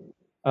have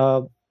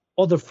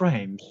other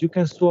frames, you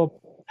can swap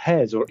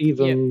heads or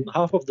even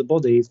half of the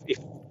body if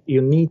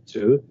you need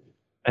to,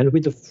 and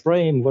with a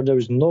frame where there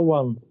is no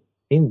one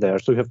in there,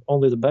 so you have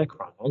only the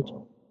background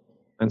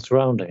and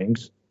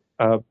surroundings,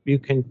 you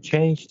can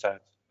change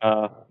that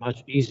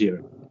much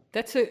easier.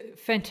 That's a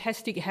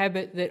fantastic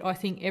habit that I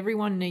think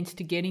everyone needs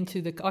to get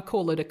into. I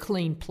call it a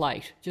clean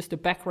plate, just a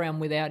background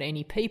without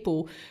any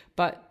people.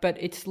 But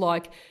it's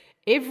like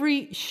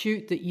every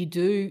shoot that you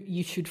do,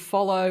 you should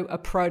follow a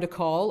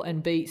protocol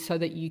and be so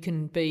that you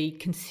can be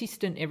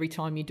consistent every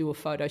time you do a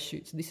photo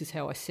shoot. So this is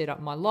how I set up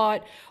my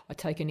light. I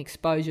take an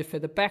exposure for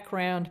the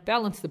background,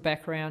 balance the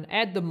background,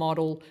 add the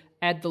model,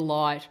 add the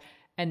light,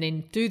 and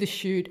then do the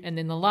shoot. And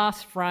then the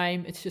last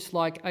frame, it's just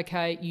like,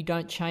 okay, you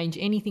don't change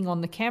anything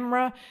on the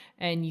camera,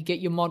 and you get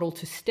your model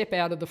to step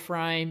out of the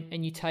frame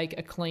and you take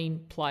a clean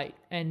plate.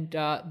 And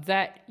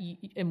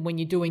and when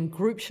you're doing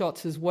group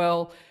shots as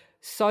well,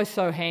 so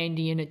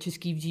handy, and it just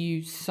gives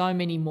you so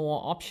many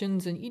more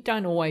options. And you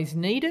don't always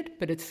need it,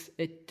 but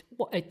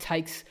it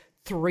takes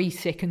 3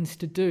 seconds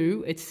to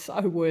do. It's so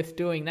worth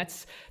doing.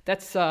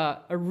 That's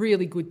a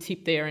really good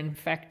tip there. In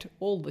fact,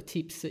 all the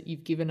tips that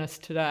you've given us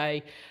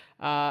today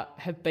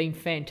have been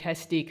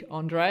fantastic,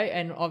 Andre,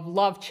 and I've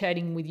loved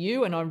chatting with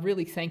you, and I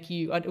really thank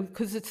you,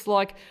 because it's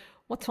like,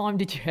 what time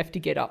did you have to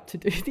get up to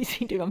do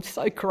this interview? I'm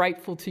so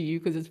grateful to you,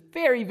 because it's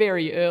very,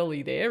 very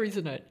early there,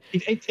 isn't it?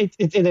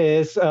 It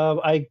is.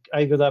 I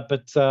got up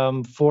at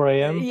 4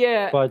 a.m.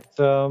 Yeah. But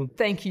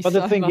thank you so much.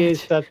 But the thing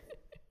is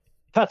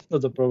that's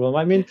not the problem.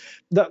 I mean,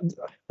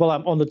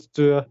 I'm honored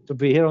to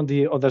be here on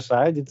the other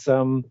side. It's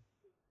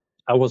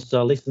I was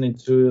listening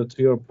to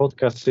your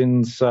podcast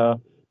since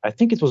I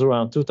think it was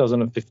around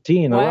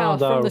 2015. Wow,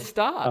 from the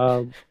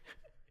start.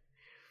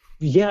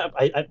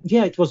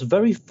 It was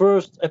very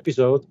first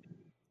episode.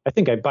 I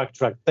think I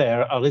backtracked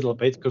there a little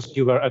bit because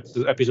you were at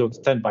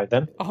episode 10 by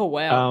then. Oh,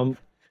 wow.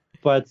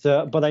 But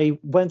I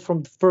went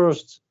from the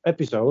first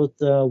episode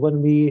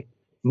when we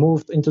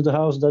moved into the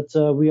house that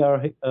we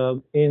are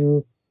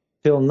in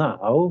till now.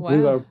 Wow. We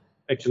were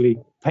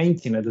actually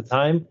painting at the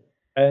time,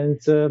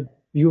 and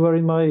you were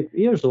in my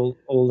ears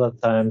all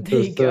that time. There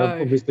you go.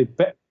 Obviously,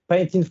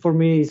 painting for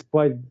me is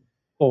quite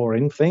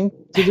boring thing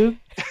to do.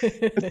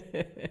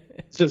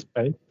 Just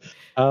paint.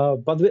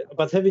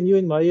 But having you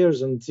in my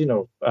ears, and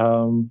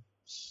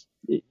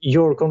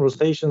your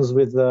conversations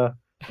with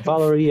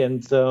Valerie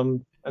and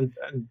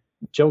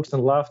jokes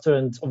and laughter,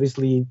 and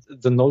obviously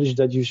the knowledge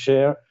that you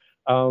share.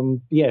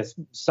 Yes,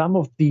 some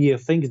of the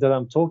things that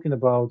I'm talking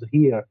about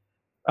here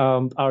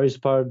are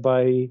inspired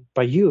by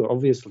you,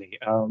 obviously.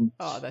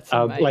 That's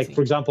amazing. Like,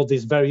 for example,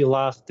 this very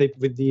last tip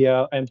with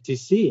the empty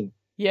scene.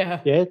 Yeah.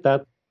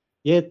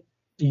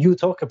 You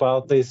talk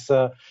about this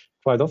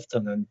quite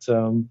often, and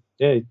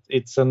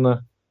it's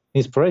an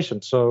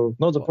inspiration. So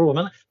not a problem.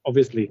 And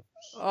obviously.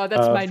 Oh,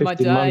 that's made my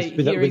day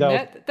hearing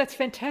that. That's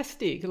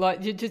fantastic.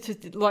 Like, you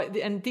just like,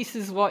 and this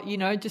is what,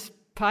 just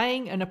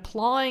paying and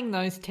applying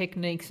those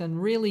techniques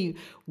and really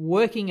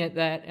working at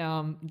that.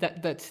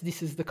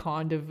 This is the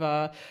kind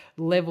of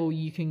level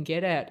you can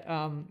get at,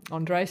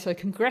 Andre. So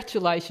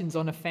congratulations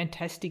on a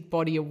fantastic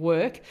body of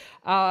work.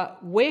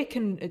 We've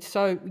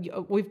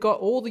got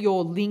all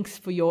your links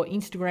for your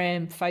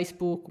Instagram,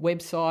 Facebook,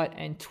 website,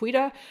 and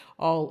Twitter.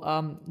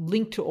 I'll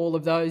link to all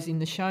of those in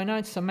the show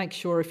notes. So make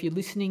sure if you're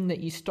listening that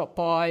you stop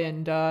by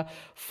and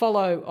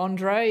follow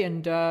Andre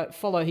and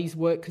follow his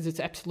work, because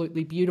it's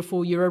absolutely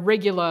beautiful. You're a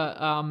regular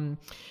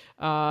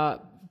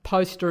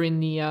poster in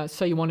the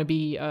So You Want to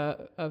Be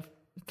a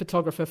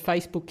Photographer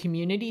Facebook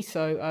community,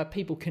 so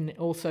people can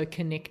also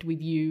connect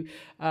with you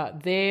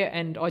there.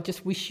 And I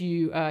just wish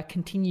you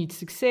continued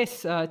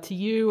success to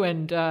you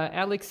and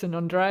Alex and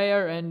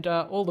Andrea, and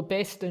all the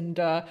best. And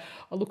I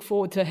look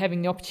forward to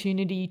having the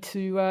opportunity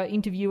to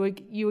interview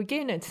you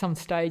again at some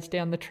stage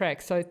down the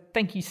track. So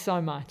thank you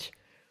so much.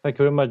 Thank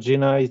you very much,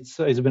 Gina. It's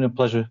been a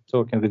pleasure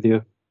talking with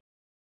you.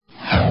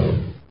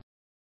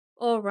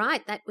 All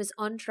right, that was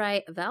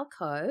Andre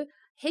Valco.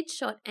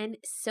 Headshot and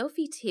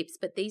selfie tips,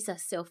 but these are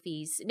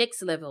selfies,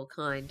 next level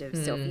kind of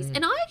selfies.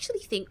 And I actually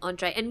think,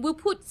 Andre, and we'll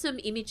put some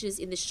images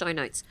in the show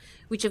notes,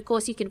 which of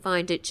course you can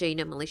find at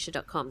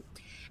ginamilicia.com.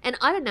 And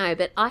I don't know,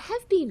 but I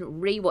have been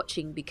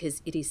rewatching,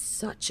 because it is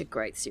such a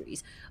great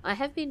series. I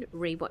have been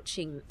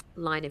rewatching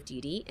Line of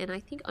Duty, and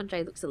I think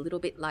Andre looks a little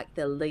bit like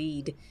the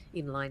lead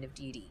in Line of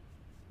Duty.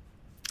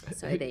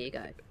 So there you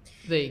go.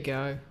 There you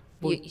go.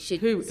 Well, you should,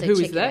 who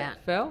is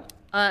that, Val?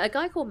 A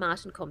guy called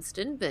Martin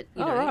Compston, but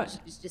right.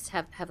 just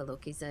have a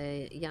look. He's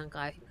a young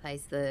guy who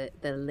plays the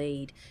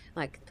lead,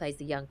 plays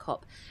the young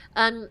cop.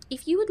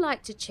 If you would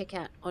like to check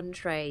out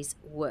Andre's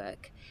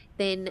work,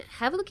 then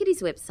have a look at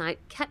his website,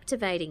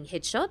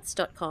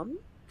 captivatingheadshots.com.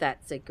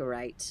 That's a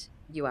great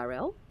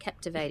URL,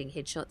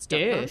 captivatingheadshots.com.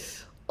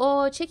 Yes.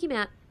 Or check him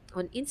out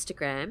on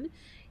Instagram.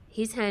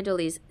 His handle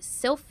is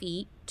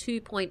selfie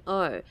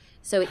 2.0.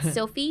 So it's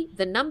selfie,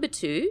 the number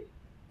 2,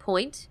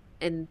 point,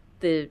 and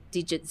the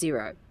digit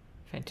 0.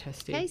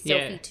 Fantastic. Okay,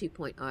 Selfie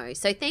 2.0.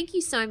 So thank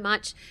you so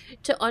much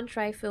to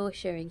Andre for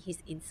sharing his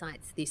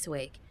insights this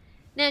week.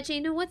 Now,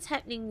 Gina, what's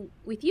happening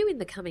with you in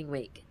the coming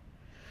week?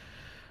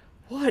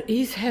 What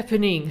is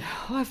happening?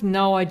 I have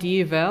no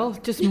idea, Val.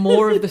 Just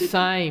more of the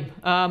same.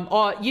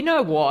 You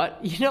know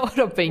what? You know what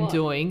I've been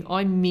doing?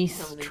 I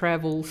miss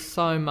travel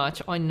so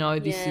much. I know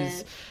this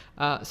is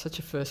such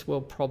a first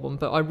world problem,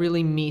 but I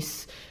really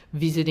miss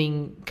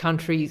visiting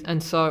countries.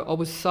 And so I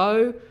was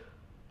so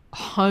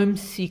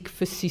homesick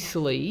for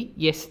Sicily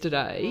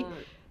yesterday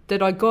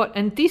that I got,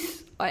 and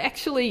this, I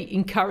actually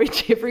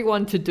encourage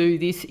everyone to do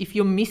this. If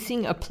you're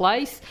missing a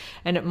place,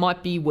 and it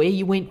might be where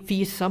you went for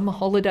your summer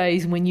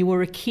holidays when you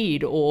were a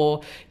kid,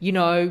 or, you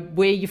know,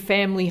 where your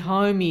family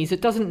home is. It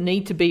doesn't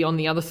need to be on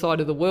the other side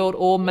of the world,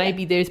 or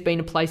maybe there's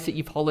been a place that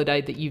you've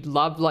holidayed that you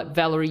love, like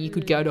Valerie, you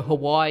could go to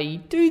Hawaii.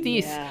 Do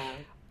this.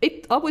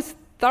 I was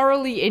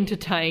thoroughly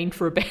entertained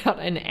for about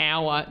an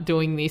hour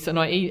doing this, and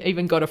I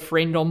even got a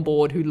friend on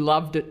board who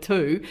loved it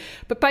too.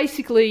 But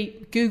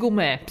basically, Google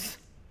Maps.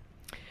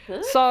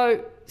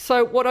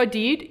 So what I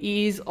did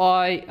is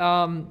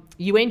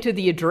you enter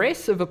the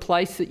address of a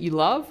place that you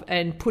love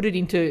and put it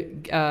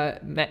into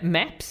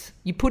Maps.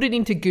 You put it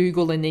into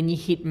Google and then you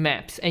hit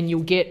Maps, and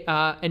you'll get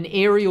an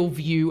aerial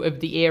view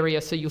of the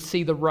area, so you'll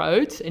see the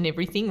roads and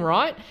everything,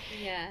 right?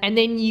 Yeah. And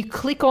then you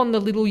click on the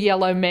little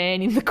yellow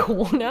man in the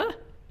corner,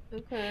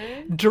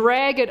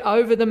 drag it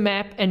over the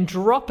map and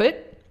drop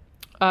it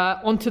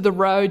onto the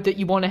road that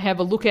you want to have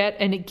a look at,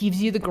 and it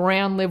gives you the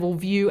ground level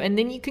view, and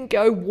then you can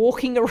go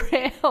walking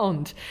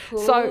around. Cool.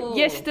 So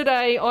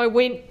yesterday I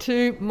went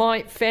to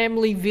my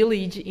family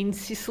village in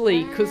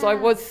Sicily because I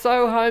was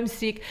so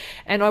homesick,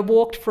 and I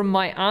walked from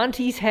my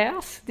auntie's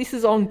house. This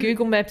is on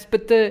Google Maps,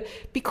 but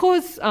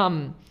because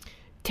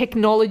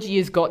technology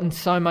has gotten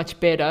so much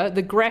better,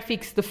 the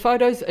graphics, the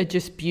photos are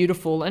just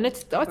beautiful, and I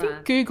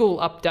think Google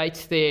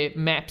updates their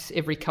maps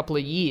every couple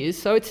of years,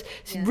 so it's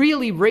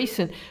really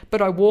recent.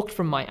 But I walked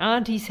from my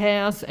auntie's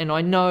house, and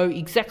I know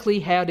exactly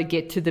how to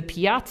get to the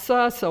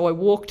piazza, so I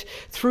walked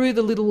through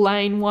the little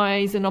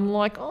laneways, and I'm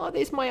like, oh,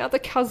 there's my other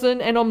cousin,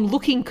 and I'm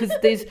looking, because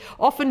there's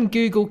often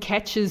Google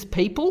catches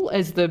people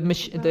as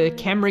the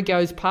camera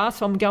goes past,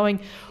 so I'm going,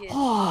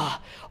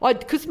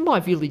 because my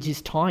village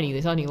is tiny,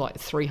 there's only like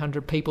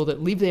 300 people that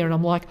live there, and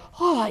I'm like,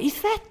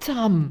 is that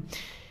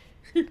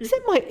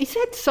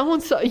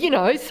so-and-so, you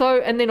know?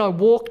 So, and then I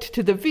walked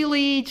to the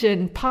village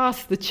and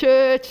past the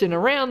church and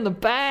around the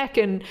back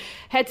and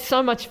had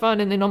so much fun,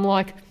 and then I'm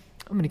like,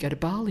 I'm going to go to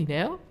Bali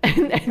now.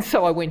 And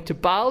so I went to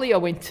Bali. I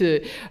went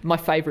to my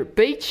favourite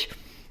beach.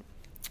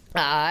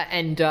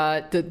 And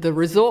the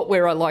resort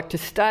where I like to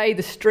stay,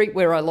 the street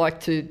where I like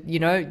to, you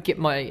know, get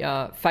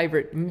my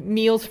favourite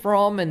meals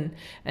from, and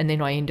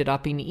then I ended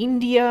up in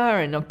India,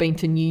 and I've been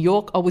to New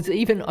York. I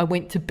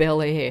went to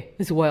Bel Air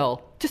as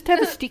well, just to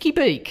have a sticky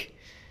beak.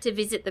 To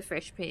visit the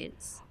Fresh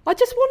Pants. I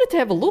just wanted to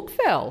have a look,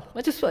 Val.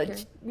 I just,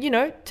 you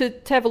know, to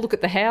have a look at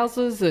the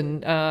houses,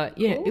 and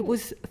it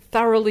was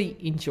thoroughly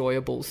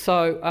enjoyable.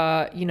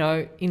 So, you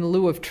know, in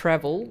lieu of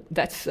travel,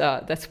 that's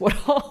what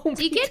I'll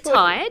Do you get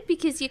tired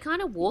because you're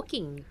kind of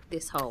walking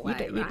this whole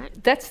way,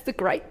 right? That's the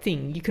great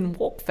thing. You can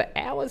walk for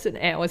hours and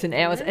hours and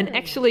hours. Yeah. And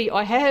actually,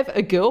 I have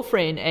a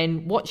girlfriend,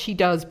 and what she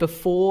does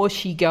before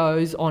she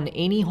goes on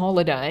any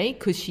holiday,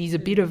 because she's a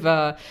bit of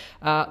a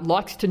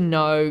likes to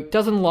know,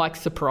 doesn't like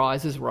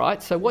surprises,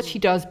 right? So what she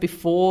does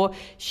before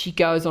she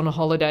goes on a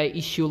holiday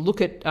is she'll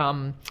look at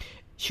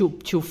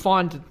she'll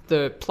find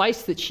the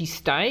place that she's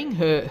staying,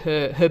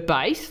 her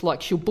base,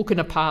 like she'll book an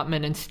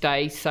apartment and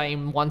stay, say,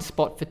 in one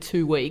spot for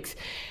 2 weeks.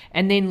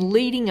 And then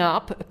leading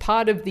up,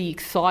 part of the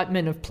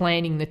excitement of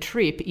planning the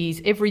trip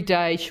is every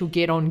day she'll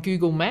get on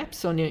Google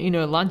Maps in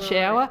her lunch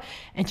hour,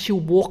 and she'll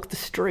walk the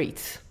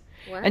streets.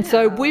 Wow, and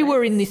so we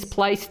were in this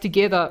place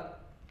together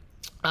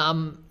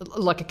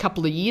like a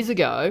couple of years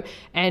ago,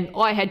 and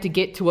I had to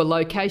get to a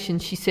location.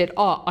 She said,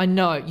 I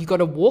know, you got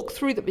to walk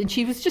through and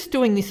she was just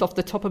doing this off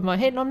the top of my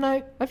head, and I'm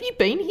no, have you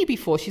been here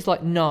before? She's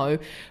like, no,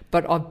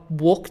 but I've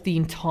walked the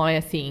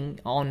entire thing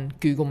on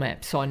Google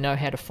Maps, so I know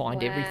how to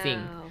find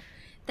everything.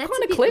 That's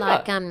kind of clever.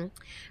 Like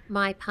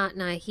my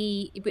partner,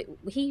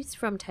 he's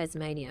from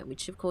Tasmania,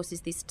 which of course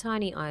is this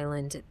tiny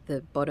island at the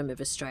bottom of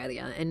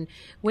Australia. And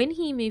when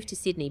he moved to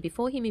Sydney,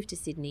 before he moved to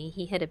Sydney,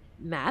 he had a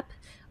map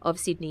of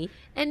Sydney.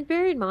 And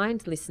bear in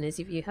mind, listeners,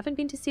 if you haven't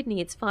been to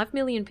Sydney, it's 5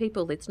 million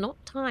people. It's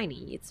not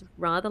tiny. It's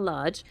rather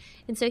large.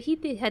 And so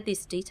he had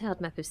this detailed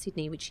map of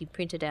Sydney, which he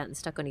printed out and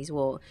stuck on his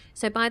wall.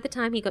 So by the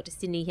time he got to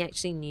Sydney, he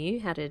actually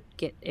knew how to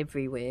get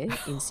everywhere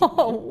in Sydney.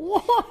 Oh,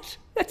 what?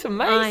 That's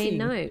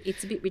amazing. I know.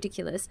 It's a bit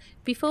ridiculous.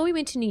 Before we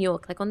went to New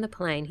York, like on the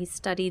plane, he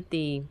studied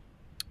the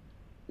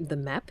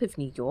map of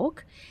New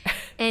York,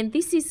 and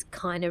this is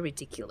kind of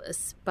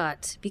ridiculous,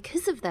 but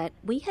because of that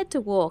we had to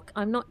walk,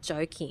 I'm not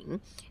joking,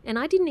 and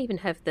I didn't even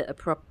have the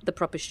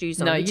proper shoes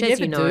on. No, you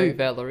never do,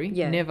 Valerie.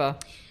 Yeah. Never.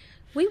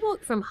 We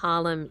walked from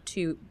Harlem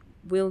to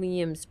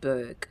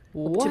Williamsburg,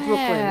 to Brooklyn,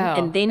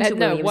 and then to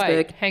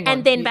Williamsburg,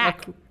 and then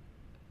back.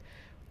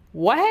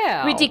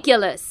 Wow.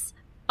 Ridiculous.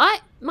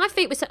 My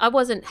feet were I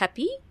wasn't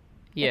happy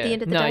at the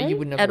end of the day. No, you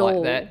wouldn't have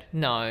liked that.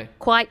 No.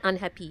 Quite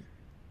unhappy.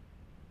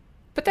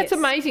 But that's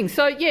amazing.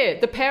 So, yeah,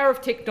 the power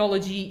of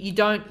technology, you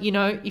don't,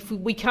 if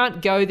we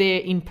can't go there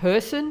in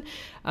person,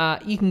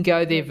 you can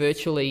go there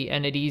virtually,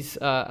 and it is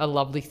a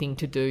lovely thing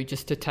to do,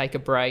 just to take a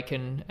break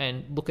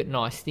and look at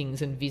nice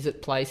things and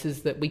visit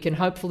places that we can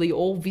hopefully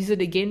all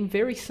visit again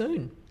very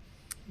soon.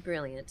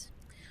 Brilliant.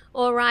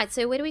 All right,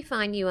 so where do we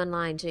find you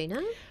online,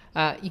 Gina?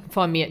 You can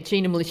find me at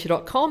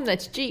GinaMilicia.com.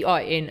 That's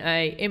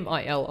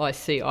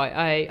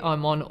GinaMilicia.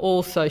 I'm on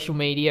all social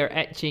media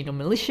at Gina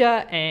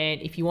Milicia.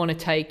 And if you want to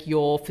take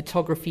your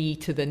photography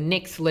to the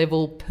next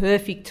level,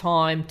 perfect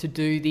time to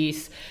do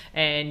this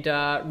and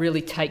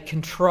really take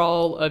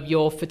control of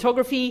your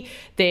photography,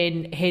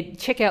 then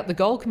check out the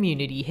Gold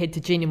Community. Head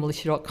to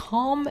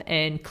GinaMilicia.com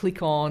and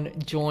click on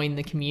Join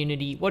the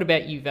Community. What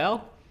about you,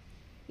 Val?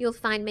 You'll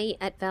find me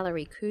at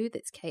Valerie Khoo,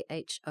 that's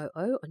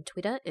KHOO, on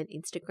Twitter and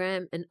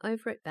Instagram, and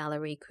over at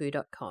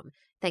valeriekhoo.com.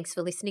 Thanks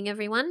for listening,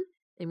 everyone,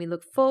 and we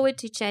look forward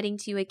to chatting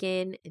to you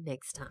again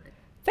next time.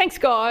 Thanks,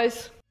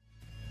 guys.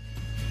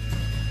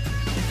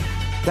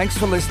 Thanks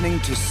for listening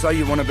to So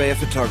You Want to Be a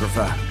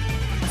Photographer.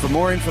 For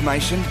more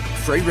information,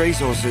 free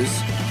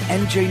resources,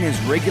 and Gina's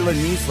regular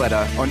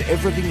newsletter on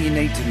everything you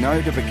need to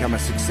know to become a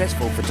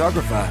successful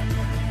photographer,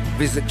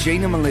 visit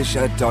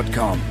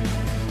GinaMilicia.com.